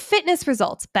 better fitness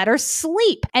results, better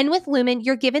sleep. And with Lumen,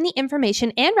 you're given the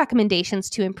information and recommendations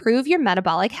to improve your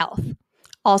metabolic health.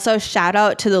 Also, shout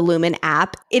out to the Lumen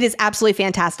app. It is absolutely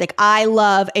fantastic. I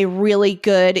love a really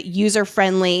good,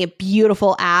 user-friendly,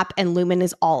 beautiful app, and Lumen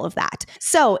is all of that.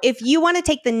 So if you want to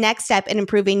take the next step in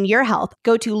improving your health,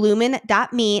 go to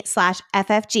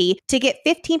lumen.me/FFG to get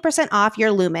 15% off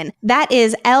your Lumen. That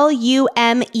is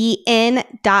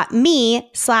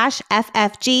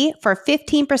lumen.me/FFG for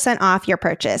 15% off your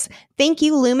purchase. Thank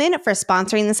you, Lumen, for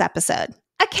sponsoring this episode.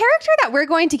 A character that we're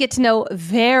going to get to know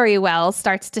very well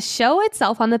starts to show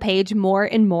itself on the page more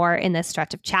and more in this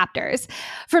stretch of chapters.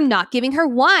 From not giving her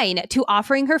wine to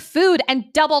offering her food and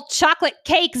double chocolate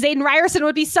cake, Zayden Ryerson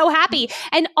would be so happy,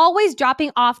 and always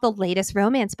dropping off the latest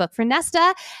romance book for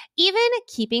Nesta, even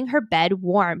keeping her bed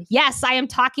warm. Yes, I am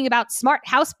talking about Smart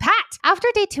House Pat. After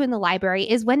day 2 in the library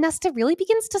is when Nesta really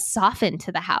begins to soften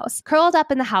to the house. Curled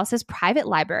up in the house's private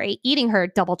library, eating her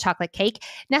double chocolate cake,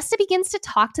 Nesta begins to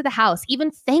talk to the house,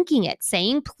 even thanking it,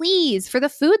 saying please for the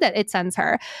food that it sends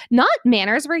her. Not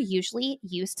manners we're usually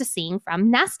used to seeing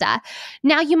from Nesta.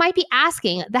 Now, you might be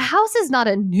asking, the house is not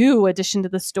a new addition to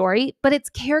the story, but its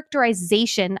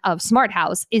characterization of Smart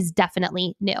House is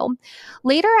definitely new.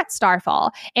 Later at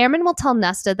Starfall, Airman will tell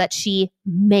Nesta that she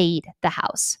made the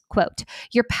house. Quote,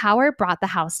 your power brought the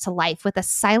house to life with a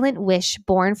silent wish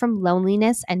born from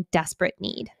loneliness and desperate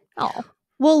need. Oh.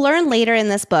 We'll learn later in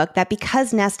this book that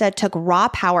because Nesta took raw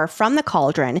power from the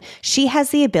Cauldron, she has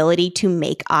the ability to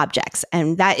make objects,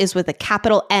 and that is with a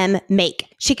capital M, make.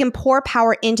 She can pour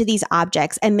power into these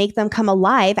objects and make them come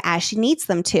alive as she needs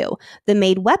them to. The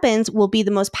made weapons will be the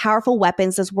most powerful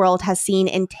weapons this world has seen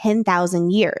in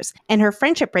 10,000 years, and her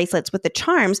friendship bracelets with the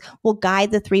charms will guide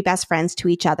the 3 best friends to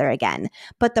each other again.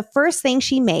 But the first thing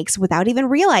she makes, without even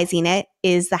realizing it,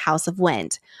 is the House of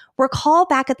Wind. Recall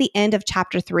back at the end of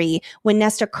chapter 3 when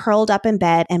Nesta curled up in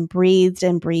bed and breathed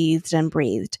and breathed and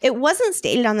breathed. It wasn't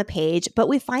stated on the page, but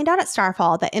we find out at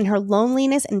Starfall that in her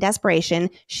loneliness and desperation,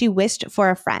 she wished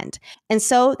for a friend. And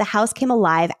so the house came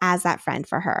alive as that friend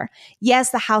for her.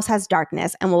 Yes, the house has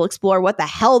darkness, and we'll explore what the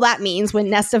hell that means when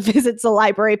Nesta visits the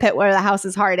library pit where the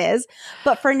house's heart is.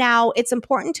 But for now, it's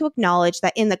important to acknowledge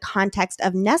that in the context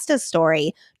of Nesta's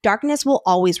story, darkness will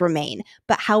always remain,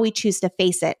 but how we choose to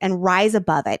face it and rise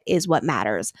above it is what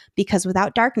matters, because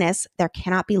without darkness, there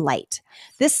cannot be light.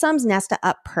 This sums Nesta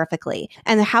up perfectly,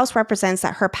 and the house represents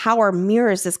that her power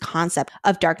mirrors this concept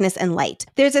of darkness and light.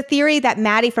 There's a theory that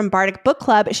Maddie from Bardic Book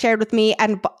Club shared with me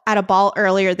at a ball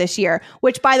earlier this year,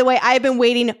 which, by the way, I have been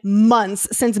waiting months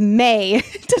since May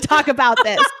to talk about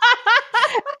this.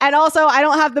 And also, I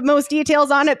don't have the most details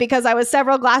on it because I was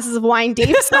several glasses of wine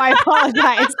deep, so I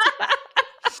apologize.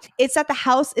 It's that the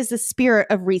house is the spirit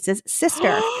of Rhys's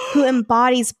sister, who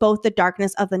embodies both the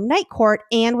darkness of the Night Court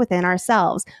and within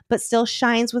ourselves, but still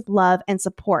shines with love and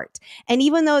support. And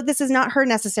even though this is not her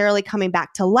necessarily coming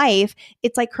back to life,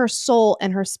 it's like her soul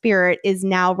and her spirit is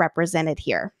now represented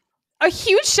here. A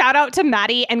huge shout out to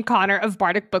Maddie and Connor of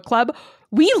Bardic Book Club.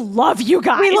 We love you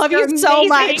guys. We love You're you so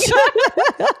amazing.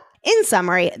 much. In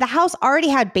summary, the house already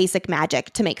had basic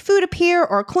magic to make food appear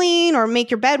or clean or make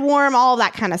your bed warm, all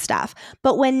that kind of stuff.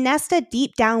 But when Nesta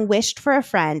deep down wished for a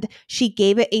friend, she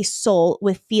gave it a soul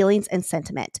with feelings and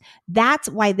sentiment. That's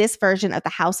why this version of the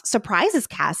house surprises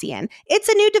Cassian. It's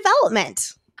a new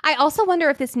development. I also wonder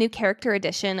if this new character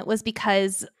addition was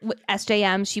because with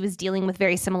SJM, she was dealing with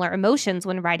very similar emotions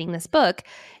when writing this book.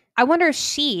 I wonder if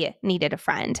she needed a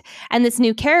friend. And this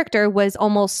new character was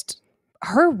almost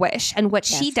her wish and what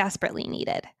she desperately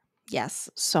needed. Yes,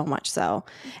 so much so.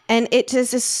 And it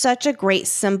just is such a great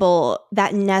symbol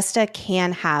that Nesta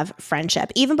can have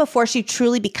friendship. Even before she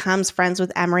truly becomes friends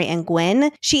with Emery and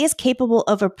Gwyn, she is capable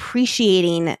of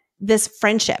appreciating this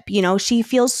friendship. You know, she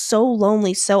feels so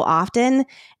lonely so often,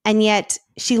 and yet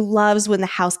she loves when the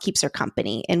house keeps her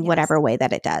company in whatever way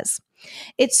that it does.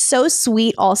 It's so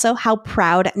sweet also how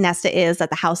proud Nesta is that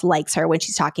the house likes her when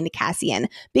she's talking to Cassian,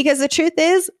 because the truth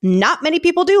is not many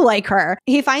people do like her.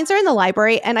 He finds her in the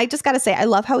library, and I just gotta say, I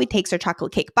love how he takes her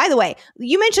chocolate cake. By the way,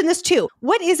 you mentioned this too.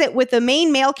 What is it with the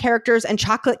main male characters and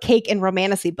chocolate cake in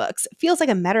romantasy books? It feels like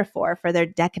a metaphor for their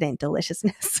decadent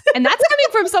deliciousness. And that's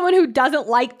coming from someone who doesn't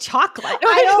like chocolate.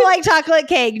 I don't like chocolate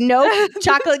cake. Nope.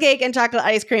 Chocolate cake and chocolate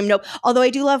ice cream. Nope. Although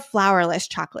I do love flourless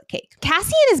chocolate cake.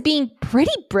 Cassian is being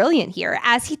pretty brilliant here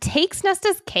as he takes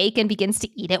Nesta's cake and begins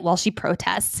to eat it while she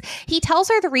protests. He tells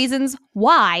her the reasons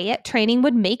why training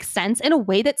would make sense in a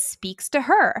way that speaks to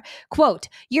her. Quote,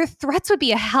 your threats would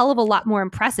be a hell of a lot more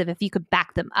impressive if you could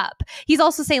back them up. He's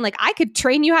also saying, like, I could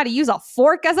train you how to use a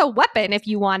fork as a weapon if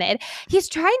you wanted. He's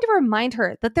trying to remind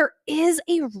her that there is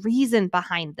a reason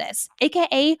behind this,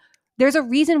 aka there's a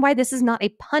reason why this is not a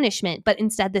punishment, but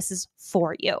instead this is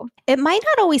for you. It might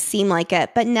not always seem like it,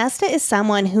 but Nesta is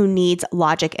someone who needs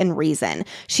logic and reason.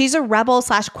 She's a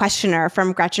rebel/questioner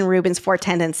from Gretchen Rubin's Four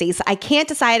Tendencies. I can't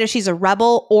decide if she's a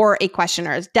rebel or a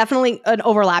questioner. It's definitely an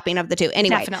overlapping of the two.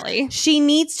 Anyway, definitely. She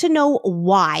needs to know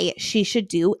why she should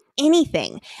do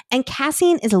anything. And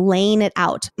Cassian is laying it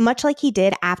out, much like he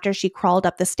did after she crawled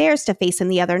up the stairs to face him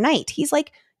the other night. He's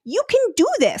like, you can do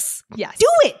this. Yes. Do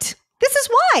it. This is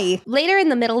why. Later in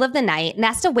the middle of the night,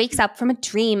 Nesta wakes up from a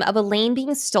dream of Elaine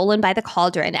being stolen by the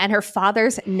Cauldron and her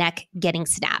father's neck getting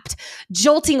snapped.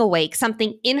 Jolting awake,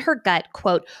 something in her gut,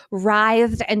 quote,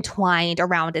 writhed and twined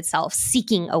around itself,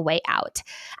 seeking a way out.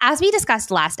 As we discussed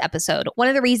last episode, one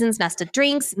of the reasons Nesta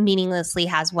drinks, meaninglessly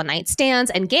has one-night stands,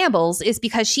 and gambles is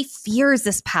because she fears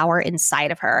this power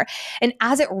inside of her. And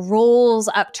as it rolls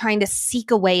up trying to seek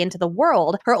a way into the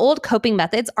world, her old coping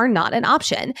methods are not an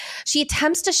option. She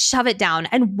attempts to shove it down,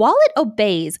 and while it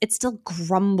obeys, it still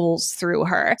grumbles through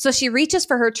her. So she reaches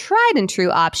for her tried and true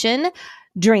option,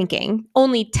 drinking.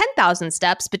 Only 10,000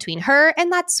 steps between her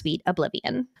and that sweet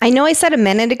oblivion. I know I said a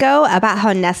minute ago about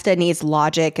how Nesta needs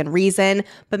logic and reason,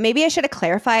 but maybe I should have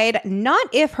clarified not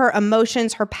if her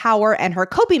emotions, her power, and her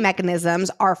coping mechanisms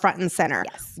are front and center,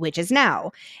 which is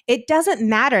now. It doesn't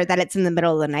matter that it's in the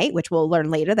middle of the night, which we'll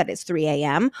learn later that it's 3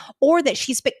 a.m., or that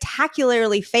she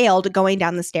spectacularly failed going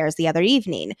down the stairs the other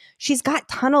evening. She's got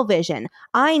tunnel vision.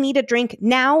 I need a drink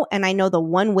now, and I know the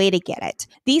one way to get it.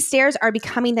 These stairs are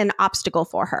becoming an obstacle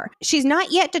for her. She's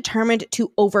not yet determined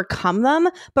to overcome them,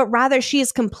 but rather she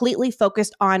is completely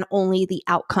focused on only the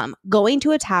outcome, going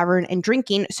to a tavern and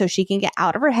drinking so she can get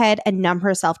out of her head and numb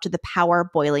herself to the power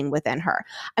boiling within her.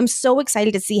 I'm so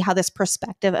excited to see how this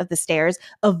perspective of the stairs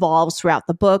evolves throughout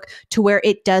the book to where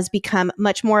it does become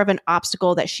much more of an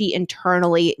obstacle that she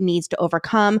internally needs to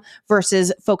overcome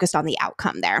versus focused on the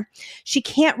outcome there. She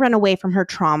can't run away from her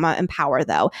trauma and power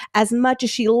though, as much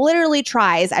as she literally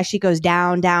tries as she goes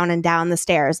down, down, and down the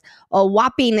stairs, a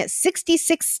whopping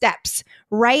 66 steps.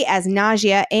 Right as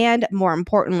nausea and, more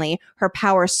importantly, her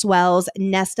power swells,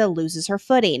 Nesta loses her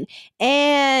footing,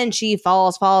 and she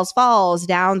falls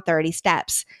down 30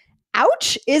 steps.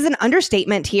 Ouch is an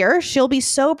understatement here. She'll be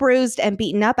so bruised and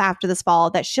beaten up after this fall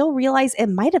that she'll realize it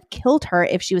might have killed her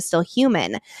if she was still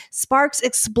human. Sparks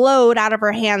explode out of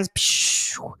her hands.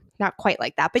 not quite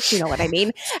like that, but you know what I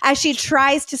mean, as she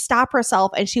tries to stop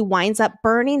herself and she winds up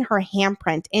burning her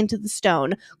handprint into the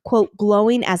stone, quote,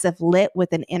 glowing as if lit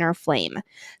with an inner flame.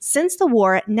 Since the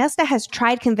war, Nesta has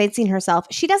tried convincing herself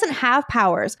she doesn't have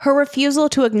powers. Her refusal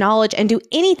to acknowledge and do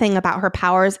anything about her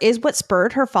powers is what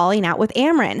spurred her falling out with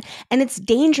Amren, and it's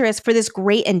dangerous for this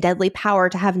great and deadly power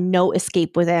to have no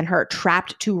escape within her,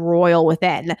 trapped to roil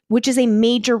within, which is a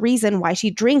major reason why she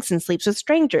drinks and sleeps with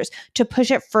strangers, to push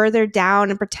it further down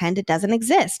and pretend it doesn't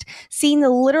exist. Seeing the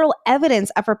literal evidence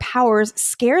of her powers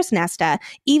scares Nesta,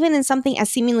 even in something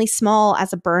as seemingly small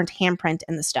as a burned handprint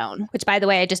in the stone. Which, by the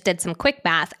way, I just did some quick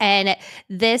math, and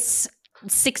this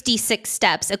 66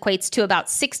 steps equates to about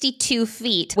 62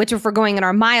 feet, which if we're going in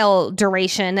our mile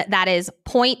duration, that is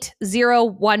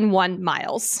 0.011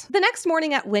 miles. The next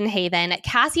morning at Windhaven,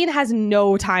 Cassian has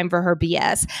no time for her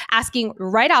BS, asking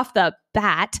right off the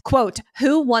bat, quote,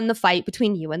 who won the fight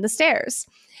between you and the stairs?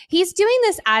 He's doing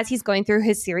this as he's going through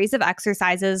his series of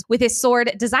exercises with his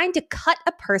sword designed to cut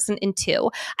a person in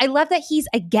two. I love that he's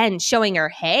again showing her,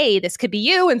 hey, this could be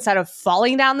you, instead of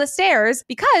falling down the stairs,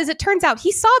 because it turns out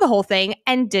he saw the whole thing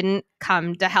and didn't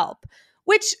come to help,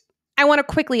 which I want to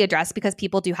quickly address because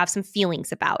people do have some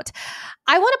feelings about.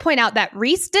 I want to point out that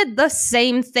Rhys did the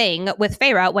same thing with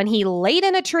Feyre when he laid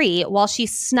in a tree while she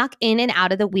snuck in and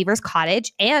out of the Weaver's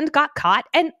cottage and got caught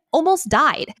and almost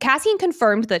died. Cassian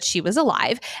confirmed that she was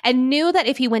alive and knew that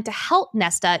if he went to help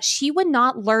Nesta, she would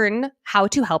not learn how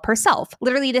to help herself.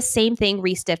 Literally the same thing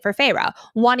Rhys did for Feyre,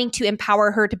 wanting to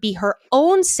empower her to be her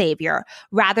own savior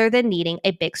rather than needing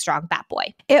a big, strong bat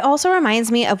boy. It also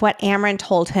reminds me of what Amren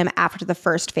told him after the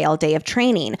first failed day of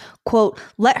training. Quote,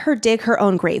 let her dig her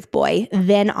own grave, boy,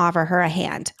 then offer her a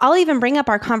hand. I'll even bring up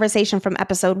our conversation from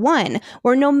episode 1,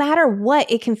 where no matter what,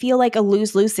 it can feel like a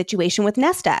lose-lose situation with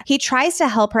Nesta. He tries to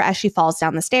help her as she falls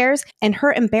down the stairs, and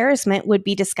her embarrassment would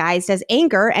be disguised as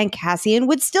anger, and Cassian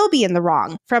would still be in the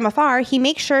wrong. From afar, he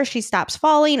makes sure she stops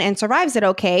falling and survives it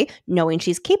okay, knowing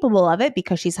she's capable of it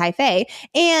because she's high fae,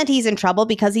 and he's in trouble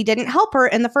because he didn't help her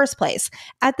in the first place.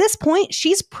 At this point,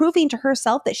 she's proving to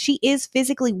herself that she is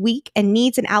physically weak and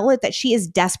needs an outlet that she is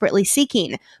desperately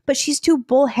seeking, but she's too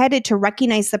bullheaded to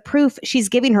recognize the proof she's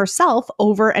giving herself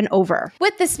over and over.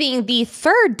 With this being the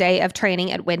third day of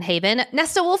training at Windhaven,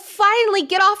 Nesta will finally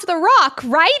get off the rock,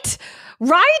 right?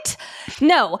 Right?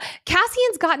 No,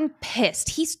 Cassian's gotten pissed.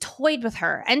 He's toyed with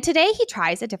her, and today he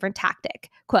tries a different tactic.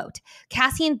 Quote,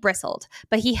 Cassian bristled,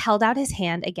 but he held out his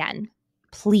hand again.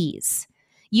 Please.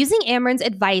 Using Amren's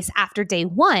advice after day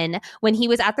 1, when he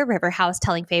was at the river house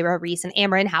telling Feyre, Rhys, and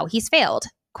Amren how he's failed.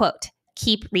 Quote,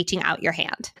 keep reaching out your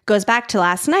hand. Goes back to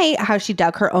last night, how she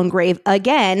dug her own grave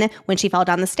again when she fell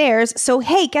down the stairs. So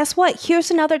hey, guess what?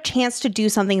 Here's another chance to do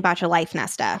something about your life,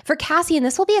 Nesta. For Cassian,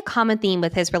 this will be a common theme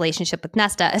with his relationship with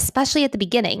Nesta, especially at the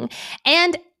beginning.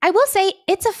 And I will say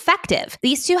it's effective.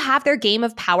 These two have their game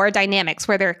of power dynamics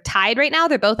where they're tied right now.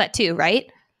 They're both at 2,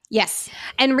 right? Yes.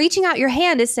 And reaching out your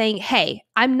hand is saying, hey,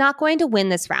 I'm not going to win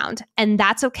this round, and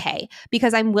that's okay,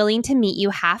 because I'm willing to meet you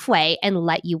halfway and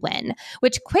let you win.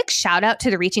 Which, quick shout out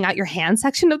to the reaching out your hand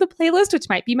section of the playlist, which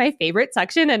might be my favorite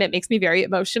section, and it makes me very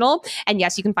emotional. And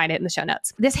yes, you can find it in the show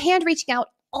notes. This hand reaching out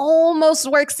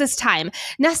almost works this time.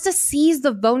 Nesta sees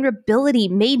the vulnerability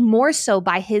made more so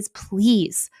by his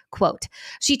pleas. Quote,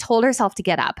 she told herself to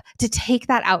get up, to take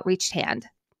that outreached hand.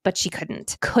 But she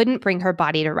couldn't bring her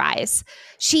body to rise.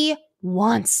 She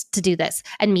wants to do this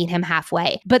and meet him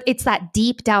halfway, but it's that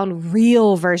deep down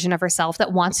real version of herself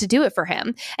that wants to do it for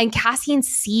him. And Cassian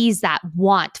sees that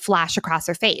want flash across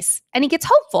her face, and he gets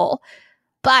hopeful.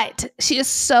 But she is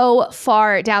so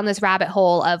far down this rabbit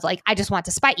hole of like, I just want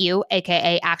to spite you,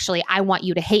 aka actually, I want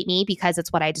you to hate me because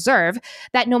it's what I deserve,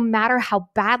 that no matter how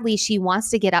badly she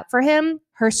wants to get up for him,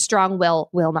 her strong will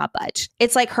not budge.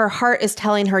 It's like her heart is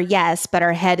telling her yes, but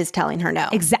her head is telling her no.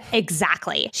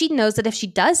 Exactly. She knows that if she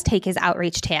does take his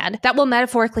outreached hand, that will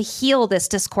metaphorically heal this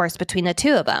discourse between the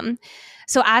two of them.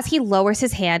 So as he lowers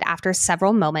his hand after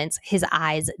several moments, his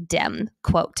eyes dim.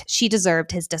 Quote, she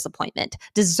deserved his disappointment,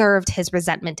 deserved his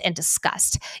resentment and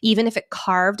disgust, even if it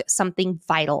carved something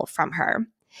vital from her.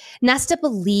 Nesta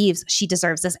believes she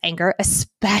deserves this anger,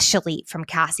 especially from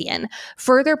Cassian,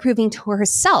 further proving to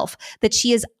herself that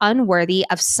she is unworthy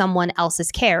of someone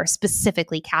else's care,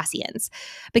 specifically Cassian's.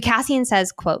 But Cassian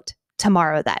says, quote,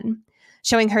 tomorrow then,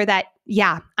 showing her that,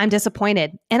 yeah, I'm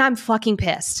disappointed and I'm fucking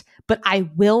pissed, but I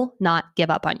will not give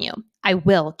up on you. I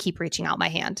will keep reaching out my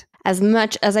hand. As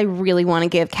much as I really want to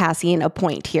give Cassian a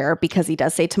point here, because he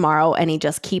does say tomorrow and he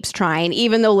just keeps trying,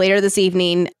 even though later this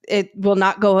evening it will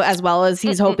not go as well as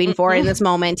he's hoping for in this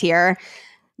moment here.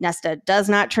 Nesta does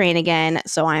not train again,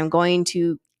 so I'm going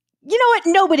to You know what?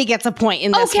 Nobody gets a point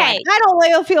in this one. I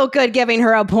don't feel good giving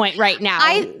her a point right now.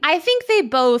 I think they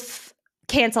both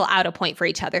cancel out a point for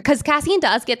each other because Cassian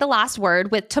does get the last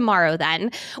word with tomorrow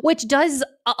then, which does,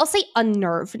 I'll say,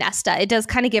 unnerve Nesta. It does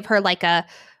kind of give her like a,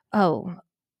 oh,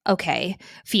 okay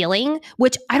feeling,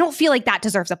 which I don't feel like that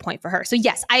deserves a point for her. So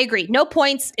yes, I agree. No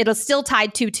points. It'll still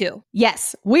tied 2-2.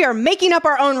 Yes, we are making up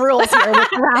our own rules here with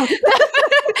the round.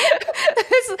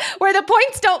 Where the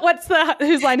points don't,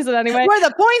 whose line is it anyway? Where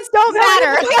the points don't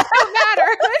matter. The points don't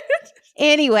matter.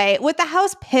 Anyway, with the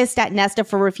house pissed at Nesta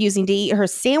for refusing to eat her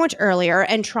sandwich earlier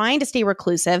and trying to stay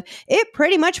reclusive, it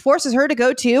pretty much forces her to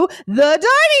go to the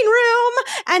dining room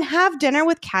and have dinner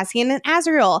with Cassian and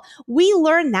Azriel. We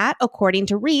learn that, according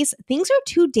to Rhys, things are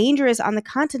too dangerous on the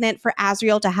continent for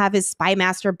Azriel to have his spy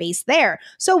master based there.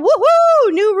 So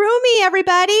woohoo, new roomie,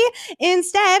 everybody.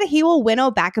 Instead, he will winnow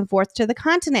back and forth to the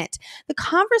continent. The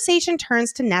conversation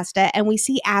turns to Nesta and we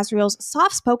see Azriel's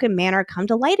soft-spoken manner come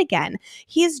to light again.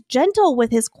 He is gentle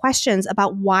with his questions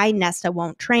about why Nesta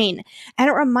won't train. And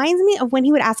it reminds me of when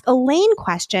he would ask Elaine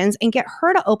questions and get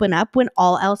her to open up when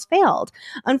all else failed.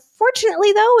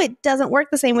 Unfortunately, though, it doesn't work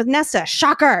the same with Nesta.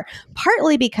 Shocker!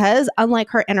 Partly because, unlike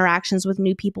her interactions with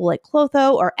new people like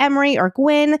Clotho or Emery or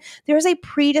Gwyn, there's a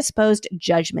predisposed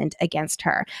judgment against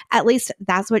her. At least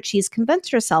that's what she's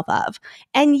convinced herself of.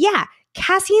 And yeah,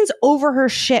 Cassian's over her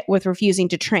shit with refusing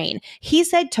to train. He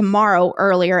said tomorrow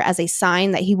earlier as a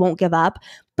sign that he won't give up.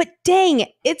 But dang,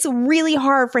 it's really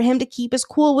hard for him to keep his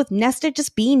cool with Nesta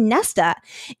just being Nesta.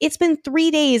 It's been 3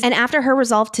 days, and after her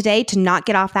resolve today to not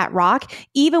get off that rock,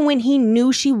 even when he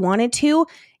knew she wanted to,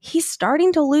 he's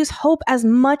starting to lose hope as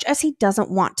much as he doesn't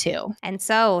want to. And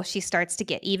so she starts to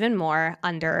get even more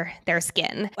under their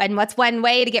skin. And what's one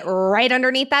way to get right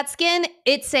underneath that skin?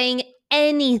 It's saying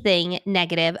anything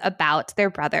negative about their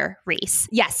brother, Rhys.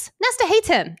 Yes, Nesta hates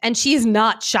him, and she's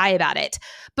not shy about it.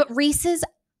 But Rhys is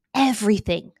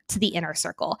everything to the Inner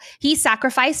Circle. He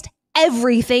sacrificed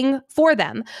everything for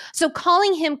them. So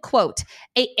calling him, quote,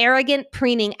 a arrogant,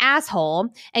 preening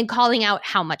asshole and calling out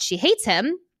how much she hates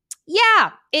him,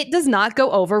 yeah, it does not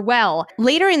go over well.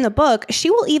 Later in the book, she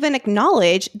will even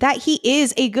acknowledge that he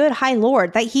is a good High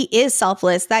Lord, that he is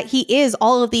selfless, that he is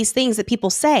all of these things that people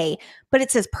say, but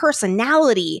it's his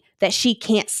personality that she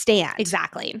can't stand.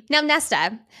 Exactly. Now,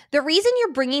 Nesta, the reason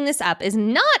you're bringing this up is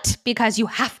not because you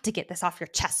have to get this off your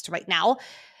chest right now.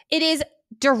 It is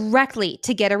directly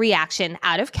to get a reaction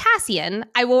out of Cassian.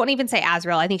 I won't even say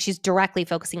Azriel. I think she's directly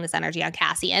focusing this energy on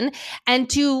Cassian and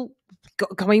to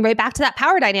going right back to that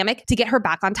power dynamic to get her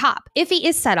back on top. If he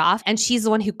is set off and she's the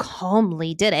one who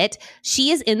calmly did it, she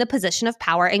is in the position of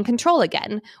power and control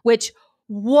again, which,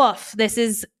 woof, this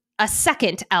is a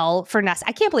second L for Nesta.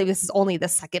 I can't believe this is only the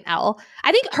second L.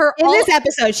 I think her in this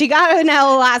episode, she got an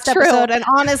L last episode, and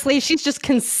honestly, she's just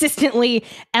consistently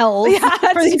L's. Yeah,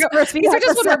 for these first few episodes.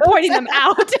 Just when we're pointing them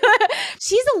out.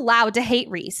 She's allowed to hate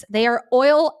Rhys. They are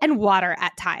oil and water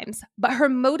at times, but her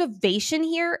motivation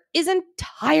here is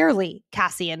entirely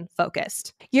Cassian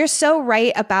focused. You're so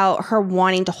right about her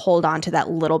wanting to hold on to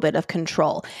that little bit of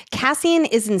control. Cassian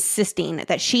is insisting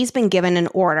that she's been given an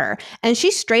order, and she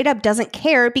straight up doesn't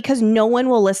care because no one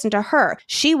will listen to her.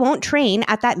 She won't train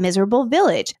at that miserable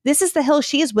village. This is the hill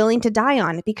she is willing to die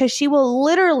on because she will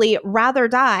literally rather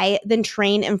die than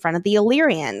train in front of the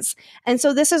Illyrians. And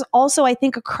so this is also, I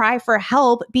think, a cry for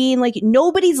help, being like,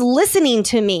 nobody's listening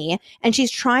to me. And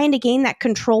she's trying to gain that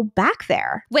control back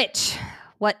there. Which,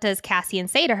 what does Cassian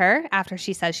say to her after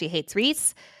she says she hates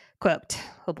Rhys? Quote,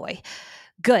 oh boy,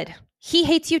 good. He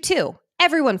hates you too.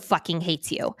 Everyone fucking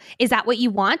hates you. Is that what you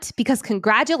want? Because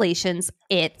congratulations,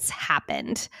 it's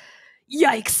happened.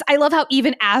 Yikes. I love how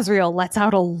even Azriel lets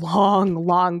out a long,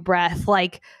 long breath.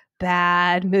 Like,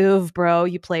 bad move, bro.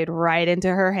 You played right into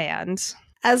her hand.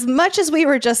 As much as we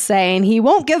were just saying he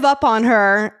won't give up on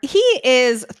her, he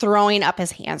is throwing up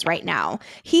his hands right now.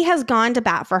 He has gone to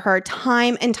bat for her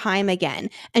time and time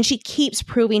again, and she keeps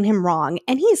proving him wrong,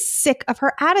 and he's sick of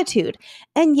her attitude.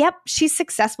 And yep, she's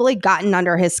successfully gotten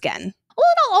under his skin. Well,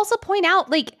 and I'll also point out,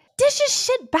 like, dishes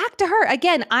shit back to her.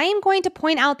 Again, I am going to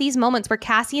point out these moments where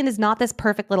Cassian is not this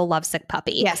perfect little lovesick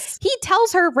puppy. Yes. He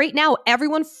tells her right now,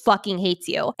 everyone fucking hates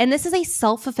you. And this is a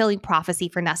self-fulfilling prophecy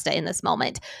for Nesta in this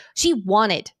moment. She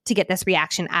wanted to get this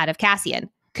reaction out of Cassian.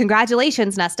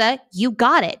 Congratulations, Nesta. You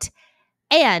got it.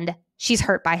 And she's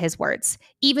hurt by his words,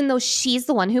 even though she's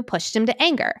the one who pushed him to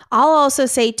anger. I'll also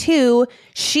say too,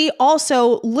 she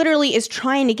also literally is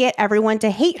trying to get everyone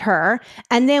to hate her.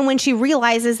 And then when she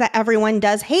realizes that everyone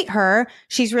does hate her,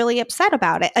 she's really upset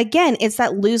about it. Again, it's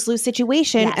that lose-lose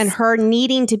situation and her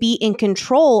needing to be in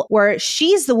control, where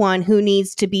she's the one who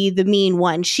needs to be the mean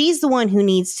one. She's the one who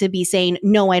needs to be saying,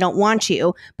 no, I don't want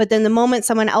you. But then the moment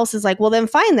someone else is like, well, then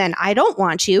fine, then I don't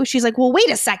want you. She's like, well, wait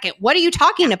a second. What are you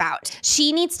talking about?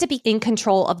 She needs to be in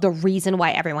control of the reason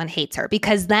why everyone hates her,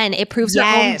 because then it proves her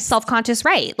own self-conscious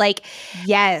right. Like,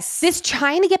 this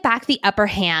trying to get back the upper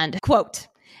hand. Quote,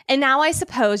 "And now I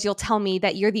suppose you'll tell me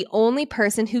that you're the only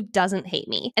person who doesn't hate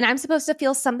me, and I'm supposed to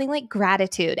feel something like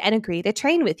gratitude and agree to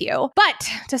train with you." But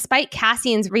despite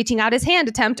Cassian's reaching out his hand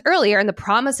attempt earlier and the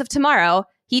promise of tomorrow,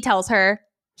 he tells her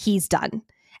he's done.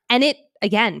 And it,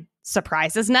 again,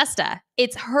 surprises Nesta.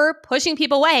 It's her pushing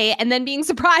people away and then being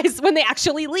surprised when they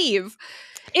actually leave.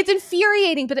 It's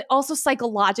infuriating, but it also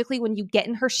psychologically, when you get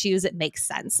in her shoes, it makes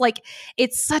sense. Like,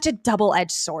 it's such a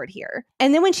double-edged sword here.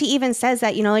 And then when she even says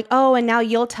that, you know, like, oh, and now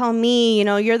you'll tell me, you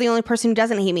know, you're the only person who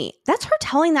doesn't hate me. That's her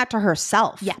telling that to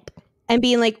herself. Yep. And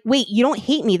being like, wait, you don't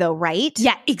hate me though, right?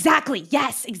 Yeah, exactly.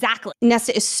 Yes, exactly.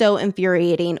 Nesta is so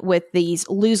infuriating with these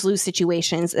lose-lose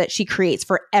situations that she creates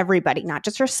for everybody, not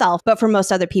just herself, but for most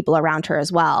other people around her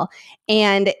as well.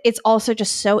 And it's also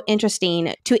just so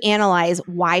interesting to analyze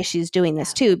why she's doing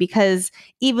this too, because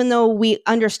even though we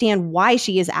understand why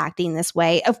she is acting this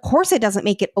way, of course it doesn't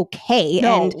make it okay.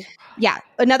 No. And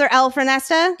another L for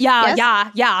Nesta?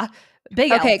 Yeah.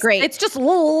 Big okay, L's. great. It's just this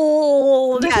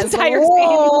entire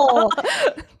scene.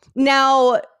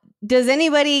 Now, does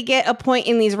anybody get a point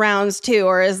in these rounds too,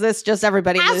 or is this just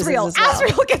everybody loses as well?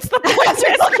 Asriel gets the point.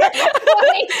 Asriel gets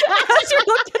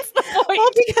the point. Well,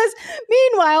 because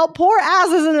meanwhile, poor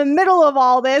Az is in the middle of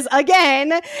all this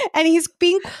again, and he's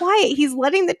being quiet. He's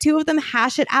letting the two of them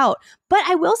hash it out. But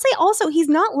I will say also, he's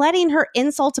not letting her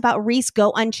insults about Rhys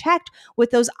go unchecked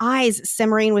with those eyes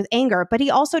simmering with anger. But he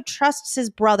also trusts his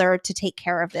brother to take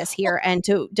care of this here and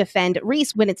to defend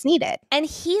Rhys when it's needed. And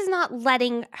he's not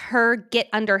letting her get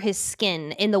under his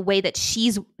skin in the way that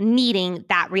she's needing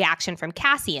that reaction from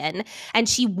Cassian. And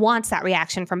she wants that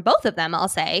reaction from both of them, I'll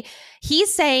say.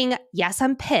 He's saying, yes,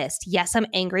 I'm pissed. Yes, I'm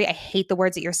angry. I hate the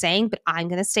words that you're saying, but I'm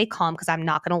going to stay calm because I'm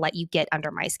not going to let you get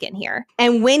under my skin here.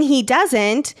 And when he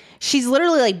doesn't, she's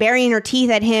literally like burying her teeth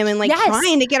at him and like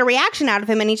trying to get a reaction out of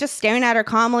him. And he's just staring at her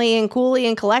calmly and coolly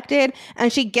and collected.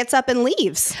 And she gets up and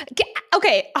leaves.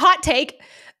 Okay, hot take.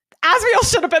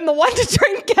 Asriel should have been the one to try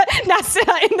and get Nesta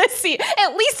in this scene,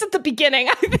 at least at the beginning,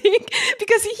 I think,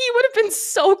 because he would have been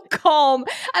so calm.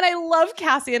 And I love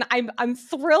Cassian. I'm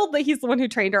thrilled that he's the one who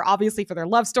trained her, obviously for their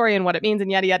love story and what it means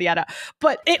and yada, yada, yada.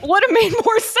 But it would have made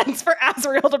more sense for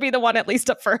Asriel to be the one, at least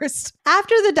at first.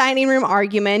 After the dining room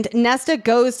argument, Nesta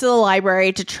goes to the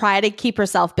library to try to keep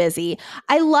herself busy.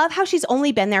 I love how she's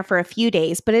only been there for a few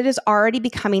days, but it is already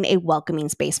becoming a welcoming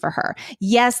space for her.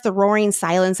 Yes, the roaring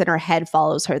silence in her head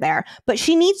follows her there, but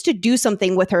she needs to do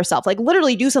something with herself, like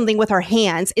literally do something with her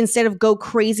hands instead of go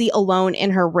crazy alone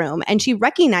in her room. And she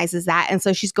recognizes that, and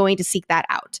so she's going to seek that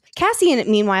out.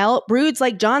 Cassian, meanwhile, broods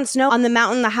like Jon Snow on the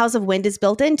mountain the House of Wind is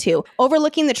built into,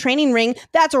 overlooking the training ring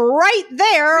that's right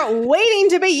there waiting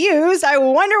to be used. I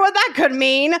wonder what that could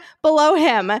mean. Below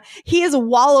him, he is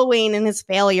wallowing in his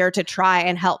failure to try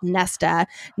and help Nesta.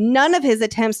 None of his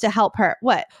attempts to help her.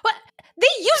 What?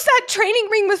 They use that training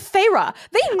ring with Feyre.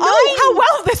 They know how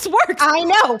well this works.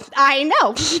 I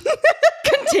know.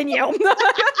 Continue.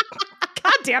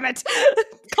 God damn it.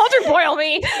 Cauldron boil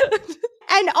me.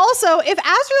 And also, if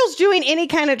Asriel's doing any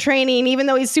kind of training, even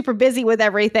though he's super busy with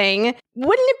everything,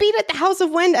 wouldn't it be at the House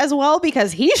of Wind as well?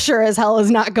 Because he sure as hell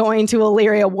is not going to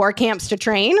Illyria war camps to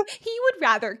train. He would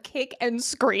rather kick and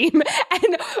scream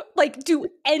and like do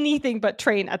anything but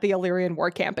train at the Illyrian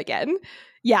war camp again.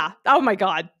 Yeah. Oh my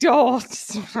God. Oh,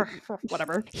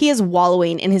 whatever. He is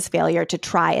wallowing in his failure to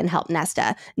try and help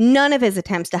Nesta. None of his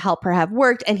attempts to help her have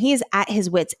worked, and he is at his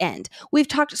wit's end. We've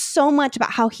talked so much about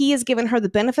how he has given her the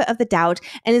benefit of the doubt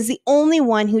and is the only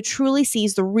one who truly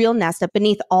sees the real Nesta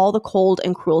beneath all the cold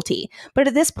and cruelty. But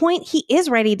at this point, he is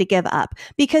ready to give up,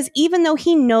 because even though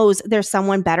he knows there's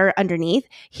someone better underneath,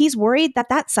 he's worried that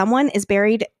that someone is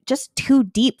buried just too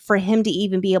deep for him to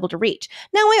even be able to reach.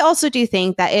 Now, I also do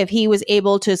think that if he was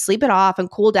able to sleep it off and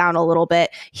cool down a little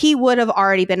bit, he would have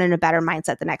already been in a better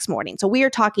mindset the next morning. So we are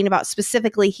talking about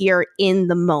specifically here in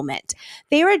the moment.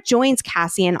 Feyre joins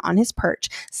Cassian on his perch,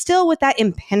 still with that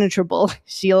impenetrable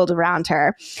shield around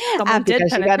her. Someone did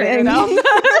penetrate her, though.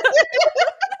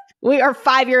 We are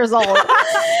 5 years old.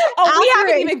 Oh, we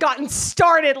haven't even gotten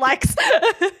started, Lex.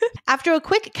 After a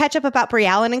quick catch-up about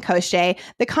Brialyn and Koschei,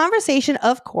 the conversation,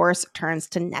 of course, turns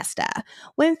to Nesta.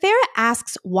 When Farah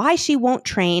asks why she won't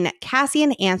train,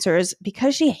 Cassian answers,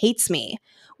 because she hates me.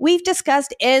 We've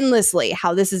discussed endlessly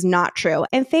how this is not true,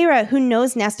 and Farah, who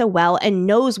knows Nesta well and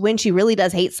knows when she really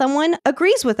does hate someone,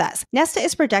 agrees with us. Nesta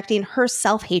is projecting her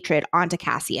self-hatred onto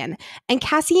Cassian, and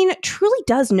Cassian truly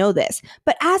does know this,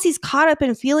 but as he's caught up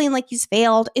in feeling like he's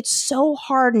failed, it's so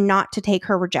hard not to take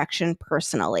her rejection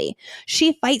personally.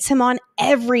 She fights him on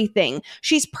everything.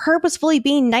 She's purposefully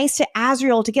being nice to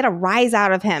Azriel to get a rise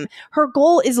out of him. Her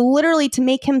goal is literally to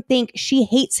make him think she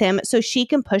hates him so she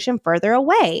can push him further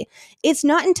away. It's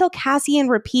not until Cassian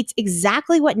repeats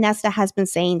exactly what Nesta has been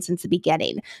saying since the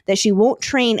beginning, that she won't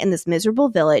train in this miserable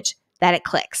village, that it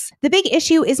clicks. The big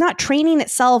issue is not training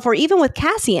itself or even with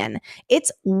Cassian.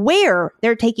 It's where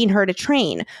they're taking her to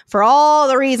train, for all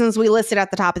the reasons we listed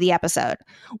at the top of the episode.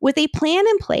 With a plan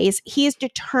in place, he is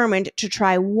determined to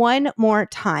try one more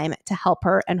time to help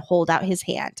her and hold out his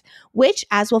hand, which,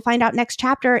 as we'll find out next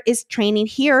chapter, is training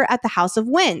here at the House of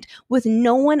Wind, with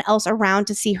no one else around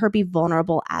to see her be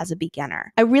vulnerable as a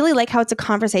beginner. I really like how it's a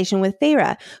conversation with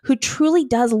Farah, who truly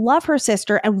does love her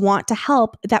sister and want to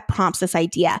help, that prompts this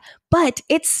idea. But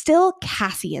it's still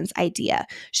Cassian's idea,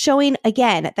 showing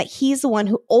again that he's the one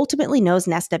who ultimately knows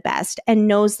Nesta best and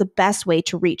knows the best way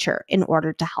to reach her in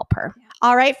order to help her.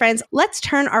 All right, friends, let's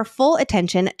turn our full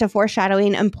attention to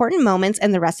foreshadowing important moments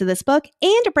in the rest of this book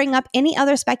and bring up any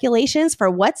other speculations for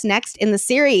what's next in the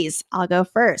series. I'll go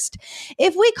first.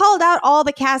 If we called out all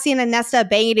the Cassian and Nesta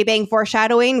bangity-bang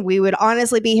foreshadowing, we would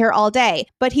honestly be here all day.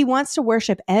 But he wants to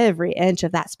worship every inch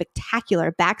of that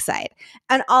spectacular backside.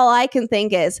 And all I can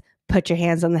think is, put your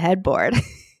hands on the headboard,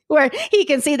 where he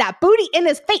can see that booty in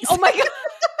his face. Oh my God.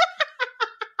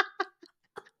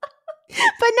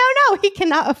 But no, he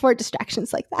cannot afford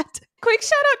distractions like that. Quick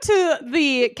shout out to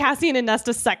the Cassian and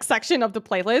Nesta sex section of the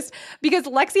playlist, because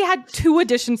Lexi had 2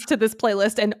 additions to this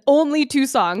playlist and only 2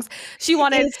 songs. She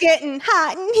wanted It's getting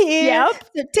hot in here. Yep.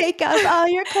 So take off all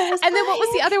your clothes. And then what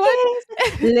was the other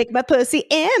one? Lick my pussy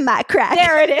and my crack.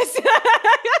 There it is.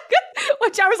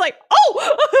 Which I was like,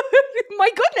 oh, my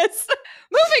goodness.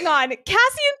 Moving on.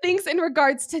 Cassian thinks in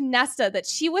regards to Nesta that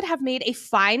she would have made a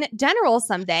fine general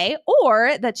someday,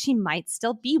 or that she might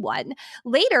still be one.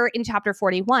 Later in chapter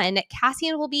 41,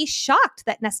 Cassian will be shocked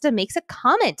that Nesta makes a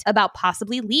comment about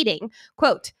possibly leading.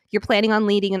 Quote, "You're planning on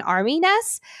leading an army,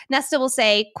 Ness?" Nesta will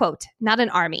say, quote, "Not an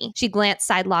army." She glanced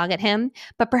sidelong at him,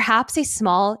 "But perhaps a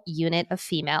small unit of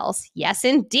females." Yes,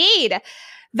 indeed.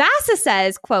 Vasa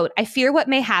says, quote, "I fear what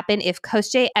may happen if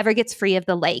Koschei ever gets free of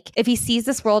the lake, if he sees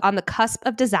this world on the cusp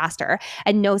of disaster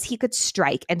and knows he could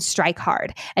strike and strike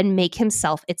hard and make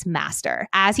himself its master,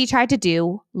 as he tried to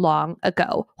do long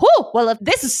ago." Whew, well, if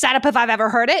this is set up if I've ever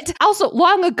heard it. Also,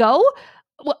 long ago?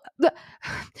 What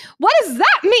does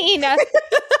that mean? That's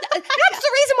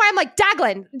the reason why I'm like,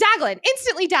 Daglin,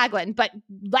 instantly Daglin. But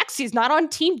Lexi's not on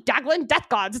team Daglin Death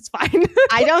Gods. It's fine.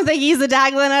 I don't think he's a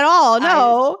Daglin at all.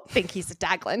 No. I think he's a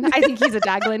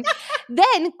Daglin.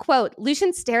 Then, quote,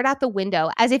 "Lucian stared out the window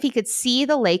as if he could see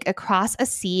the lake across a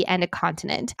sea and a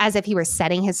continent, as if he were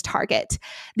setting his target.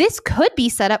 This could be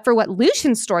set up for what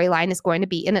Lucian's storyline is going to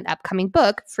be in an upcoming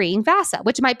book, Freeing Vasa,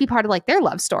 which might be part of like their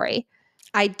love story."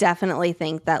 I definitely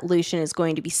think that Lucian is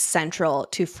going to be central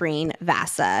to freeing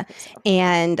Vasa.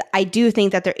 And I do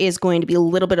think that there is going to be a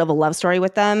little bit of a love story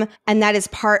with them. And that is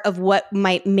part of what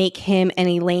might make him and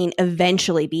Elaine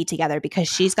eventually be together, because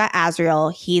she's got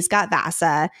Azriel, he's got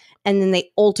Vasa, and then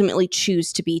they ultimately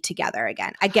choose to be together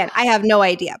again. Again, I have no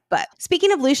idea. But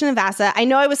speaking of Lucian and Vasa, I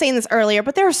know I was saying this earlier,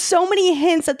 but there are so many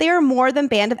hints that they are more than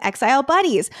Band of Exile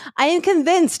buddies. I am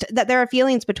convinced that there are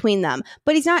feelings between them,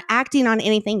 but he's not acting on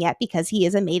anything yet because he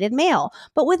is a mated male.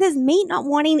 But with his mate not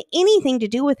wanting anything to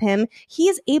do with him, he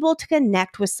is able to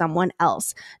connect with someone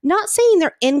else. Not saying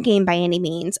they're in game by any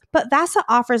means, but Vasa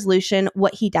offers Lucian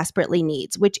what he desperately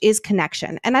needs, which is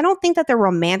connection. And I don't think that they're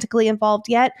romantically involved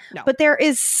yet, but there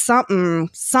is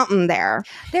something there.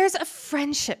 There's a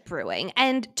friendship brewing.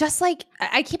 And just like,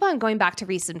 I keep on going back to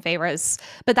Rhys and Feyre's,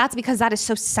 but that's because that is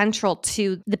so central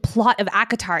to the plot of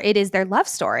ACOTAR. It is their love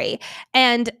story.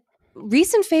 And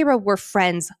Rhys and Feyre were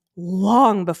friends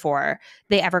long before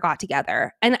they ever got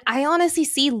together. And I honestly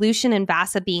see Lucian and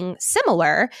Vasa being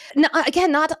similar.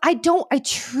 I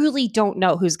truly don't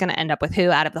know who's going to end up with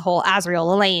who out of the whole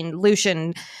Azriel, Elaine,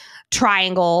 Lucian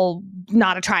triangle,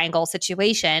 not a triangle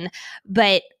situation.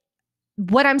 But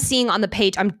what I'm seeing on the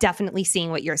page, I'm definitely seeing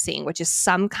what you're seeing, which is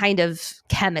some kind of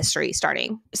chemistry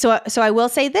starting. So I will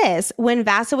say this. When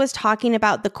Vasa was talking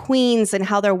about the queens and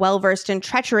how they're well-versed in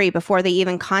treachery before they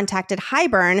even contacted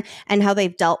Hybern, and how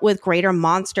they've dealt with greater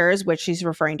monsters, which she's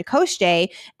referring to Koshte,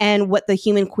 and what the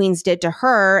human queens did to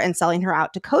her and selling her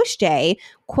out to Koshte,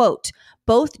 quote,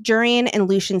 both Jurian and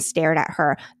Lucian stared at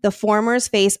her, the former's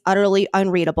face utterly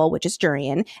unreadable, which is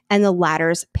Jurian, and the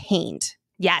latter's pained.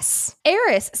 Yes.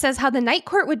 Eris says how the Night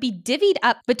Court would be divvied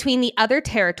up between the other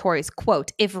territories,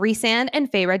 quote, if Rhysand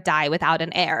and Feyre die without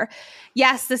an heir.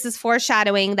 Yes, this is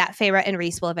foreshadowing that Feyre and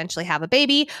Rhys will eventually have a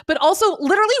baby, but also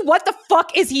literally what the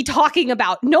fuck is he talking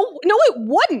about? No, it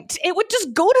wouldn't. It would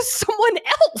just go to someone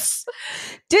else.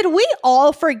 Did we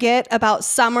all forget about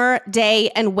Summer, Day,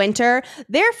 and Winter?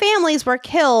 Their families were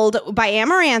killed by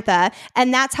Amarantha,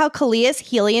 and that's how Kallias,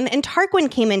 Helion, and Tarquin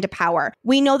came into power.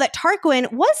 We know that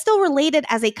Tarquin was still related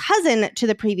as a cousin to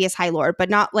the previous High Lord, but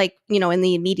not like, in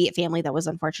the immediate family that was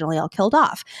unfortunately all killed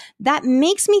off. That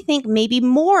makes me think maybe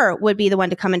Mor would be the one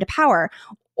to come into power,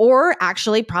 or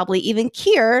actually probably even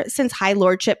Keir, since High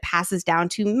Lordship passes down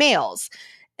to males.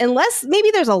 Unless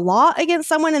maybe there's a law against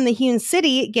someone in the Hewn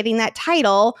City getting that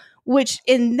title, which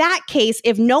in that case,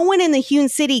 if no one in the Hewn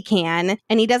City can,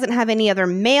 and he doesn't have any other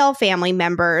male family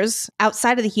members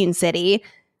outside of the Hewn City,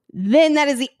 then that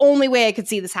is the only way I could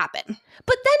see this happen.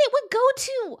 But then it would go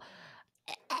to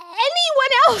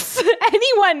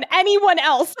anyone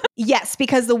else. Yes,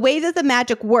 because the way that the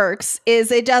magic works is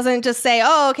it doesn't just say,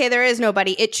 oh, okay, there is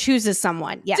nobody. It chooses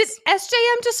someone. Yes. Did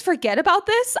SJM just forget about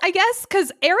this, I guess?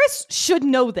 Because Eris should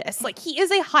know this. Like, he is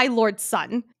a High Lord's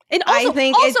son. And also, I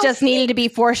think it just needed to be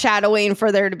foreshadowing for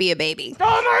there to be a baby. Oh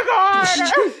my God.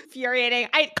 Infuriating.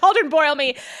 Cauldron boil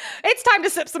me. It's time to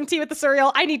sip some tea with the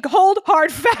Suriel. I need cold,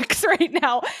 hard facts right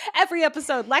now. Every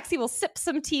episode, Lexi will sip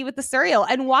some tea with the Suriel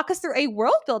and walk us through a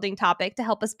world building topic to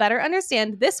help us better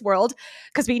understand this world,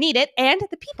 because we need it, and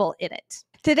the people in it.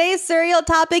 Today's Suriel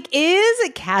topic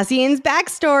is Cassian's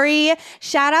backstory.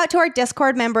 Shout out to our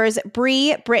Discord members,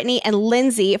 Bree, Brittany, and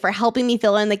Lindsay for helping me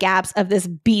fill in the gaps of this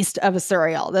beast of a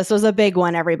Suriel. This was a big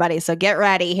one, everybody, so get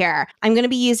ready here. I'm going to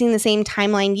be using the same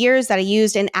timeline years that I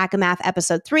used in ACOMAF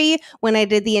episode 3 when I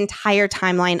did the entire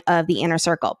timeline of the Inner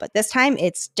Circle, but this time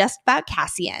it's just about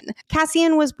Cassian.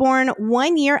 Cassian was born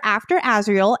 1 year after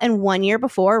Azriel and 1 year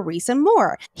before Rhys and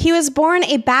Mor. He was born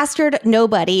a bastard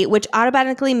nobody, which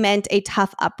automatically meant a tough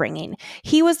upbringing.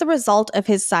 He was the result of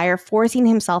his sire forcing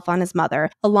himself on his mother,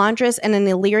 Elandris, in an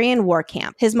Illyrian war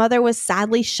camp. His mother was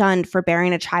sadly shunned for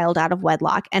bearing a child out of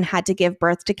wedlock and had to give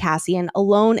birth to Cassian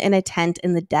alone in a tent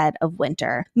in the dead of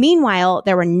winter. Meanwhile,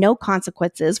 there were no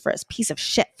consequences for his piece of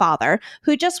shit father,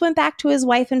 who just went back to his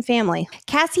wife and family.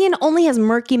 Cassian only has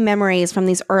murky memories from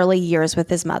these early years with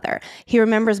his mother. He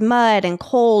remembers mud and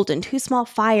cold and 2 small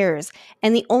fires,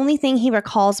 and the only thing he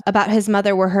recalls about his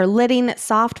mother were her living,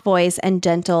 soft voice and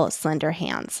gentle, slender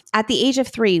hands. At the age of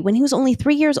 3, when he was only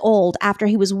 3 years old, after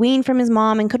he was weaned from his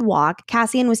mom and could walk,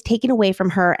 Cassian was taken away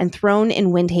from her and thrown in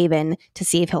Windhaven to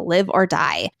see if he'll live or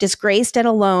die. Disgraced and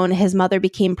alone, his mother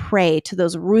became prey to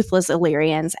those ruthless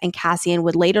Illyrians, and Cassian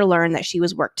would later learn that she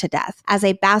was worked to death. As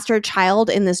a bastard child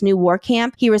in this new war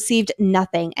camp, he received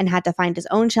nothing and had to find his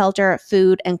own shelter,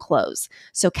 food, and clothes.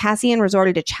 So Cassian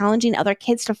resorted to challenging other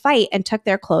kids to fight and took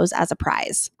their clothes as a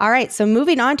prize. All right, so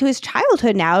moving on to his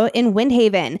childhood now in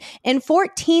Windhaven. In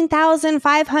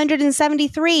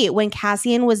 14,573, when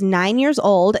Cassian was 9 years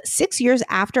old, 6 years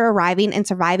after arriving and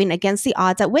surviving against the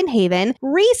odds at Windhaven,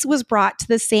 Rhys was brought to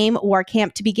the same war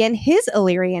camp to begin his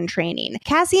Illyrian training.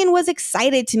 Cassian was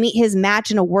excited to meet his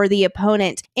match in a worthy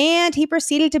opponent, and he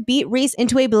proceeded to beat Rhys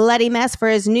into a bloody mess for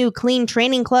his new clean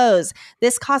training clothes.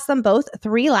 This cost them both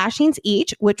 3 lashings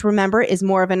each, which remember is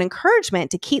more of an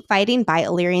encouragement to keep fighting by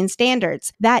Illyrian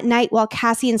standards. That night, while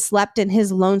Cassian slept in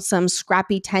his lonesome,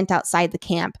 scrappy tent outside the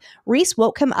camp, Rhys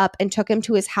woke him up and took him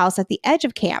to his house at the edge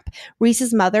of camp.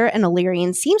 Rhys's mother, an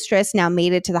Illyrian seamstress now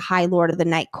mated to the High Lord of the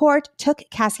Night Court, took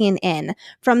Cassian in.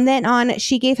 From then on,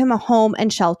 she gave him a home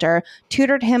and shelter,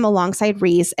 tutored him alongside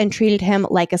Rhys, and treated him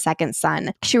like a second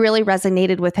son. She really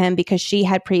resonated with him because she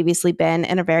had previously been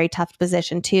in a very tough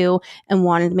position too, and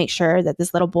wanted to make sure that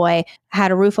this little boy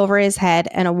had a roof over his head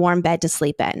and a warm bed to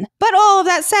sleep in. But all of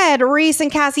that said, Rhys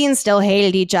and Cassian still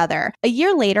hated each other. A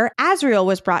year later, Azriel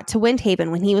was brought to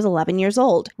Windhaven when he was 11 years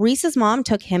old. Rhys's mom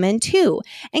took him in too,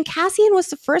 and Cassian was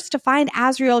the first to find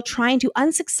Azriel trying to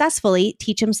unsuccessfully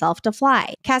teach himself to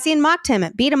fly. Cassian mocked him,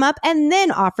 beat him up, and then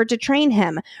offered to train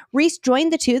him. Rhys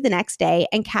joined the two the next day,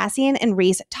 and Cassian and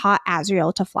Rhys taught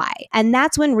Azriel to fly. And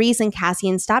that's when Rhys and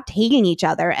Cassian stopped hating each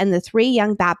other, and the three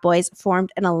young Bat Boys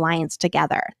formed an alliance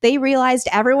together. They realized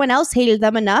everyone else hated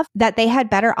them enough that they had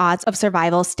better odds of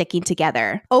survival sticking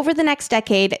together. Over the next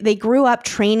decade, they grew up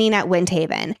training at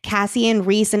Windhaven. Cassian,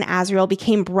 Rhys, and Azriel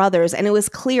became brothers, and it was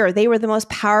clear they were the most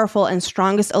powerful and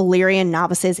strongest Illyrian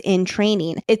novices in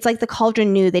training. It's like the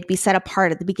Cauldron knew they'd be set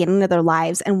apart at the beginning of their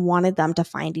lives and wanted them to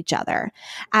find each other.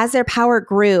 As their power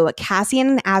grew, Cassian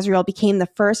and Azriel became the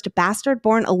first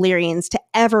bastard-born Illyrians to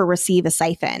ever receive a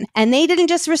siphon. And they didn't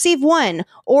just receive one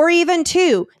or even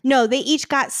two. No, they each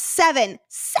got seven,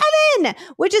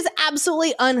 which is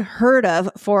absolutely unheard of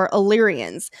for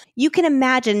Illyrians. You can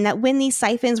imagine that when these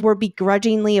siphons were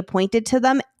begrudgingly appointed to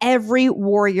them, every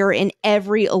warrior in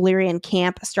every Illyrian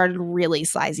camp started really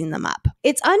sizing them up.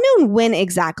 It's unknown when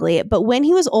exactly, but when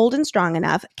he was old and strong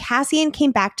enough, Cassian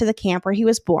came back to the camp where he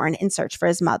was born in search for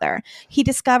his mother. He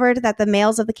discovered that the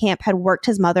males of the camp had worked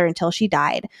his mother until she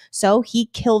died, so he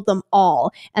killed them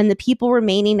all, and the people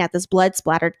remaining at this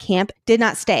blood-splattered camp did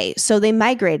not stay, so they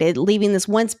migrated, leaving this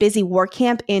once busy war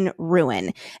camp in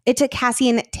ruin. It took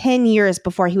Cassian 10 years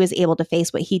before he was able to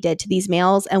face what he did to these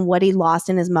males and what he lost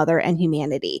in his mother and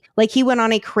humanity. Like, he went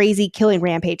on a crazy killing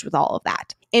rampage with all of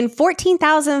that. In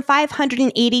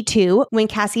 14,582, when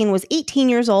Cassian was 18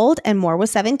 years old and Mor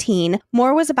was 17,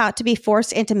 Mor was about to be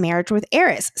forced into marriage with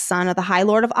Eris, son of the High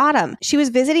Lord of Autumn. She was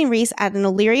visiting Rhys at an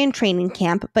Illyrian training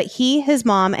camp, but he, his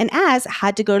mom, and Az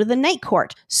had to go to the night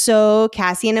court. So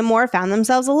Cassian and Mor found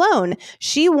themselves alone.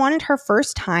 She wanted her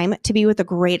first time to be with the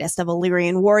greatest of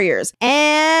Illyrian warriors,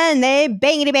 and they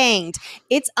bangity-banged.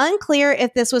 It's unclear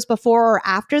if this was before or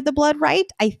after the blood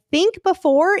rite. I think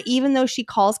before, even though she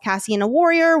calls Cassian a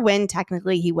warrior, when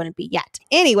technically he wouldn't be yet.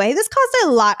 Anyway, this caused a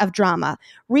lot of drama.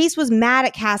 Rhys was mad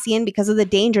at Cassian because of the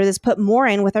danger this put Mor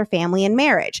in with her family and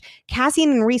marriage. Cassian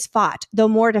and Rhys fought, though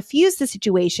Mor diffused the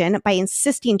situation by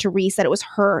insisting to Rhys that it was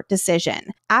her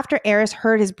decision. After Eris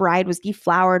heard his bride was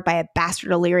deflowered by a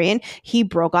bastard Illyrian, he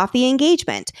broke off the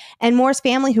engagement. And Mor's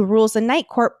family, who rules the Night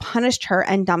Court, punished her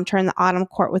and dumped her in the Autumn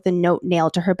Court with a note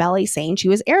nailed to her belly saying she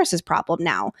was Eris's problem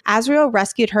now. Azriel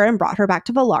rescued her and brought her back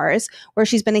to Valaris, where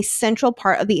she's been a central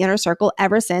part of the Inner Circle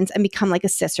ever since and become like a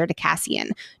sister to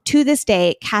Cassian. To this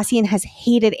day, Cassian has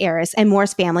hated Eris and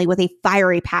Mor's family with a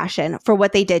fiery passion for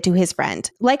what they did to his friend.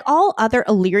 Like all other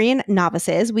Illyrian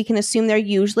novices, we can assume they're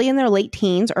usually in their late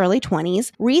teens, early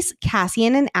 20s. Rhys,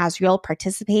 Cassian, and Azriel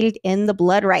participated in the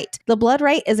Blood Rite. The Blood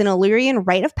Rite is an Illyrian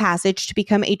rite of passage to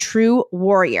become a true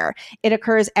warrior. It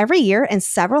occurs every year and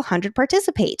several hundred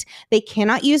participate. They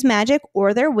cannot use magic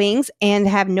or their wings and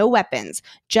have no weapons,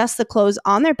 just the clothes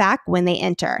on their back when they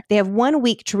enter. They have 1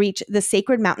 week to reach the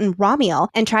sacred mountain Romiel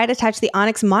and try to touch the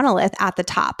onyx monolith at the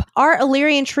top. Our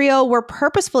Illyrian trio were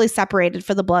purposefully separated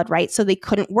for the Blood Rite so they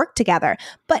couldn't work together.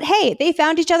 But hey, they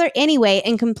found each other anyway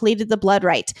and completed the Blood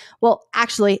Rite. Well,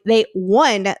 actually, they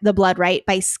won the Blood Rite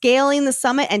by scaling the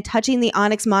summit and touching the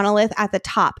onyx monolith at the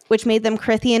top, which made them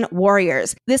Crithian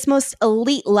warriors. This most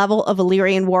elite level of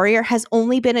Illyrian warrior has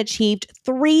only been achieved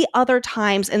 3 other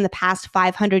times in the past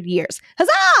 500 years.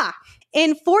 Huzzah!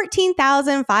 In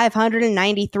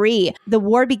 14,593, the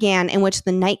war began in which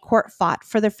the Night Court fought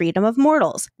for the freedom of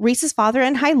mortals. Rhys's father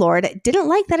and High Lord didn't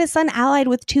like that his son allied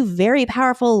with 2 very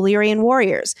powerful Illyrian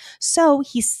warriors, so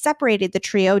he separated the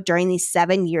trio during these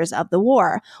 7 years of the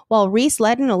war. While Rhys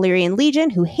led an Illyrian legion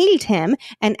who hated him,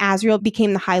 and Azriel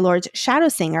became the High Lord's shadow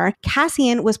singer,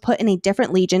 Cassian was put in a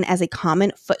different legion as a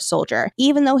common foot soldier,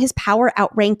 even though his power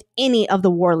outranked any of the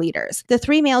war leaders. The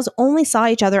 3 males only saw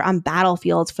each other on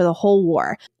battlefields for the whole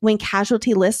war. When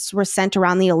casualty lists were sent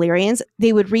around the Illyrians,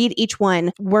 they would read each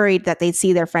one, worried that they'd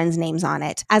see their friends' names on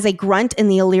it. As a grunt in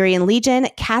the Illyrian Legion,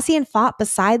 Cassian fought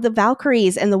beside the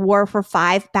Valkyries in the war for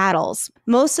 5 battles.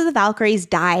 Most of the Valkyries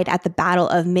died at the Battle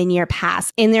of Minir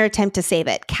Pass in their attempt to save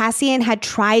it. Cassian had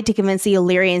tried to convince the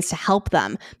Illyrians to help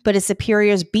them, but his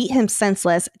superiors beat him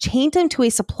senseless, chained him to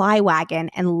a supply wagon,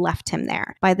 and left him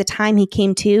there. By the time he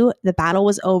came to, the battle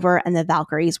was over and the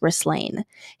Valkyries were slain.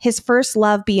 His first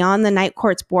love beyond the Night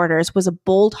Court's borders was a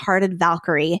bold-hearted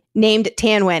Valkyrie named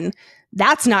Tanwyn.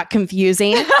 That's not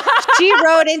confusing. She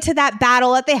rode into that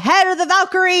battle at the head of the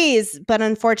Valkyries, but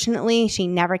unfortunately, she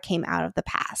never came out of the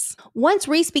pass. Once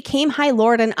Rhys became High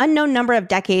Lord an unknown number of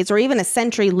decades or even a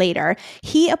century later,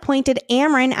 he appointed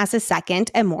Amren as his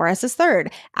second and Mor as his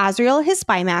third, Azriel his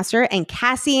spymaster, and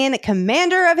Cassian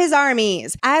commander of his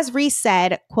armies. As Rhys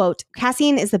said, quote,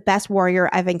 Cassian is the best warrior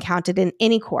I've encountered in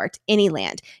any court, any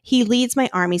land. He leads my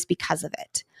armies because of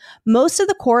it. Most of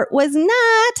the court was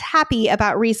not happy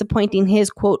about Rhys appointing his,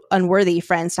 quote, unworthy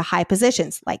friends to high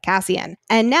positions, like Cassian.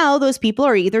 And now those people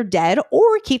are either dead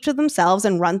or keep to themselves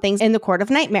and run things in the Court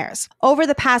of Nightmares. Over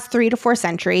the past 3 to 4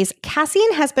 centuries,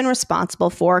 Cassian has been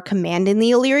responsible for commanding the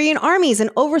Illyrian armies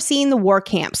and overseeing the war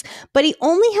camps, but he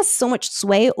only has so much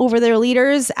sway over their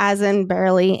leaders, as in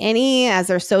barely any, as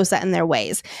they're so set in their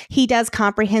ways. He does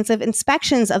comprehensive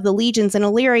inspections of the legions in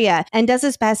Illyria and does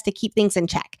his best to keep things in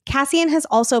check. Cassian has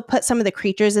also put some of the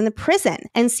creatures in the prison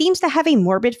and seems to have a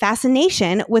morbid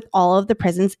fascination with all of the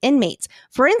prison's inmates.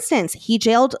 For instance, he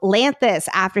jailed Lanthus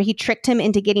after he tricked him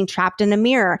into getting trapped in a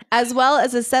mirror, as well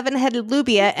as a 7-headed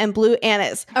Lubia and Blue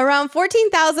Annis. Around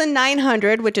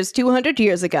 14,900, which is 200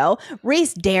 years ago,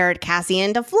 Rhys dared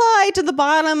Cassian to fly to the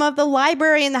bottom of the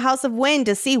library in the House of Wind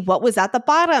to see what was at the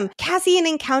bottom. Cassian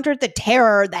encountered the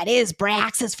terror that is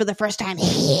Bryaxis for the first time,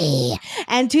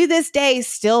 and to this day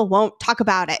still won't talk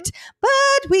about it. But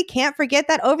we can't forget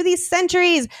that over these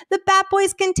centuries, the Bat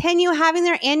Boys continue having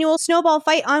their annual snowball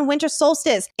fight on winter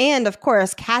solstice. And of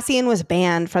course, Cassian was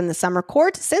banned from the summer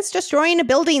court since destroying a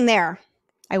building there.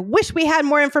 I wish we had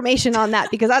more information on that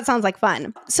because that sounds like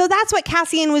fun. So that's what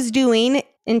Cassian was doing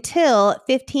until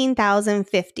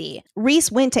 15,050.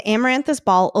 Rhys went to Amarantha's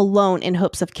ball alone in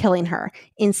hopes of killing her.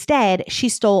 Instead, she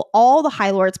stole all the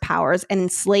High Lord's powers and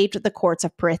enslaved the courts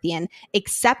of Prythian,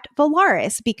 except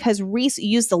Valaris, because Rhys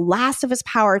used the last of his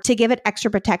power to give it extra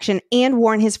protection and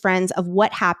warn his friends of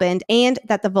what happened and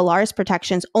that the Valaris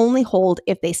protections only hold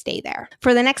if they stay there.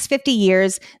 For the next 50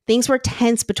 years, things were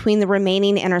tense between the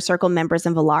remaining Inner Circle members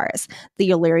and Valaris.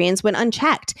 The Illyrians went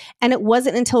unchecked, and it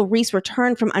wasn't until Rhys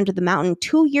returned from under the mountain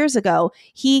 2 years ago,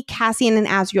 he, Cassian, and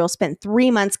Azriel spent 3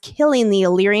 months killing the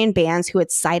Illyrian bands who had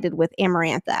sided with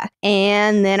Amarantha.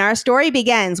 And then our story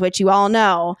begins, which you all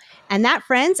know. And that,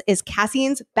 friends, is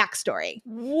Cassian's backstory.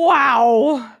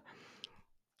 Wow.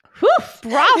 Whew,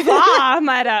 brava,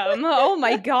 madam. Oh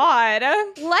my God.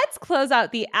 Let's close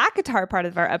out the ACOTAR part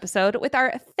of our episode with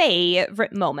our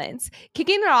Fae-vorite moments.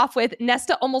 Kicking it off with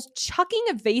Nesta almost chucking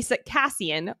a vase at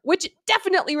Cassian, which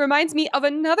definitely reminds me of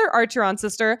another Archeron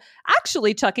sister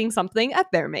actually chucking something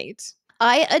at their mate.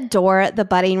 I adore the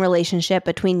budding relationship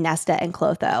between Nesta and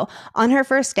Clotho. On her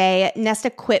first day,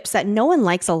 Nesta quips that no one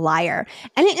likes a liar.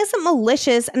 And it isn't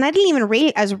malicious, and I didn't even rate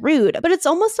it as rude, but it's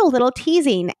almost a little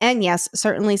teasing, and yes,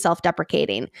 certainly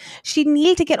self-deprecating. She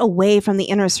needed to get away from the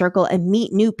inner circle and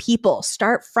meet new people,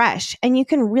 start fresh, and you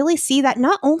can really see that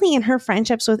not only in her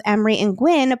friendships with Emery and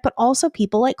Gwyn, but also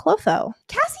people like Clotho.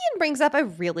 Cassian brings up a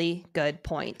really good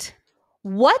point.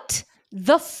 What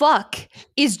the fuck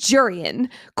is Jurian?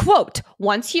 Quote,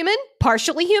 once human,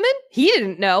 partially human? He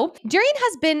didn't know. Jurian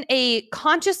has been a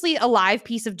consciously alive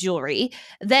piece of jewelry,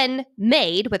 then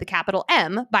made, with a capital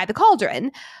M, by the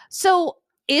Cauldron. So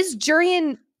is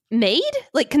Jurian made?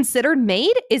 Like, considered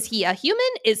made? Is he a human?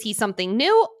 Is he something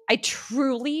new? I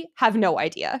truly have no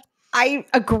idea. I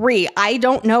agree. I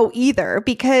don't know either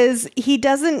because he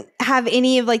doesn't have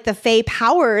any of like the Fae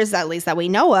powers, at least that we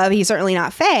know of. He's certainly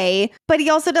not Fae, but he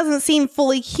also doesn't seem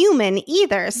fully human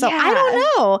either. So yeah. I don't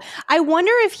know. I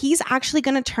wonder if he's actually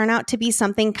going to turn out to be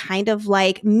something kind of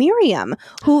like Miriam,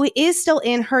 who is still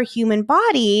in her human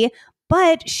body,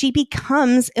 but she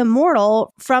becomes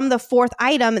immortal from the fourth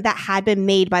item that had been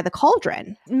made by the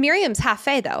Cauldron. Miriam's half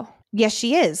Fae though. Yes,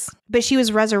 she is. But she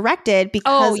was resurrected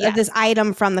because of this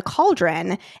item from the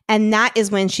Cauldron. And that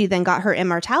is when she then got her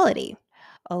immortality.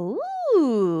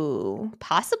 Oh,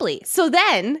 possibly. So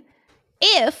then,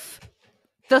 if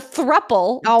the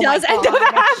throuple does end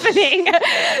up happening,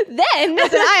 then...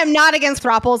 Listen, I am not against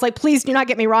thruples. Like, please do not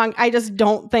get me wrong. I just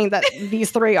don't think that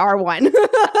these three are one.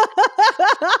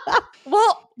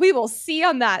 Well, we will see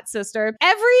on that, sister.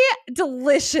 Every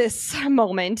delicious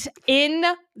moment in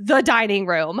the dining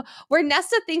room where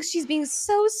Nesta thinks she's being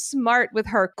so smart with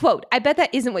her, quote, I bet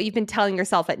that isn't what you've been telling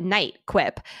yourself at night,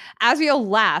 quip. Azriel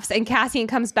laughs and Cassian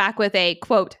comes back with a,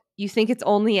 quote, you think it's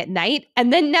only at night?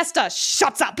 And then Nesta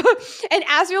shuts up and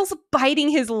Azriel's biting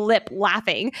his lip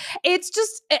laughing. It's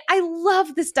just, I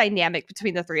love this dynamic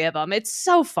between the three of them. It's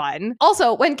so fun.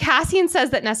 Also, when Cassian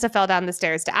says that Nesta fell down the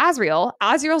stairs to Azriel,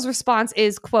 Azriel's response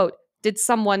is, quote, did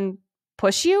someone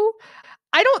push you?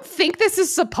 I don't think this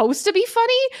is supposed to be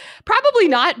funny. Probably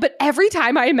not, but every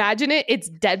time I imagine it, it's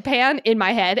deadpan in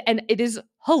my head, and it is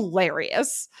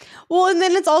hilarious. Well, and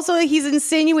then it's also he's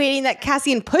insinuating that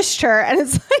Cassian pushed her, and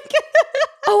it's like,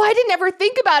 oh, I didn't ever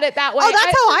think about it that way. Oh, that's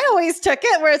how I always took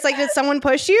it, where it's like, did someone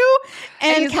push you?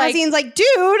 And Cassian's like, dude,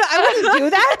 I wouldn't do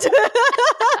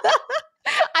that.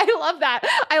 I love that.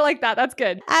 I like that. That's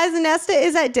good. As Nesta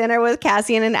is at dinner with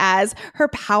Cassian and Az, her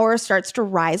power starts to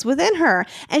rise within her,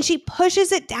 and she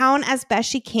pushes it down as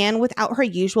best she can without her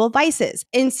usual vices.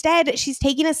 Instead, she's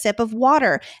taking a sip of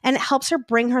water, and it helps her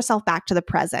bring herself back to the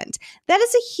present. That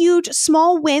is a huge,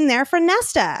 small win there for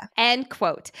Nesta. End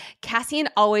quote. Cassian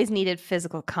always needed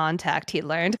physical contact, he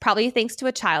learned, probably thanks to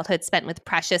a childhood spent with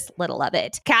precious little of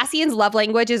it. Cassian's love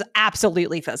language is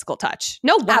absolutely physical touch.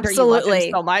 No wonder you love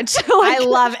him so much. I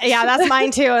love it. Yeah, that's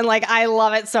mine too. And I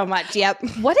love it so much. Yep.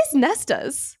 What is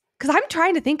Nesta's? Because I'm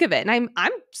trying to think of it and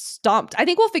I'm stumped. I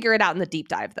think we'll figure it out in the deep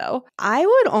dive though. I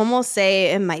would almost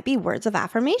say it might be words of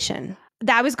affirmation.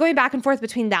 That was going back and forth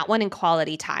between that one and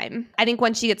quality time. I think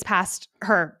when she gets past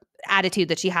her attitude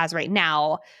that she has right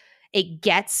now, it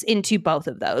gets into both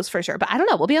of those for sure. But I don't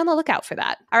know. We'll be on the lookout for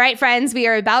that. All right, friends, we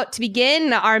are about to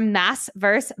begin our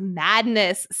Maasverse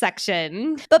Madness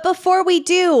section. But before we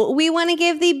do, we want to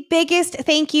give the biggest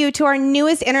thank you to our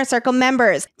newest Inner Circle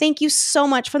members. Thank you so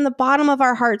much from the bottom of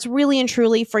our hearts, really and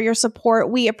truly, for your support.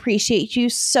 We appreciate you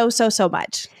so, so, so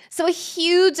much. So a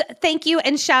huge thank you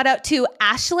and shout out to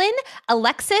Ashlyn,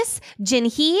 Alexis,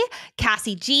 Jinhee,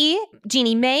 Cassie G,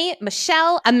 Jeannie May,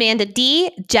 Michelle, Amanda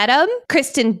D, Jedum,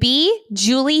 Kristen B,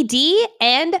 Julie D,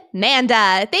 and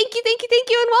Manda. Thank you,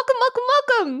 and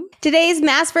welcome. Today's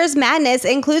Maasverse Madness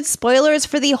includes spoilers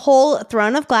for the whole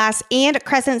Throne of Glass and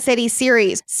Crescent City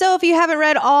series. So if you haven't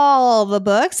read all the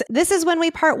books, this is when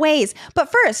we part ways. But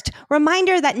first,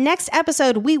 reminder that next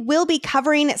episode we will be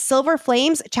covering Silver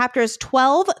Flames chapters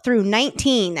 12 through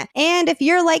 19. And if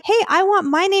you're like, hey, I want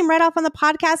my name read off on the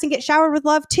podcast and get showered with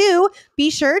love too, be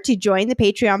sure to join the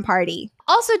Patreon party.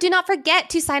 Also, do not forget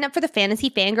to sign up for the Fantasy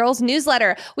Fangirls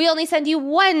newsletter. We only send you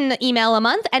one email a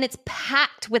month, and it's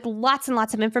packed with lots and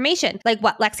lots of information, like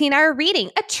what Lexi and I are reading,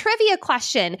 a trivia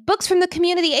question, books from the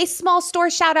community, a small store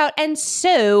shout out, and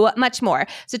so much more.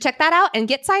 So check that out and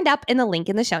get signed up in the link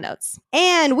in the show notes.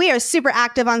 And we are super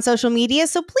active on social media,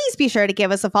 so please be sure to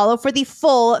give us a follow for the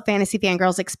full Fantasy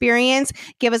Fangirls experience.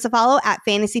 Give us a follow at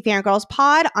Fantasy Fangirls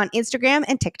Pod on Instagram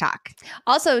and TikTok.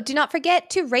 Also, do not forget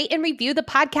to rate and review the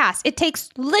podcast. It takes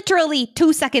literally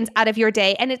 2 seconds out of your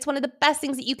day, and it's one of the best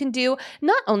things that you can do,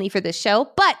 not only for this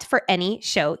show, but for any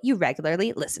show you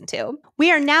regularly listen to.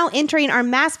 We are now entering our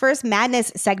Maasverse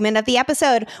Madness segment of the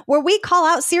episode, where we call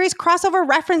out series crossover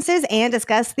references and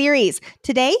discuss theories.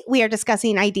 Today, we are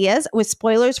discussing ideas with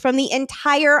spoilers from the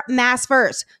entire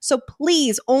Maasverse, so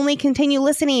please only continue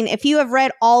listening if you have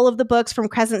read all of the books from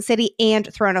Crescent City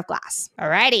and Throne of Glass.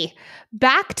 Alrighty,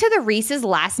 back to the Reese's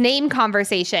last name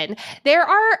conversation. There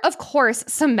are, of course,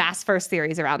 some Maasverse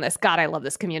theories around this. God, I love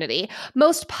this community.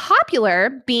 Most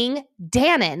popular being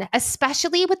Dannon,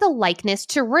 especially with the likeness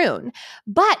to Rune.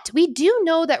 But we do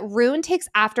know that Rune takes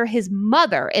after his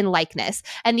mother in likeness,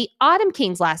 and the Autumn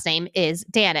King's last name is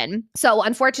Dannon. So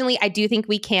unfortunately, I do think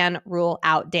we can rule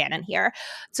out Dannon here.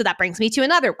 So that brings me to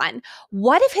another one.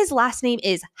 What if his last name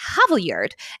is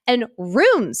Haviljord and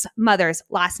Rune's mother's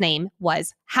last name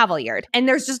was Haviljord? And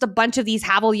there's just a bunch of these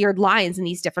Haviljord lines in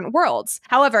these different worlds.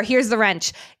 However, here's the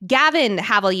wrench. Gavin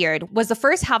Haviljord was the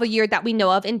first Haviljord that we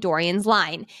know of in Dorian's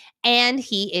line, and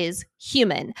he is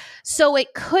human. So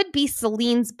it could be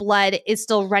Celine's blood is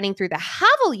still running through the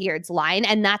Haviljord's line,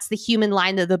 and that's the human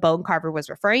line that the Bone Carver was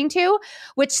referring to,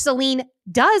 which Celine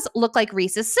does look like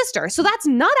Reese's sister. So that's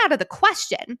not out of the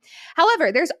question.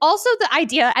 However, there's also the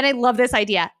idea, and I love this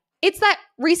idea, it's that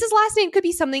Reese's last name could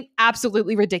be something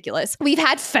absolutely ridiculous. We've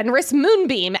had Fenris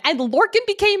Moonbeam, and Lorcan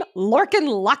became Lorcan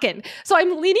Luckin. So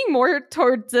I'm leaning more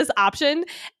towards this option.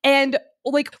 And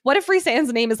what if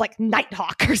Rhysand's name is like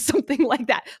Nighthawk or something like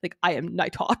that? Like, I am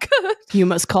Nighthawk. You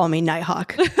must call me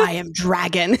Nighthawk. I am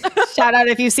Dragon. Shout out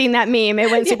if you've seen that meme.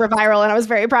 It went super viral, and I was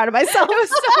very proud of myself. It was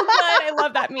so good. I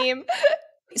love that meme.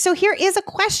 So here is a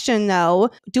question,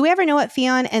 though. Do we ever know what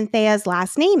Fionn and Thea's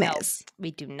last name is?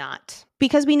 We do not.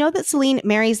 Because we know that Celine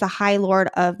marries the High Lord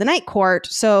of the Night Court,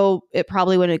 so it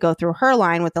probably wouldn't go through her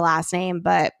line with the last name.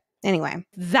 But anyway.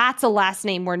 That's a last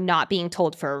name we're not being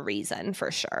told for a reason,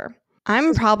 for sure.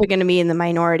 I'm probably going to be in the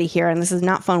minority here, and this is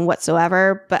not fun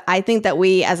whatsoever, but I think that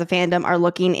we as a fandom are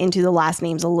looking into the last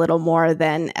names a little more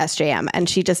than SJM, and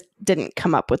she just didn't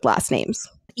come up with last names.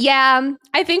 Yeah,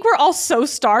 I think we're all so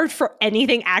starved for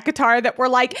anything ACOTAR that we're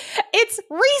like, it's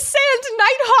Rhysand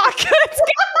Nighthawk.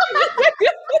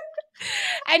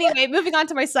 Anyway, moving on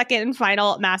to my second and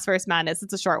final Maasverse Madness.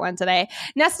 It's a short one today.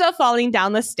 Nesta falling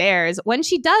down the stairs. When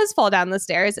she does fall down the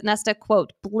stairs, Nesta,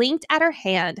 quote, blinked at her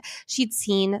hand. She'd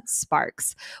seen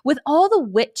sparks. With all the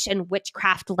witch and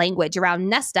witchcraft language around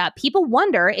Nesta, people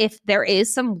wonder if there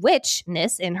is some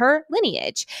witchness in her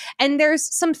lineage. And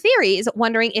there's some theories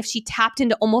wondering if she tapped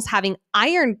into almost having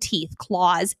iron teeth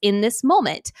claws in this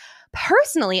moment.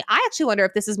 Personally, I actually wonder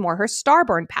if this is more her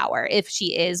Starborn power, if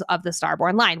she is of the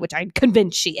Starborn line, which I'm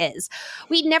convinced she is.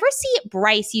 We never see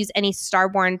Bryce use any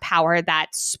Starborn power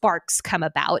that sparks come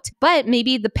about, but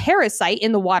maybe the parasite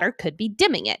in the water could be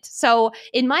dimming it. So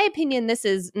in my opinion, this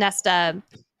is Nesta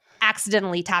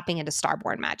accidentally tapping into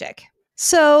Starborn magic.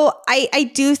 So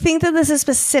I do think that this is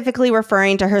specifically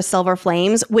referring to her silver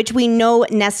flames, which we know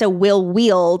Nesta will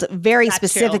wield very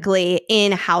specifically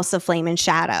in House of Flame and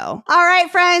Shadow. All right,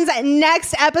 friends,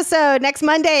 next episode, next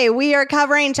Monday, we are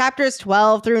covering chapters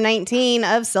 12 through 19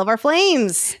 of Silver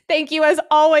Flames. Thank you, as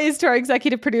always, to our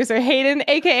executive producer, Hayden,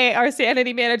 aka our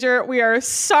sanity manager. We are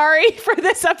sorry for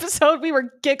this episode. We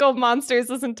were giggle monsters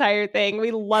this entire thing.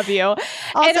 We love you.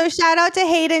 Also, shout out to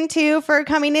Hayden, too, for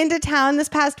coming into town this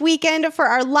past weekend for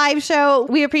our live show.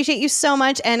 We appreciate you so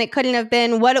much, and it couldn't have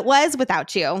been what it was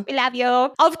without you. We love you.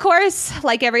 Of course,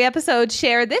 like every episode,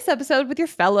 share this episode with your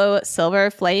fellow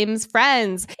Silver Flames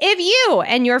friends. If you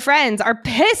and your friends are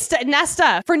pissed at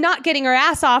Nesta for not getting her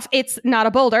ass off, it's not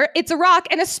a boulder, it's a rock,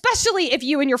 and especially if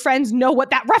you and your friends know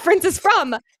what that reference is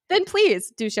from, then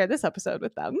please do share this episode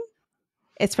with them.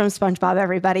 It's from SpongeBob,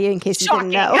 everybody, in case you didn't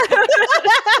know.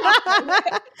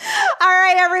 All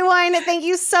right, everyone. Thank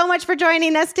you so much for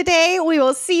joining us today. We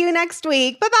will see you next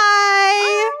week. Bye-bye.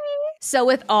 Bye. So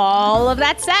with all of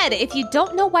that said, if you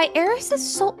don't know why Eris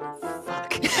is so...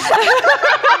 Fuck.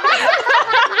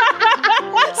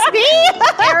 See?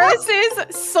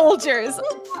 Eris's soldiers.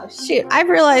 Oh, shoot. I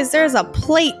realized there's a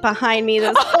plate behind me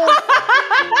this whole...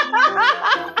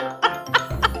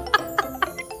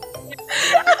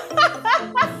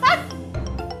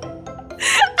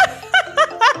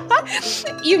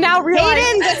 You now realize...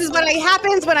 Hayden, this is what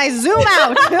happens when I zoom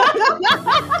out.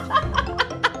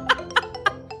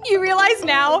 You realize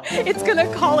now it's going to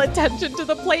call attention to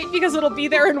the plate because it'll be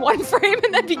there in one frame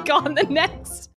and then be gone the next.